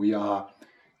case when we are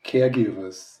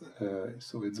caregivers.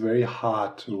 So it's very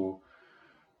hard to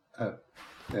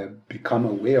become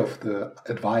aware of the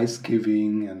advice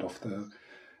giving and of the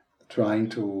trying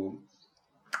to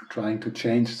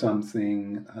change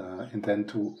something, and then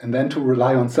to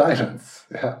rely on silence.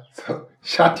 Yeah. So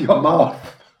shut your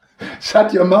mouth.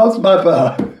 Shut your mouth,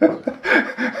 mother.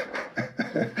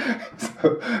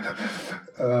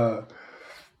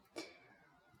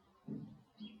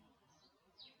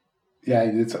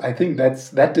 I think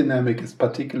that dynamic is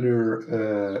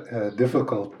particularly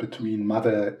difficult between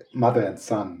mother and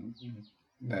son.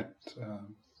 That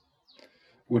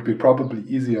would be probably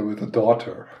easier with a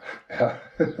daughter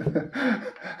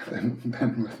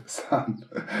than with a son.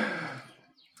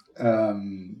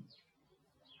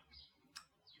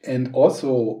 And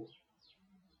also,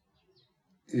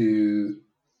 I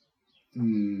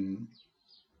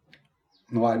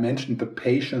mentioned the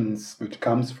patience which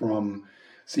comes from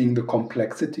seeing the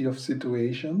complexity of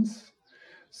situations.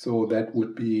 So that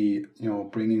would be,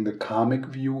 bringing the karmic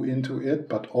view into it,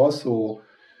 but also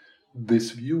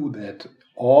this view that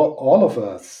all of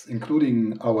us,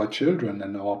 including our children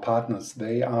and our partners,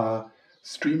 they are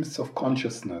streams of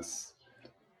consciousness,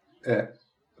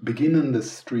 beginnenless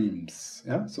streams.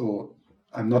 Yeah. So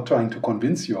I'm not trying to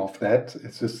convince you of that.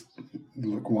 It's just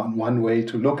one way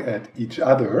to look at each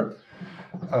other,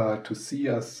 to see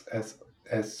us as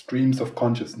streams of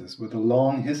consciousness with a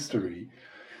long history.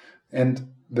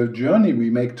 And the journey we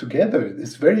make together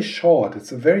is very short.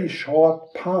 It's a very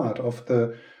short part of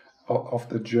the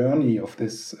journey of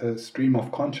this stream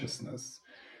of consciousness.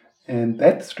 And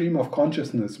that stream of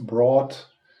consciousness brought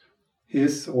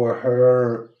his or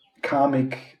her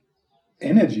karmic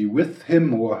energy with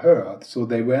him or her. So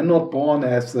they were not born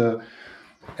as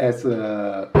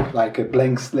like a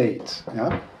blank slate,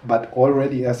 but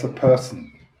already as a person.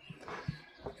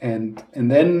 And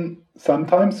then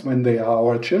sometimes when they are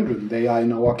our children, they are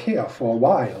in our care for a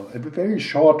while, a very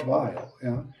short while.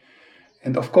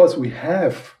 And of course we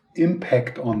have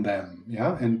impact on them,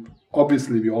 and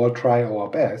obviously we all try our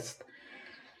best,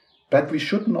 but we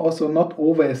shouldn't also not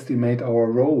overestimate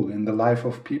our role in the life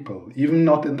of people, even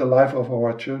not in the life of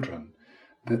our children.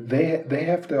 That they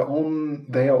have their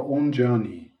own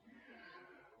journey,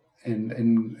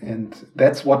 and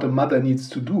that's what a mother needs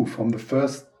to do from the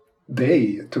first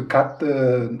day, to cut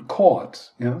the cord,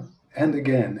 and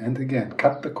again,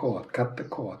 cut the cord,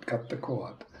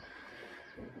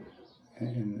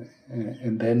 and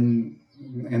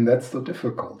that's so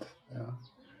difficult.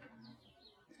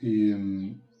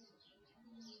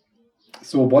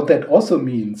 So what that also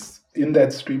means, in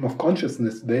that stream of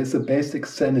consciousness, there's a basic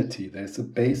sanity, there's a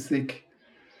basic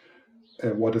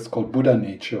what is called Buddha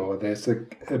nature, or there's a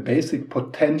basic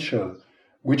potential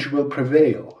which will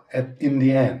prevail in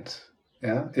the end.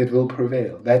 It will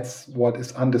prevail. That's what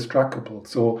is indestructible.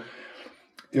 So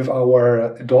if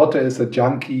our daughter is a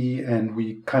junkie and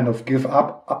we kind of give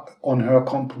up on her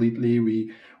completely,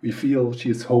 we feel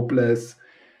she's hopeless,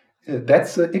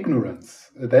 that's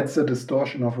ignorance. That's a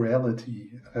distortion of reality.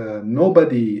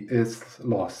 Nobody is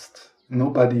lost.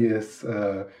 Nobody is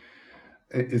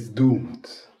doomed.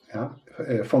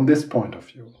 From this point of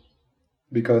view,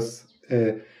 because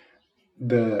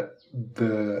the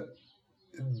the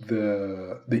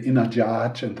inner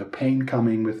judge and the pain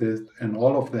coming with it and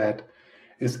all of that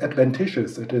is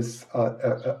adventitious. It is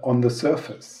on the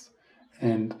surface.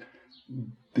 And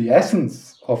the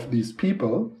essence of these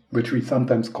people, which we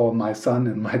sometimes call my son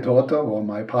and my daughter or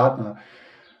my partner,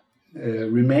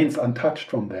 remains untouched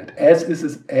from that, as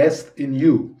in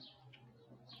you.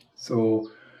 So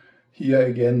here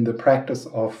again, the practice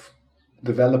of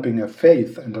developing a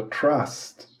faith and a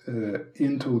trust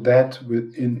into that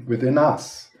within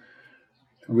us,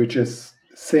 which is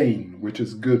sane, which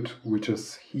is good, which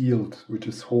is healed, which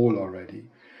is whole already.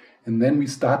 And then we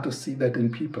start to see that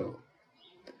in people.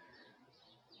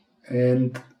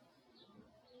 And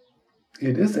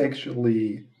it is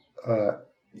actually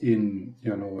in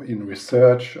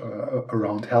research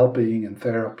around helping and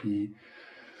therapy,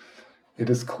 it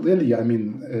is clearly,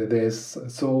 there's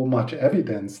so much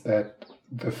evidence that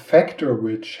the factor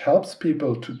which helps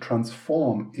people to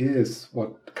transform is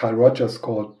what Carl Rogers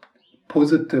called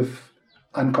positive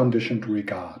unconditioned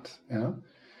regard. Yeah?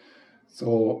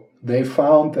 So they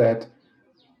found that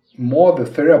more the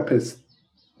therapist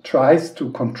tries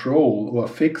to control or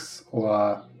fix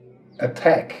or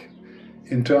attack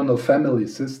internal family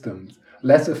systems,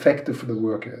 less effective the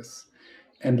work is.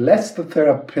 And less the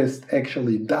therapist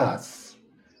actually does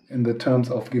in the terms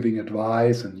of giving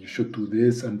advice and you should do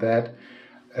this and that,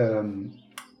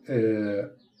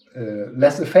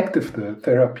 less effective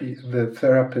the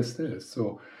therapist is.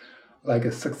 So like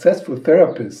a successful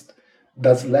therapist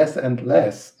does less and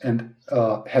less and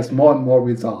has more and more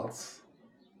results.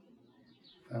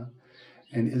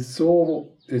 And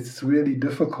it's really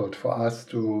difficult for us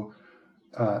to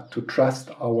trust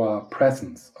our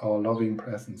presence, our loving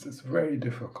presence. It's very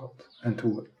difficult, and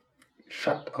to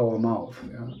shut our mouth,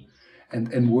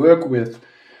 and work with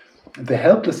the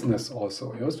helplessness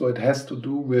also. So it has to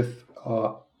do with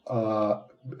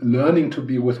learning to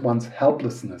be with one's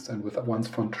helplessness and with one's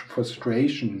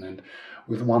frustration and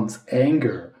with one's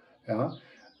anger.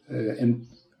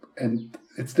 And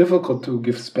it's difficult to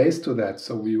give space to that.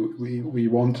 So we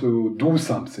want to do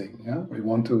something. We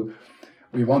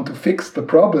want to fix the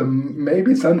problem.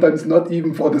 Maybe sometimes not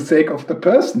even for the sake of the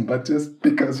person, but just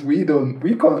because we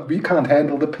can't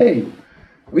handle the pain.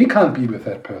 We can't be with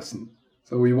that person.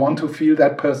 So we want to feel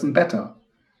that person better.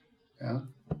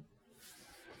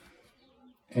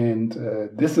 And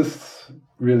this is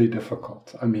really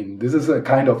difficult. This is a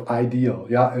kind of ideal,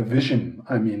 a vision.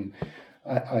 I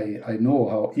know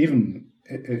how even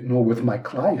with my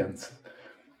clients,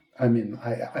 I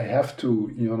have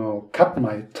to cut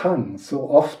my tongue so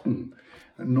often,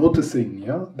 noticing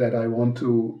that I want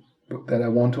to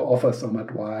offer some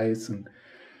advice, and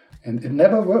it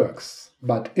never works.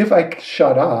 But if I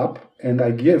shut up and I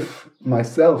give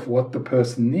myself what the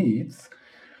person needs,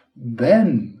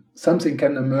 then something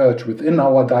can emerge within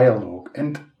our dialogue.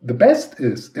 And the best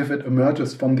is if it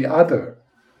emerges from the other,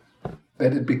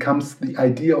 that it becomes the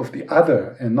idea of the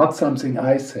other and not something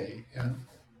I say.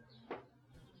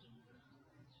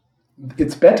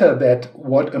 It's better that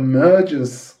what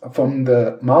emerges from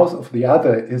the mouth of the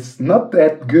other is not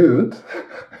that good,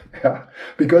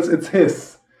 because it's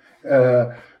his,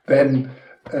 than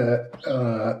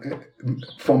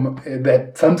from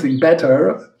that something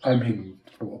better.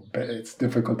 It's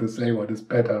difficult to say what is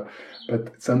better,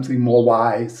 but something more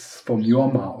wise from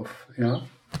your mouth,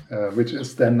 which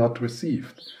is then not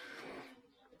received.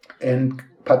 And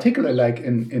particularly like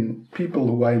in people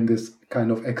who are in this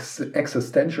kind of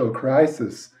existential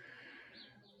crisis,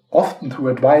 often through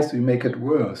advice we make it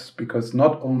worse, because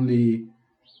not only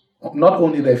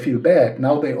they feel bad,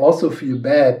 now they also feel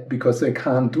bad because they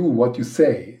can't do what you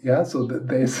say. So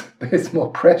there's more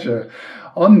pressure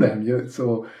on them.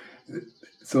 So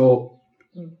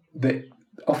they,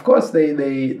 of course they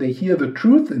hear the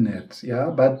truth in it,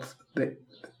 but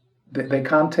they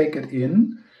can't take it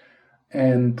in,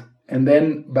 and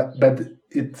then but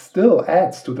it still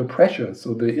adds to the pressure.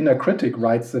 So the inner critic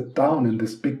writes it down in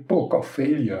this big book of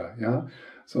failure.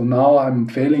 So now I'm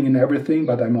failing in everything,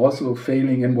 but I'm also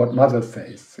failing in what mother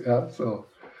says. So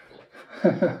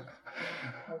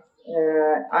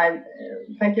I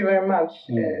thank you very much.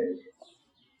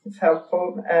 It's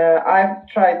helpful. I've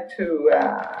tried to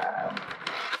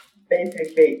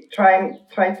basically try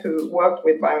to work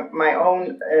with my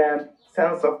own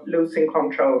sense of losing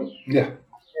control.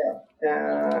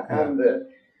 And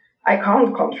I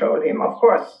can't control him, of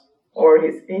course, or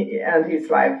his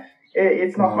life.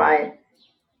 It's not my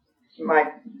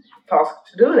task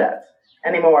to do that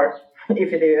anymore.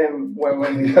 If it even were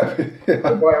when we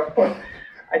were boy, of course,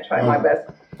 I try my best,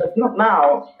 but not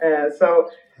now.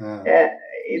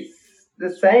 It's the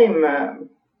same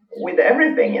with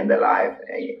everything in the life.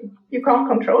 You can't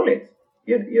control it.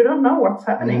 You don't know what's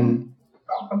happening. You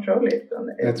can't control it.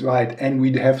 That's right. And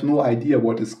we have no idea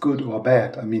what is good or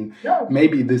bad. I mean,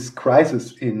 maybe this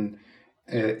crisis in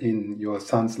your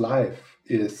son's life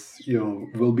is,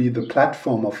 will be the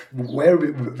platform of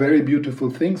very, very beautiful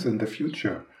things in the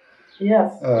future.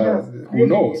 Yes. Who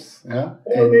knows? Yeah.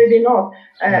 Or maybe not.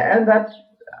 And that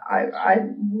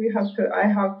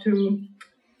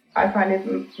I find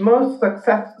it most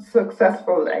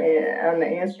successful and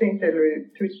instinctively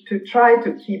to try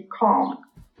to keep calm.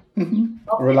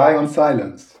 Mm-hmm. Rely on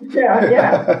silence. Yeah.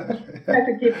 Try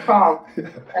to keep calm as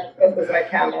best as I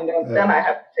can, and then I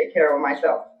have to take care of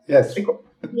myself. Yes.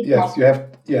 Yes, you have.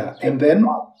 Yeah, and then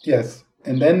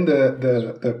and then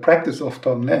the practice of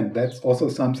Tonglen. That's also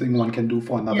something one can do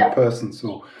for another person.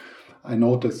 So I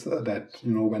notice that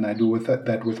when I do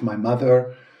that with my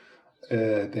mother,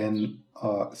 then.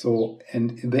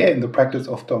 And there in the practice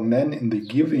of Tonglen, in the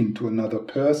giving to another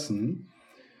person,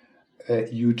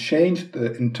 you change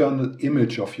the internal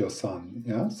image of your son.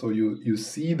 Yeah, so you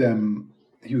see him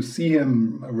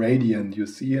radiant, you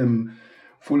see him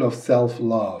full of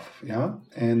self-love. Yeah,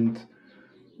 and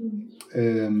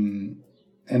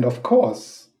of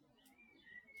course,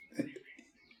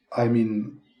 I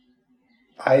mean,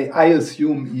 I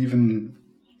assume even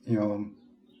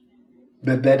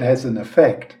that has an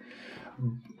effect.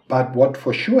 But what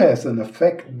for sure has an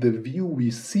effect, the view we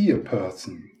see a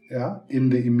person, in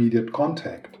the immediate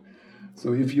contact.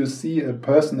 So if you see a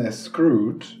person as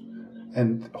screwed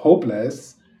and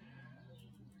hopeless,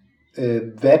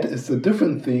 that is a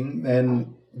different thing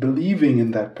than believing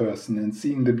in that person and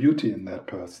seeing the beauty in that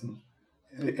person.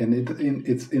 And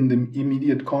it's in the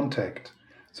immediate contact.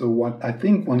 So I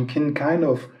think one can kind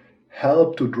of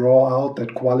help to draw out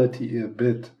that quality a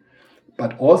bit,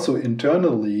 but also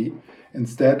internally.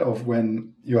 Instead of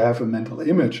when you have a mental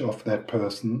image of that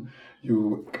person,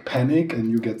 you panic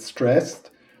and you get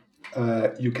stressed.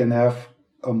 You can have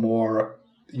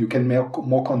you can make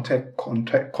more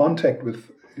contact with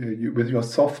your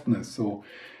softness. So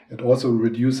it also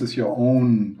reduces your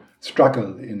own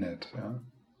struggle in it. Yeah?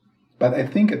 But I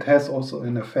think it has also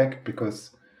an effect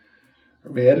because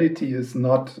reality is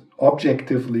not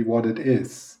objectively what it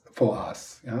is for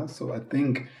us. Yeah, so I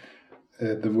think.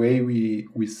 The way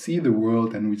we see the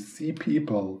world and we see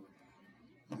people,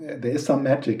 there is some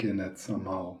magic in it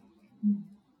somehow.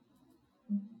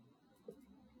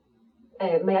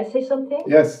 May I say something?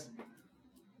 Yes.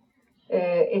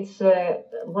 It's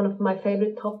one of my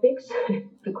favorite topics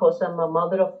because I'm a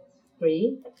mother of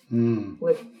 3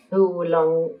 with 2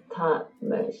 long-time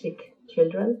sick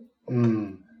children.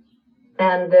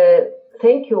 And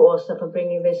thank you also for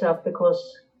bringing this up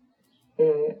because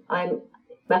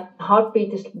my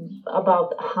heartbeat is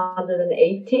about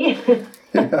 180.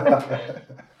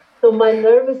 So my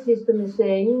nervous system is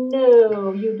saying,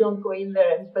 no, you don't go in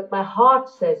there. But my heart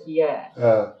says yes.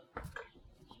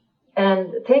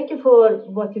 And thank you for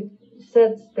what you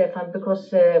said, Stefan,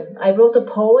 because I wrote a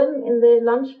poem in the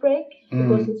lunch break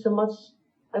because it's so much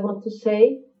I want to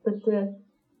say. But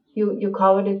you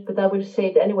covered it, but I will say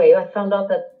it anyway. I found out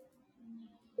that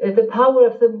the power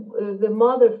of the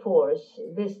mother force,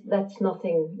 that's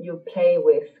nothing you play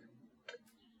with.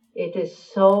 It is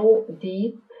so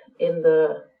deep in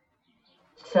the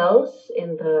cells,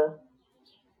 in the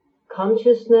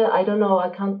consciousness. I don't know, I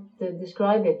can't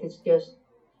describe it. It's just...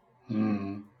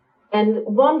 And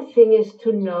one thing is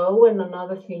to know, and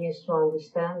another thing is to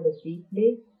understand it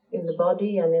deeply in the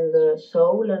body and in the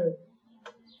soul.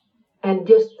 And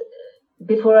just...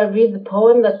 Before I read the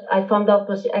poem that I found out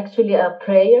was actually a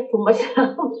prayer for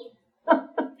myself.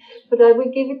 But I will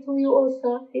give it to you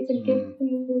also. It's a gift to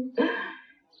you.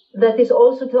 That is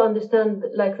also to understand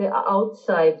like the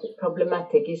outside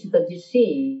problematic. Is it a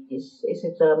disease? Is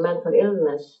it a mental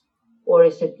illness? Or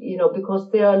is it, because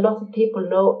there are a lot of people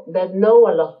that know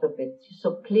a lot of it.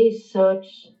 So please search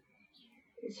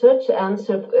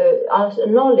answer,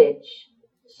 knowledge.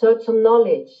 Search some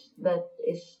knowledge that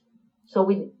is, so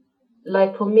we...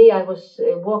 Like for me, I was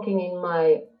walking in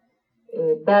my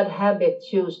bad habit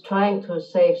shoes, trying to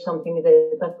save something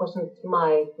that wasn't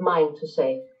mine to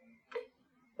say.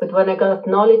 But when I got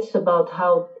knowledge about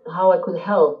how I could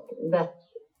help, that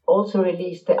also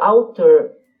released the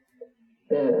outer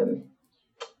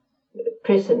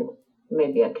prison.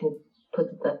 Maybe I can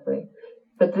put it that way.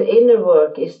 But the inner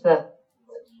work is that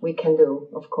we can do,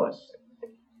 of course.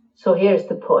 So here's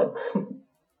the poem.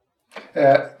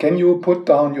 Can you put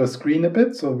down your screen a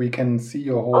bit so we can see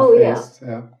your whole face?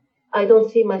 Yeah. I don't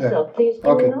see myself. Please do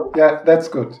okay. Now? Yeah, that's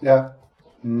good. Yeah.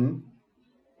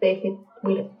 David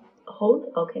will hold.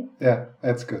 Okay. Yeah,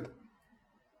 that's good.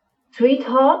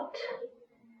 Sweetheart,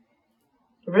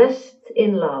 rest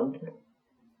in love.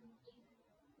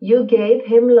 You gave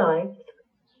him life.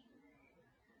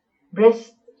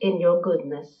 Rest in your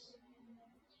goodness.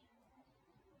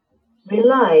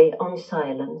 Rely on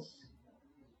silence.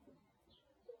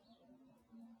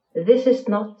 This is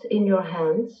not in your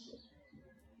hands.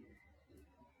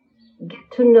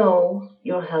 Get to know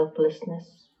your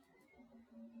helplessness.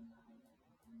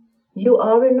 You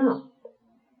are enough.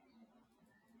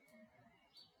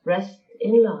 Rest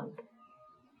in love.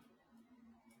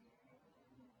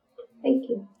 Thank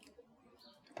you.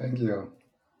 Thank you.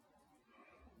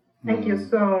 Thank you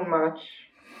so much.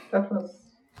 That was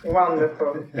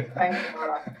wonderful. Thank you,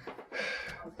 Mara.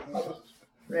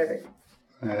 Really.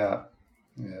 Yeah.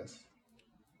 Yes.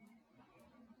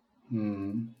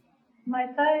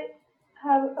 Might I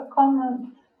have a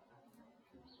comment?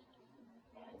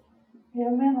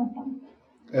 Jag menar sånt.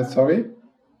 Sorry?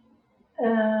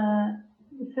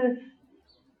 This is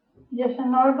Jesha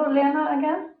Norbo, Lena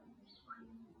again.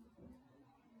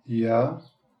 Yeah.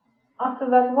 After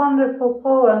that wonderful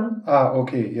poem.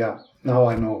 Okay, yeah. Now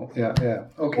I know. Yeah.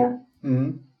 Okay. Yeah.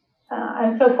 Mm-hmm.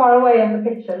 I'm so far away in the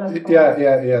picture. That's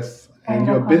Yes. And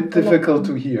you're a bit difficult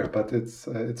to hear, but it's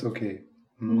okay.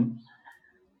 Mm-hmm.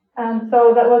 And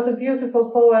so that was a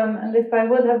beautiful poem, and if I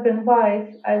would have been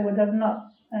wise, I would have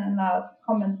not now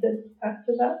commented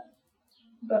after that.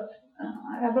 But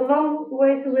I have a long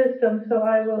way to wisdom, so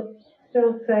I will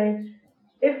still say,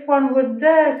 if one would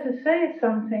dare to say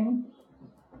something,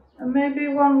 maybe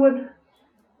one would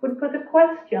put a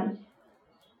question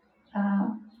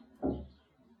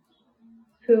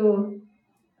to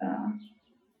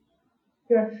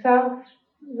yourself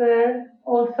there,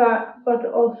 also, but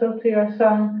also to your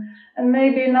son, and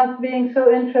maybe not being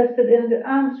so interested in the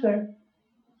answer,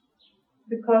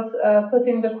 because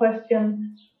putting the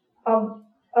question of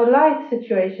a light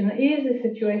situation, an easy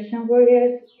situation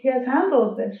where he has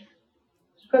handled this.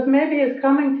 Because maybe he's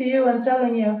coming to you and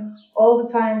telling you all the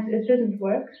times it didn't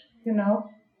work,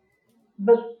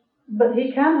 but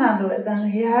he can handle it,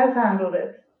 and he has handled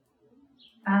it,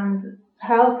 and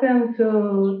help him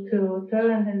to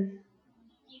turn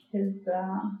his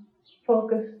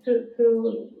focus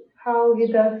to how he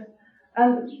does,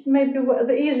 and maybe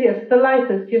the easiest, the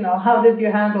lightest, how did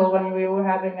you handle when we were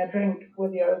having a drink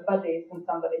with your buddies and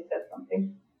somebody said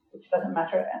something, which doesn't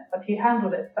matter, but he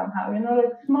handled it somehow,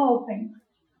 like small things.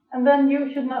 And then you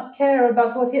should not care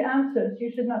about what he answers. You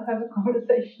should not have a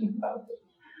conversation about it.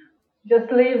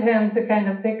 Just leave him to kind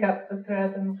of pick up the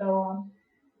thread and go on.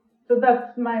 So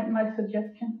that's my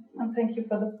suggestion. And thank you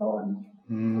for the poem.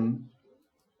 Mm.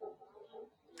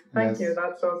 Thank you.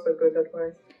 That's also good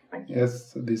advice. Thank you.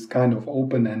 Yes, these kind of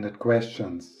open-ended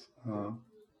questions.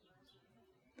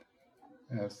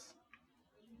 Yes.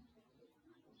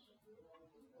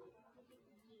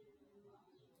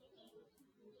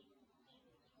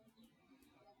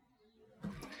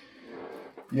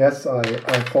 Yes, I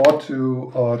thought to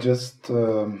just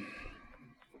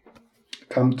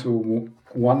come to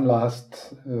one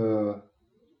last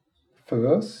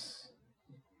verse,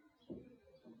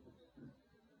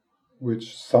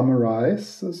 which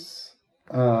summarizes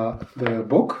the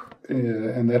book,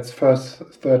 and that's verse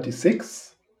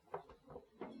 36.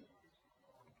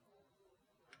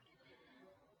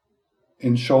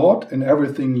 In short, in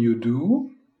everything you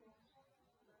do,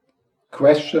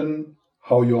 question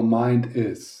how your mind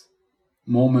is,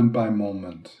 moment by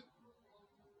moment.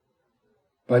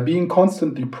 By being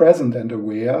constantly present and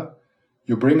aware,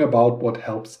 you bring about what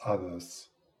helps others.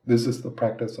 This is the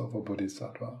practice of a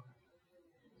bodhisattva.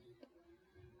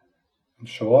 In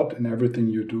short, in everything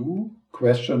you do,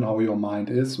 question how your mind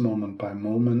is, moment by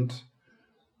moment.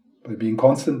 By being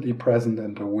constantly present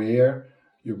and aware,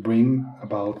 you bring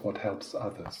about what helps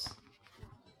others.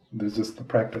 This is the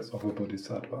practice of a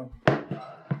bodhisattva.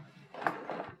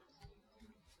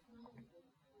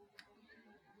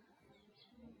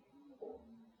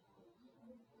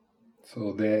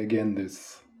 So there again,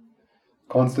 this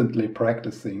constantly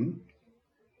practicing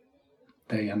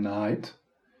day and night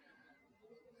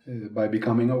by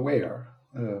becoming aware,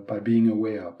 by being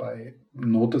aware, by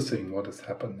noticing what is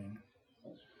happening.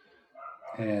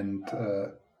 And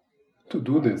to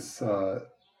do this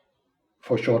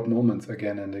for short moments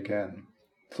again and again,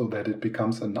 so that it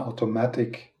becomes an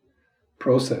automatic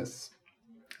process.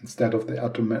 Instead of the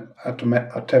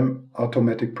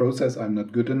automatic process, I'm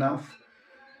not good enough,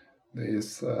 there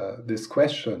is this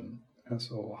question.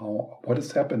 So what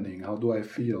is happening? How do I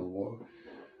feel?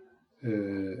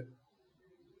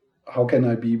 How can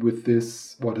I be with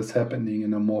this, what is happening,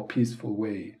 in a more peaceful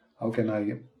way? How can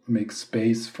I make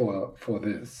space for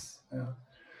this? Yeah.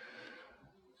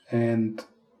 And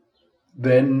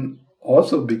then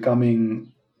also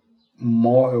becoming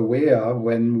more aware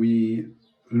when we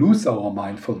lose our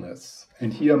mindfulness.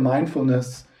 And here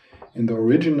mindfulness in the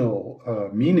original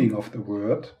meaning of the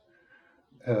word,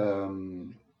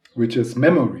 which is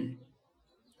memory.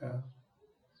 Yeah.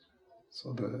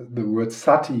 So the word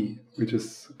sati, which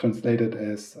is translated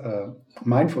as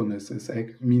mindfulness,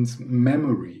 means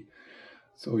memory.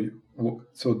 So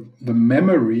the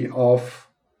memory of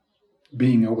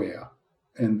being aware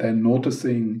and then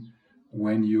noticing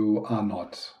when you are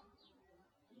not.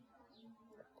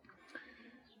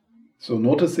 So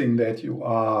noticing that you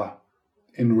are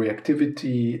in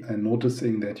reactivity and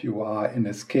noticing that you are in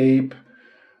escape,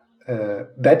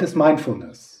 that is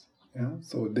mindfulness. Yeah?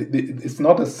 So it's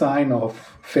not a sign of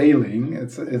failing,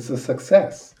 it's a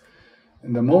success.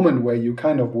 In the moment where you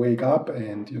kind of wake up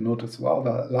and you notice, wow,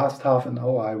 the last half an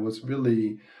hour I was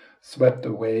really swept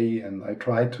away and I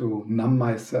tried to numb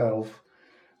myself.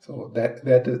 So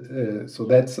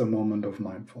that's a moment of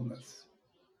mindfulness.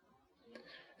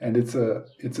 And it's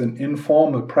an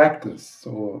informal practice.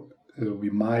 So we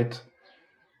might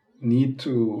need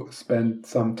to spend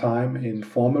some time in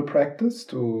formal practice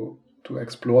to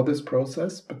explore this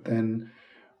process, but then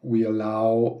we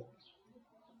allow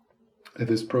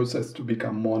this process to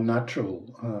become more natural,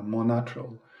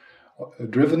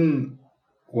 driven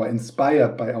or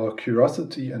inspired by our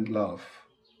curiosity and love.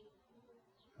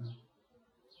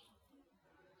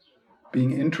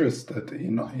 Being interested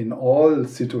in all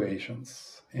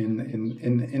situations,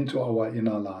 into our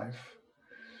inner life.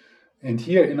 And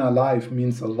here inner life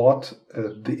means a lot,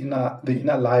 the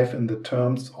inner life in the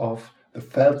terms of the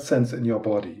felt sense in your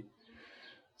body.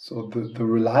 So the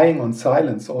relying on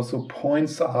silence also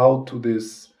points out to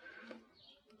this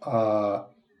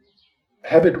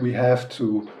habit we have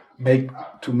to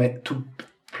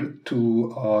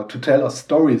tell us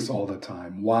stories all the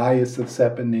time. Why is this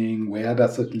happening? Where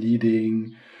does it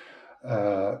leading?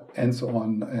 And so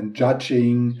on, and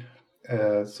judging.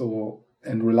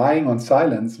 And relying on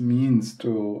silence means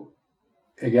to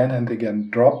again and again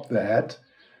drop that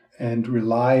and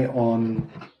rely on,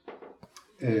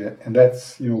 and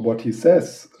that's what he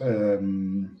says.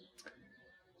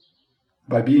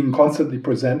 By being constantly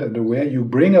present and aware, you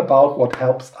bring about what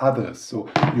helps others. So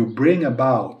you bring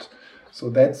about. So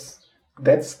that's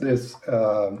this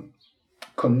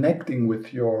connecting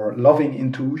with your loving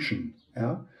intuition.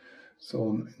 Yeah.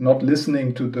 So not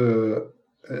listening to the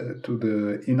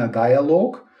inner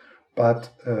dialogue,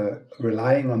 but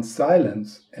relying on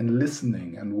silence and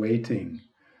listening and waiting.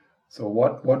 So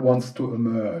what wants to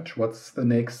emerge? What's the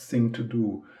next thing to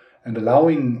do? And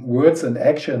allowing words and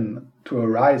action to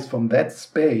arise from that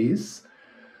space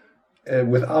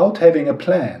without having a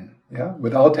plan. Yeah,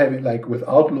 without looking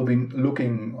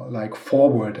like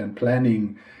forward and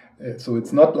planning. So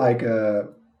it's not like a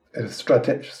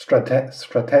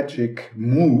strategic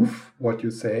move, what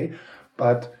you say,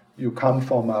 but you come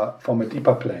from a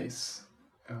deeper place,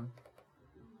 yeah?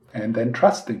 And then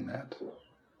trusting that.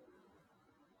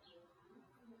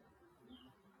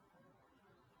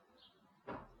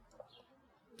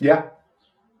 Yeah.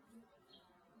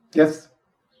 Yes.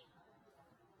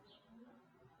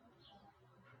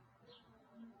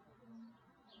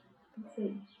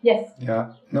 Yes.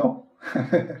 Yeah. No.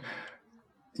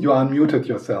 You unmuted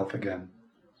yourself again.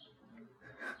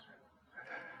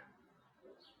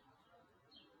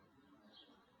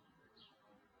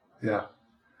 Yeah.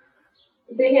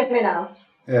 Do you hear me now?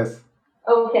 Yes.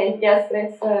 Okay. Yes,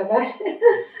 it's.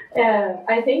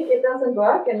 I think it doesn't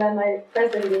work, and then I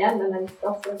press it again, and then it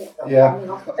stops. Yeah.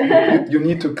 You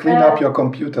need to clean up your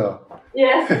computer.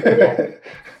 Yes. Yes.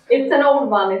 It's an old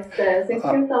one. It's since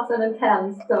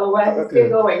 2010, so it's still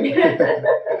going.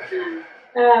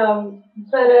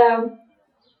 But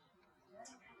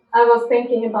I was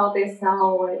thinking about this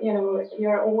now.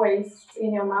 You're always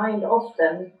in your mind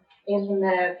often in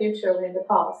the future or in the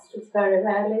past. It's very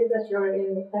rarely that you're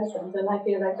in the present, and I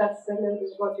feel like that's a little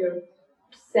bit what you're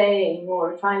saying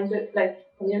or trying to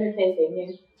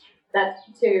communicating, that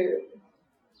to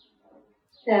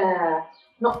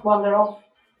not wander off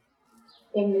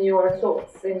in your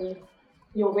thoughts, in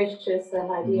your wishes and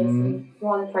ideas, and you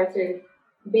want to try to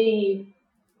be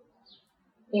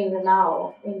in the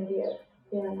now, in here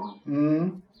and now.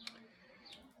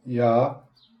 Yeah.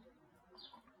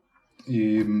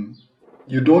 You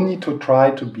don't need to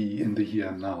try to be in the here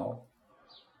and now.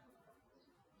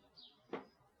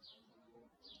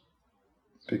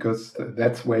 Because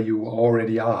that's where you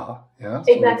already are. Yeah.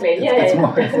 So exactly. It's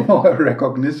more a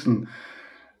recognition.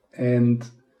 And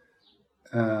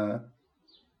but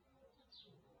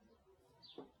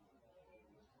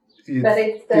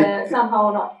it's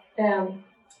somehow not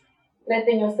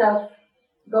letting yourself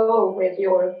go with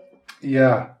your.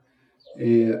 Yeah.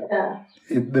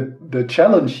 The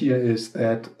challenge here is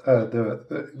that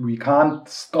we can't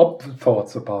stop the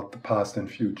thoughts about the past and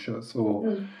future.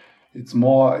 So it's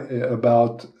more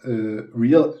about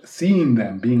seeing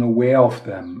them, being aware of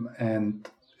them, and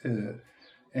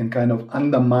kind of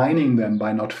undermining them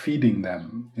by not feeding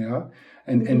them. Yeah,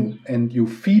 and you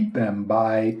feed them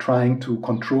by trying to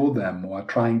control them or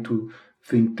trying to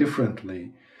think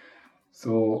differently.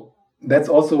 So that's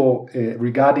also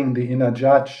regarding the inner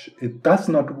judge. It does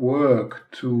not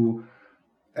work to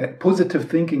positive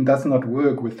thinking does not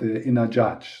work with the inner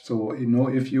judge. So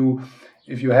if you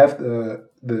have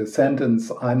the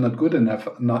sentence "I'm not good enough,"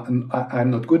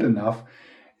 I'm not good enough,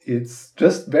 it's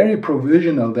just very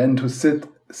provisional then to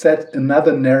set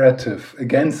another narrative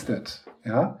against it.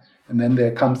 Yeah, and then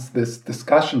there comes this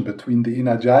discussion between the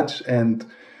inner judge and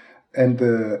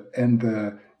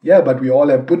the yeah, but we all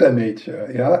have Buddha nature,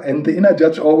 yeah, and the inner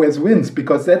judge always wins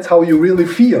because that's how you really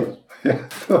feel. Yeah,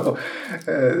 so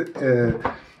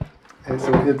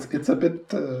it's a bit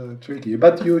tricky,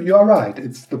 but you are right.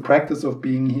 It's the practice of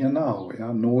being here now,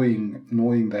 yeah,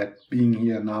 knowing that being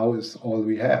here now is all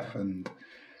we have, and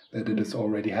that it is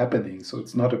already happening. So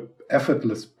it's not an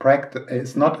effortless practice.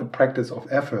 It's not a practice of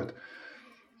effort,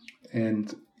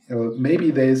 and.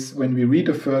 Maybe there's, when we read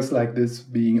a verse like this,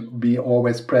 be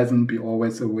always present, be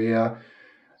always aware,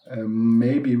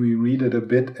 maybe we read it a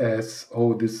bit as,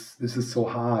 oh, this is so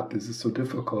hard, this is so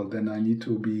difficult, then I need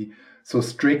to be so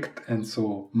strict and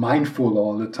so mindful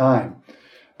all the time.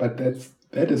 But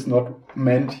that is not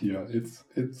meant here. It's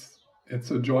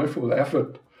a joyful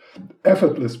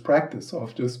effortless practice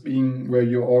of just being where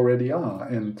you already are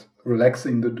and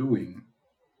relaxing the doing.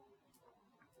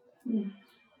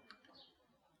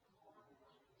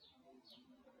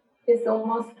 It's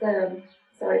almost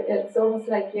it's almost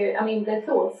like the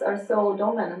thoughts are so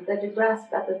dominant that you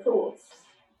grasp at the thoughts.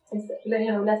 It's,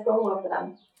 let go of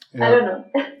them. Yeah. I don't know.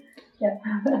 Yeah.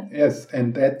 Yes,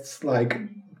 and that's like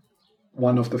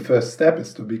one of the first steps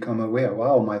is to become aware.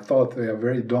 Wow, my thoughts, they are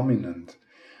very dominant.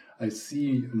 I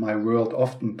see my world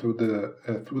often through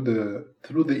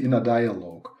the inner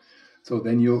dialogue. So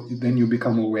then you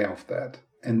become aware of that,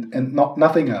 and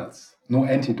nothing else, no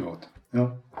antidote.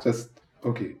 Just.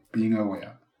 Okay, being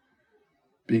aware,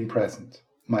 being present.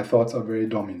 My thoughts are very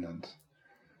dominant.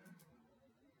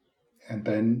 And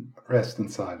then rest in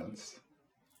silence.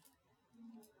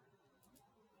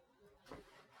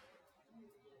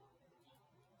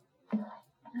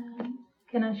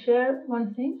 Can I share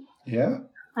one thing? Yeah.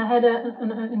 I had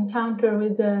an encounter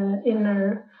with the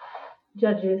inner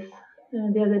judges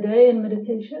the other day in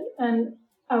meditation, and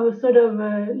I was sort of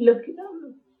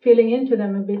feeling into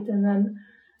them a bit, and then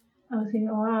I was thinking,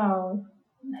 wow,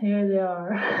 here they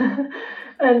are.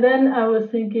 And then I was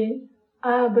thinking,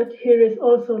 but here is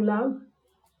also love.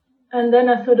 And then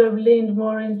I sort of leaned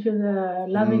more into the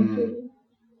loving feeling.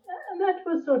 And that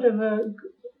was sort of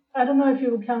I don't know if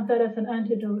you would count that as an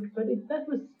antidote, but that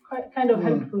was quite kind of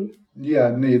helpful.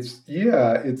 Yeah,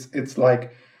 it's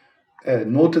like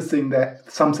noticing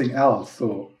that something else.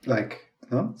 So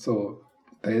so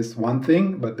there is one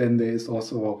thing, but then there is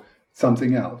also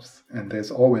something else, and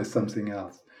there's always something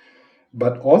else.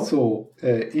 But also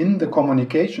in the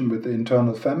communication with the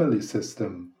internal family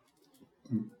system,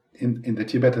 in the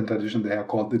Tibetan tradition, they are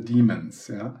called the demons.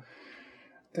 Yeah,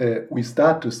 we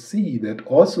start to see that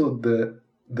also the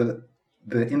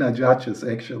inner judge is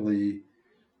actually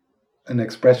an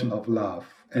expression of love,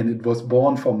 and it was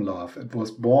born from love. It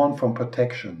was born from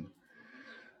protection.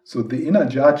 So the inner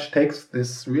judge takes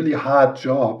this really hard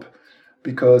job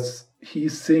because he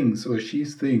thinks or she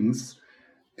thinks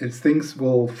things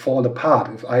will fall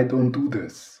apart if I don't do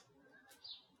this.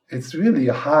 It's really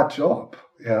a hard job,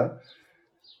 yeah.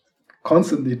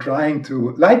 Constantly trying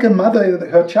to, like a mother,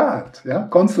 her child, yeah,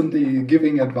 constantly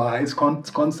giving advice,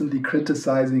 constantly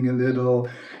criticizing a little.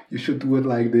 You should do it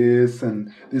like this,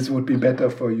 and this would be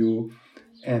better for you.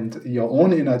 And your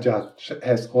own inner judge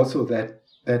has also that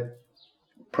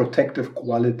protective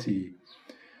quality,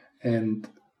 and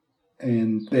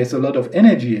there's a lot of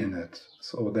energy in it.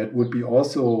 So that would be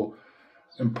also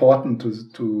important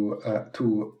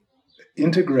to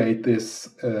integrate this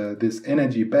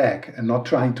energy back, and not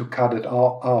trying to cut it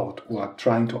out or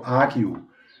trying to argue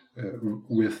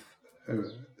with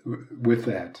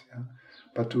that, yeah?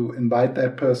 But to invite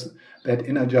that person, that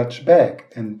inner judge,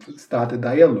 back and start a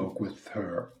dialogue with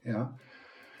her, yeah,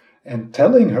 and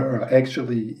telling her,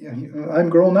 actually, I'm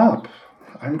grown up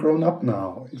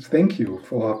now. Thank you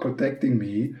for protecting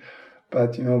me,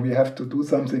 but we have to do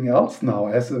something else now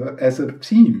as a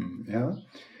team, yeah,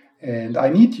 and I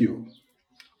need you.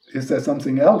 Is there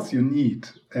something else you need?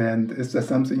 And is there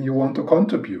something you want to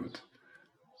contribute?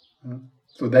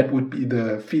 So that would be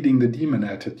the feeding the demon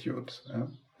attitude.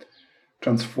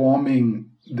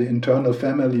 Transforming the internal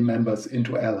family members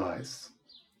into allies.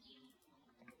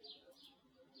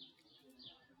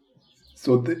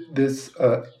 So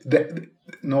the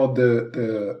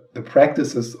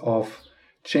practices of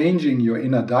changing your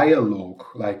inner dialogue,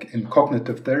 like in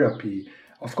cognitive therapy,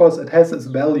 of course it has its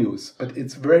values, but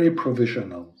it's very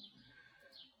provisional.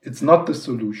 It's not the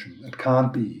solution. It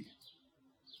can't be.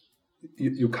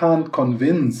 You can't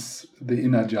convince the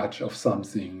inner judge of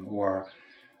something or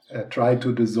try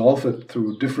to dissolve it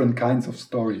through different kinds of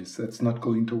stories. That's not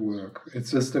going to work. It's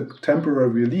just a temporary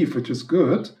relief, which is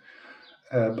good,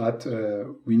 but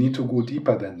we need to go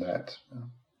deeper than that.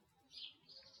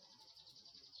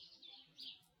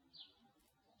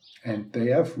 And they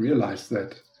have realized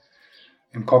that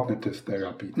in cognitive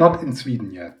therapy. Not in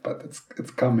Sweden yet, but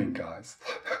it's coming, guys.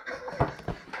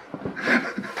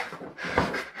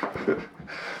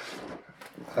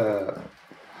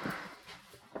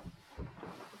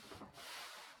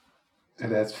 It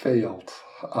has failed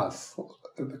us,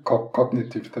 the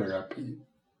cognitive therapy.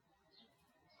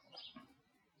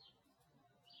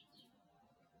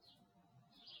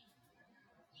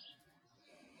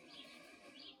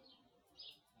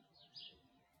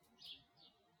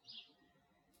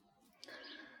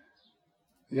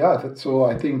 Yeah, so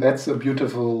I think that's a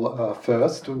beautiful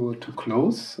first to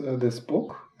close this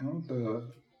book.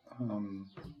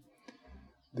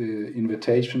 The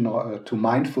invitation to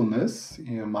mindfulness,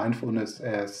 mindfulness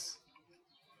as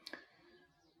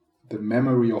the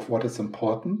memory of what is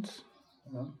important,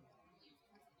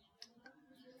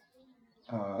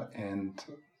 and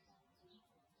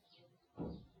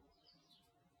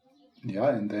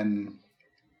then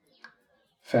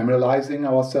familiarizing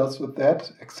ourselves with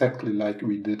that, exactly like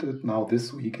we did it now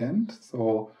this weekend.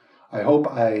 So I hope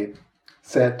I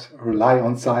said rely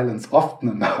on silence often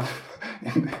enough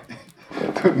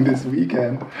during this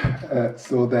weekend,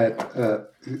 so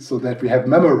that we have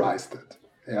memorized it.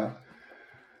 Yeah.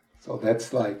 So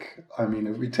that's like, I mean,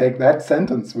 if we take that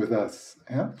sentence with us,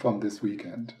 from this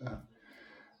weekend,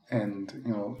 and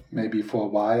maybe for a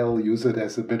while use it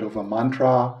as a bit of a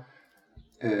mantra.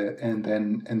 And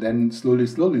then slowly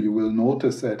you will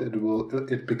notice that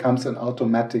it becomes an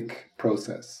automatic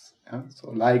process. So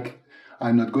like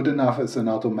I'm not good enough is an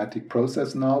automatic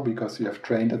process now because you have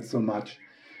trained it so much.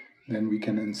 Then we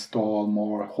can install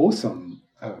more wholesome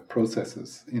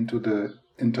processes into the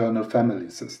internal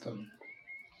family system.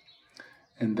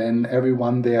 And then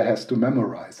everyone there has to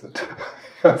memorize it.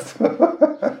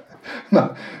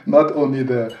 not only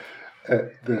the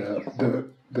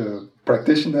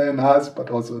practitioner in us, but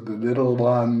also the little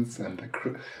ones and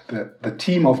the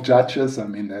team of judges. I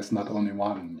mean, there's not only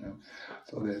one.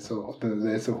 So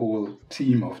there's a whole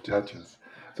team of judges.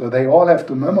 So they all have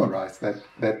to memorize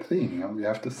that thing. We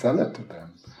have to sell it to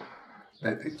them,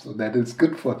 so that it's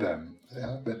good for them,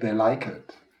 that they like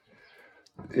it.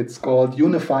 It's called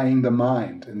unifying the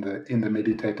mind in the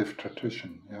meditative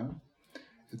tradition.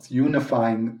 It's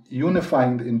unifying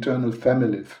the internal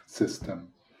family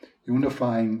system.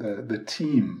 Unifying the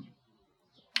team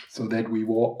so that we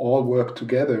all work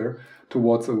together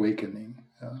towards awakening.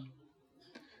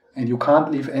 And you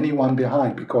can't leave anyone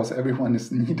behind because everyone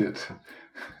is needed.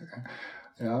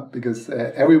 Because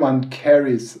everyone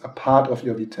carries a part of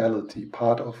your vitality,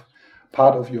 part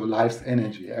of your life's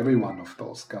energy, every one of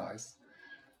those guys.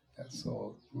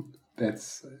 So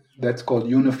that's called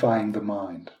unifying the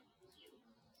mind.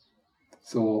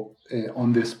 So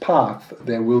on this path,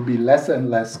 there will be less and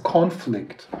less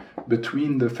conflict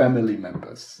between the family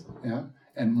members,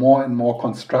 and more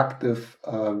constructive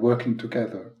working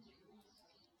together.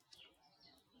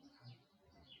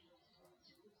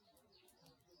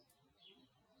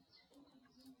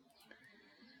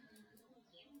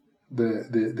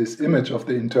 This image of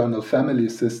the internal family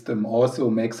system also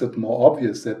makes it more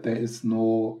obvious that there is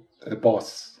no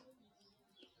boss.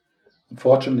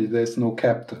 Unfortunately, there is no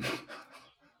captain.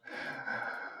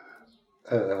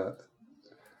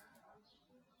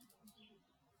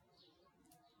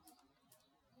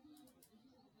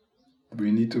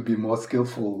 We need to be more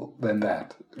skillful than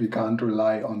that. We can't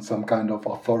rely on some kind of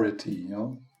authority.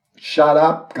 Shut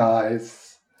up,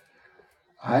 guys.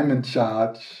 I'm in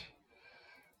charge.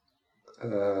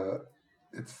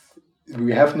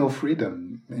 We have no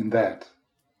freedom in that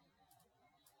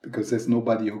because there's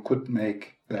nobody who could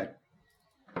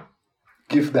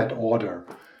give that order,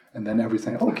 and then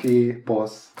everything. Okay,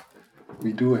 boss,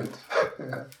 we do it.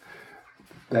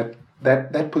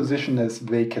 That position is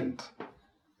vacant.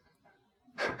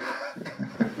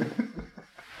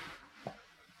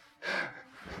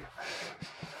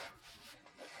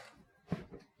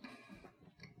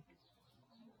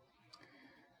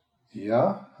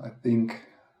 yeah, I think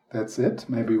that's it.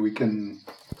 Maybe we can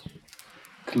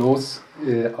close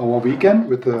our weekend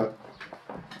with a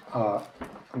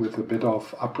bit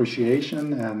of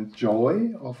appreciation and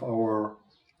joy of our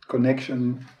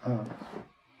connection.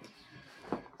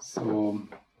 So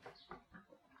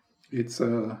it's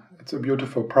a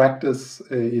beautiful practice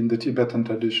in the Tibetan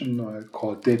tradition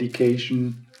called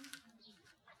dedication.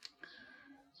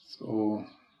 So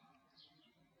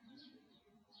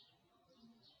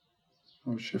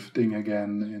shifting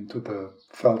again into the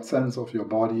felt sense of your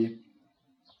body,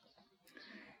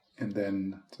 and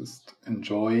then just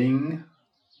enjoying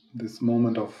this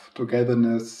moment of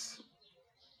togetherness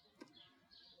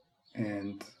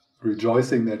and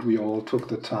rejoicing that we all took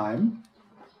the time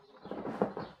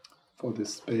for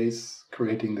this space,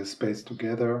 creating this space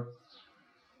together.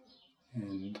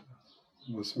 And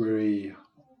it was very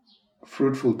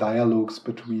fruitful dialogues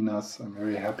between us. I'm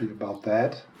very happy about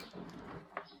that.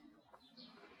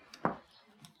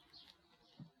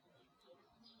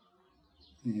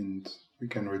 And we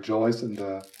can rejoice in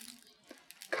the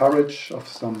courage of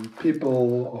some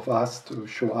people, of us, to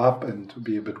show up and to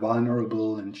be a bit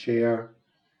vulnerable and share.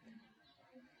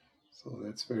 So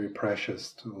that's very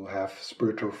precious to have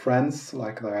spiritual friends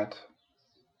like that.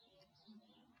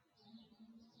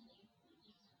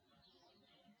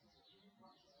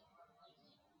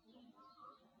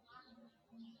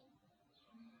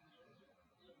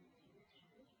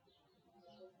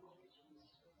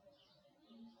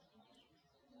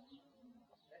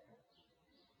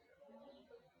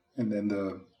 And then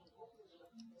the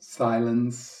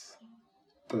silence,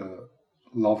 the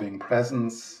loving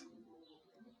presence,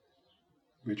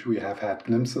 which we have had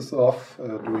glimpses of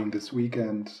during this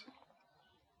weekend,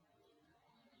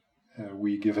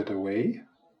 we give it away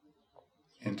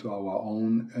into our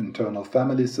own internal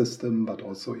family system, but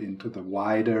also into the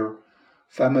wider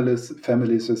family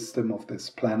system of this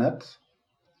planet,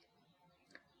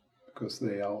 because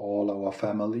they are all our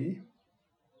family,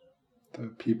 the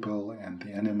people and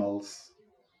the animals.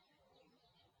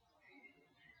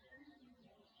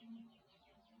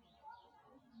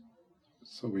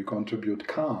 So we contribute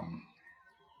calm,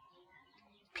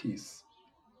 peace.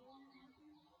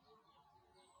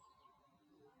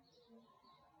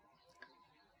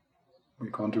 We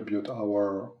contribute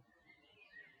our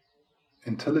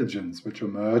intelligence, which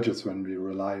emerges when we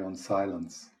rely on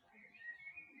silence.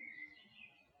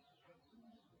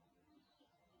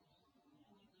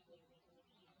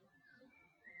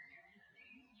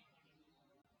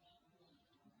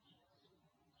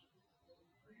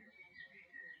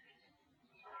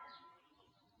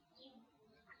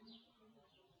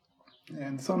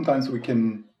 And sometimes we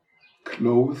can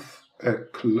clothe,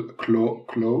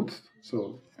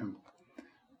 so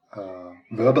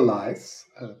verbalize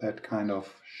that kind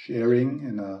of sharing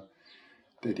in a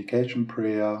dedication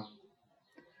prayer,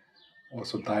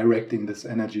 also directing this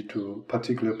energy to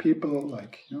particular people,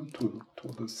 like to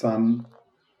the son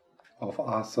of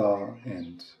Asa,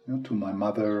 and to my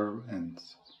mother, and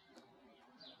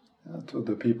to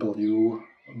the people you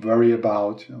worry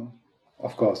about.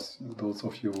 Of course, those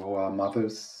of you who are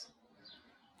mothers,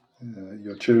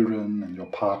 your children and your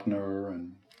partner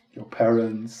and your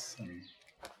parents,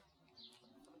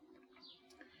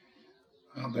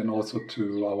 and then also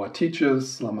to our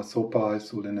teachers, Lama Zopa, His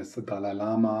Holiness the Dalai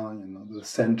Lama, the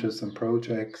centers and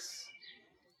projects,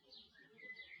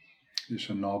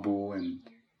 Ishinobu and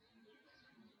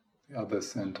the other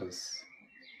centers.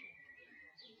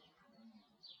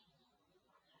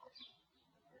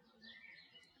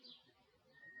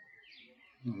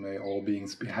 May all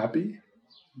beings be happy.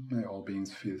 May all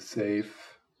beings feel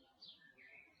safe.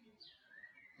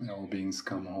 May all beings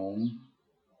come home.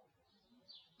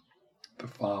 The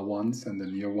far ones and the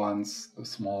near ones, the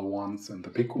small ones and the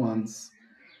big ones,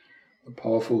 the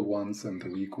powerful ones and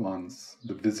the weak ones,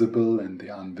 the visible and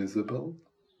the invisible.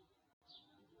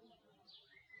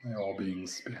 May all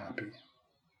beings be happy.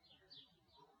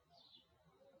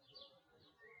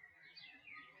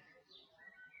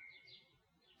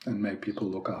 And may people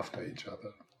look after each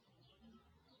other.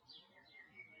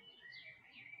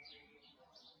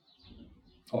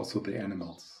 Also the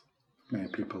animals. May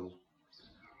people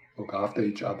look after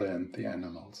each other and the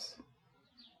animals.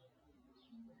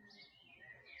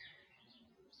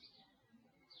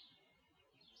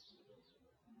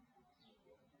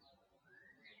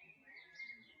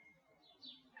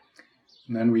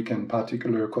 And then we can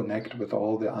particularly connect with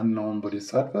all the unknown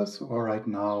bodhisattvas who are right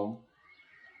now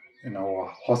in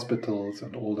our hospitals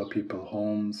and older people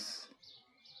homes.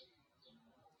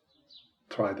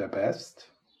 Try their best.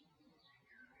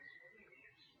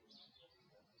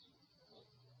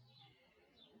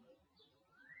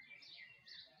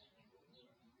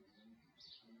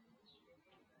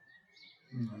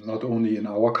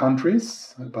 our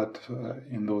countries, but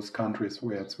in those countries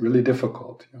where it's really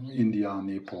difficult, India,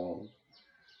 Nepal,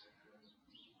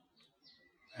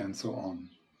 and so on.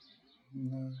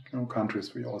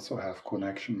 Countries we also have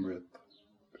connection with,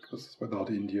 because without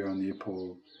India and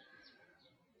Nepal,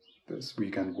 this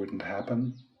weekend wouldn't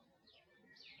happen.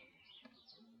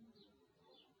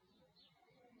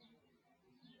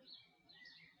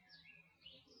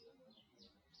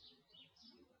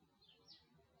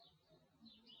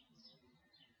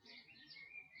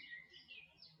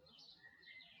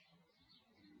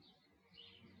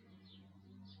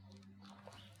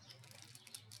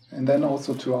 And then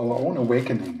also to our own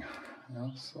awakening.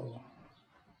 So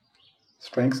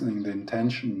strengthening the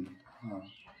intention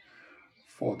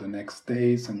for the next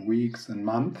days and weeks and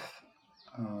months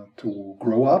to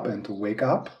grow up and to wake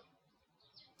up.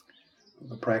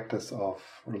 The practice of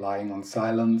relying on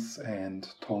silence and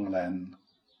Tonglen.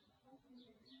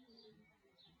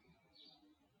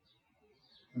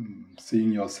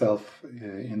 Seeing yourself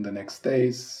in the next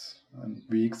days and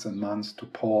weeks and months to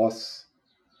pause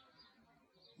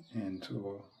and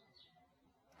to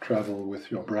travel with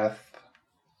your breath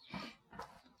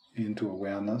into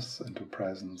awareness, into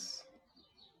presence,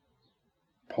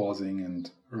 pausing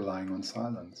and relying on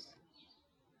silence.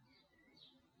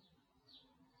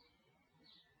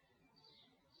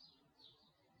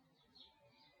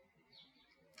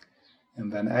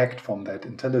 And then act from that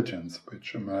intelligence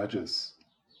which emerges.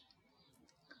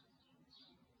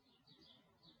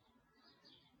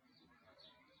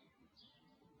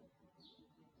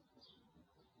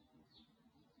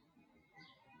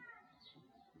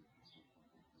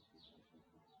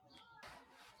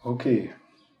 Okay,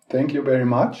 thank you very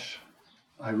much.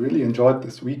 I really enjoyed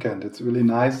this weekend. It's really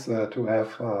nice to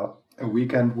have a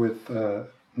weekend with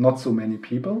not so many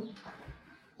people,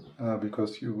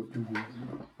 because you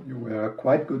were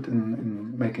quite good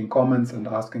in making comments and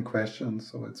asking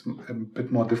questions. So it's a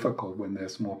bit more difficult when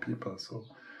there's more people. So,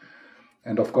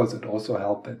 and of course, it also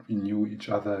helped that we knew each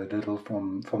other a little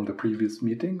from the previous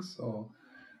meetings. So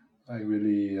I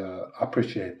really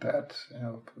appreciate that.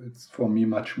 It's for me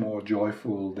much more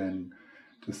joyful than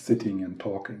just sitting and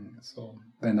talking. So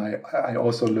then I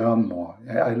also learn more.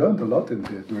 I learned a lot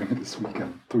during this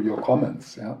weekend through your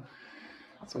comments. Yeah.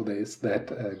 So there is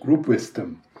that group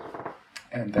wisdom,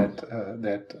 and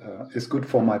that is good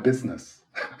for my business.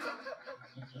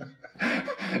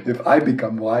 If I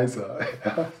become wiser.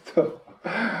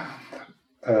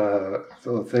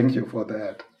 So thank you for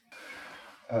that.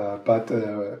 But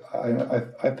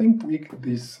I think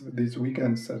these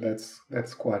weekends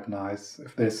that's quite nice.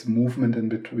 If there's movement in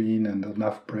between and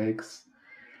enough breaks,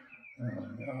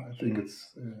 I think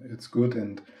it's good.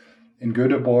 And in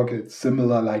Göteborg, it's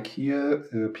similar like here.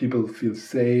 People feel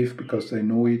safe because they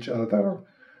know each other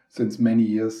since many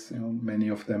years. Many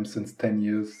of them since 10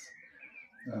 years.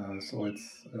 So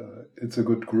it's a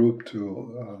good group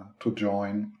to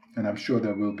join. And I'm sure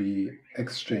there will be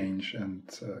exchange and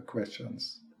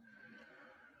questions.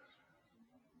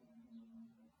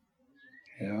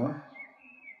 Yeah.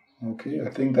 Okay, I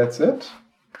think that's it.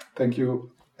 Thank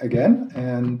you again.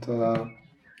 And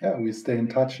we stay in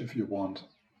touch if you want.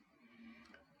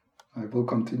 I will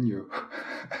continue.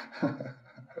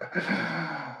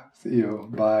 See you.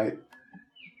 Bye.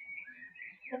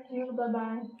 Thank you.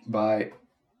 Bye-bye. Bye.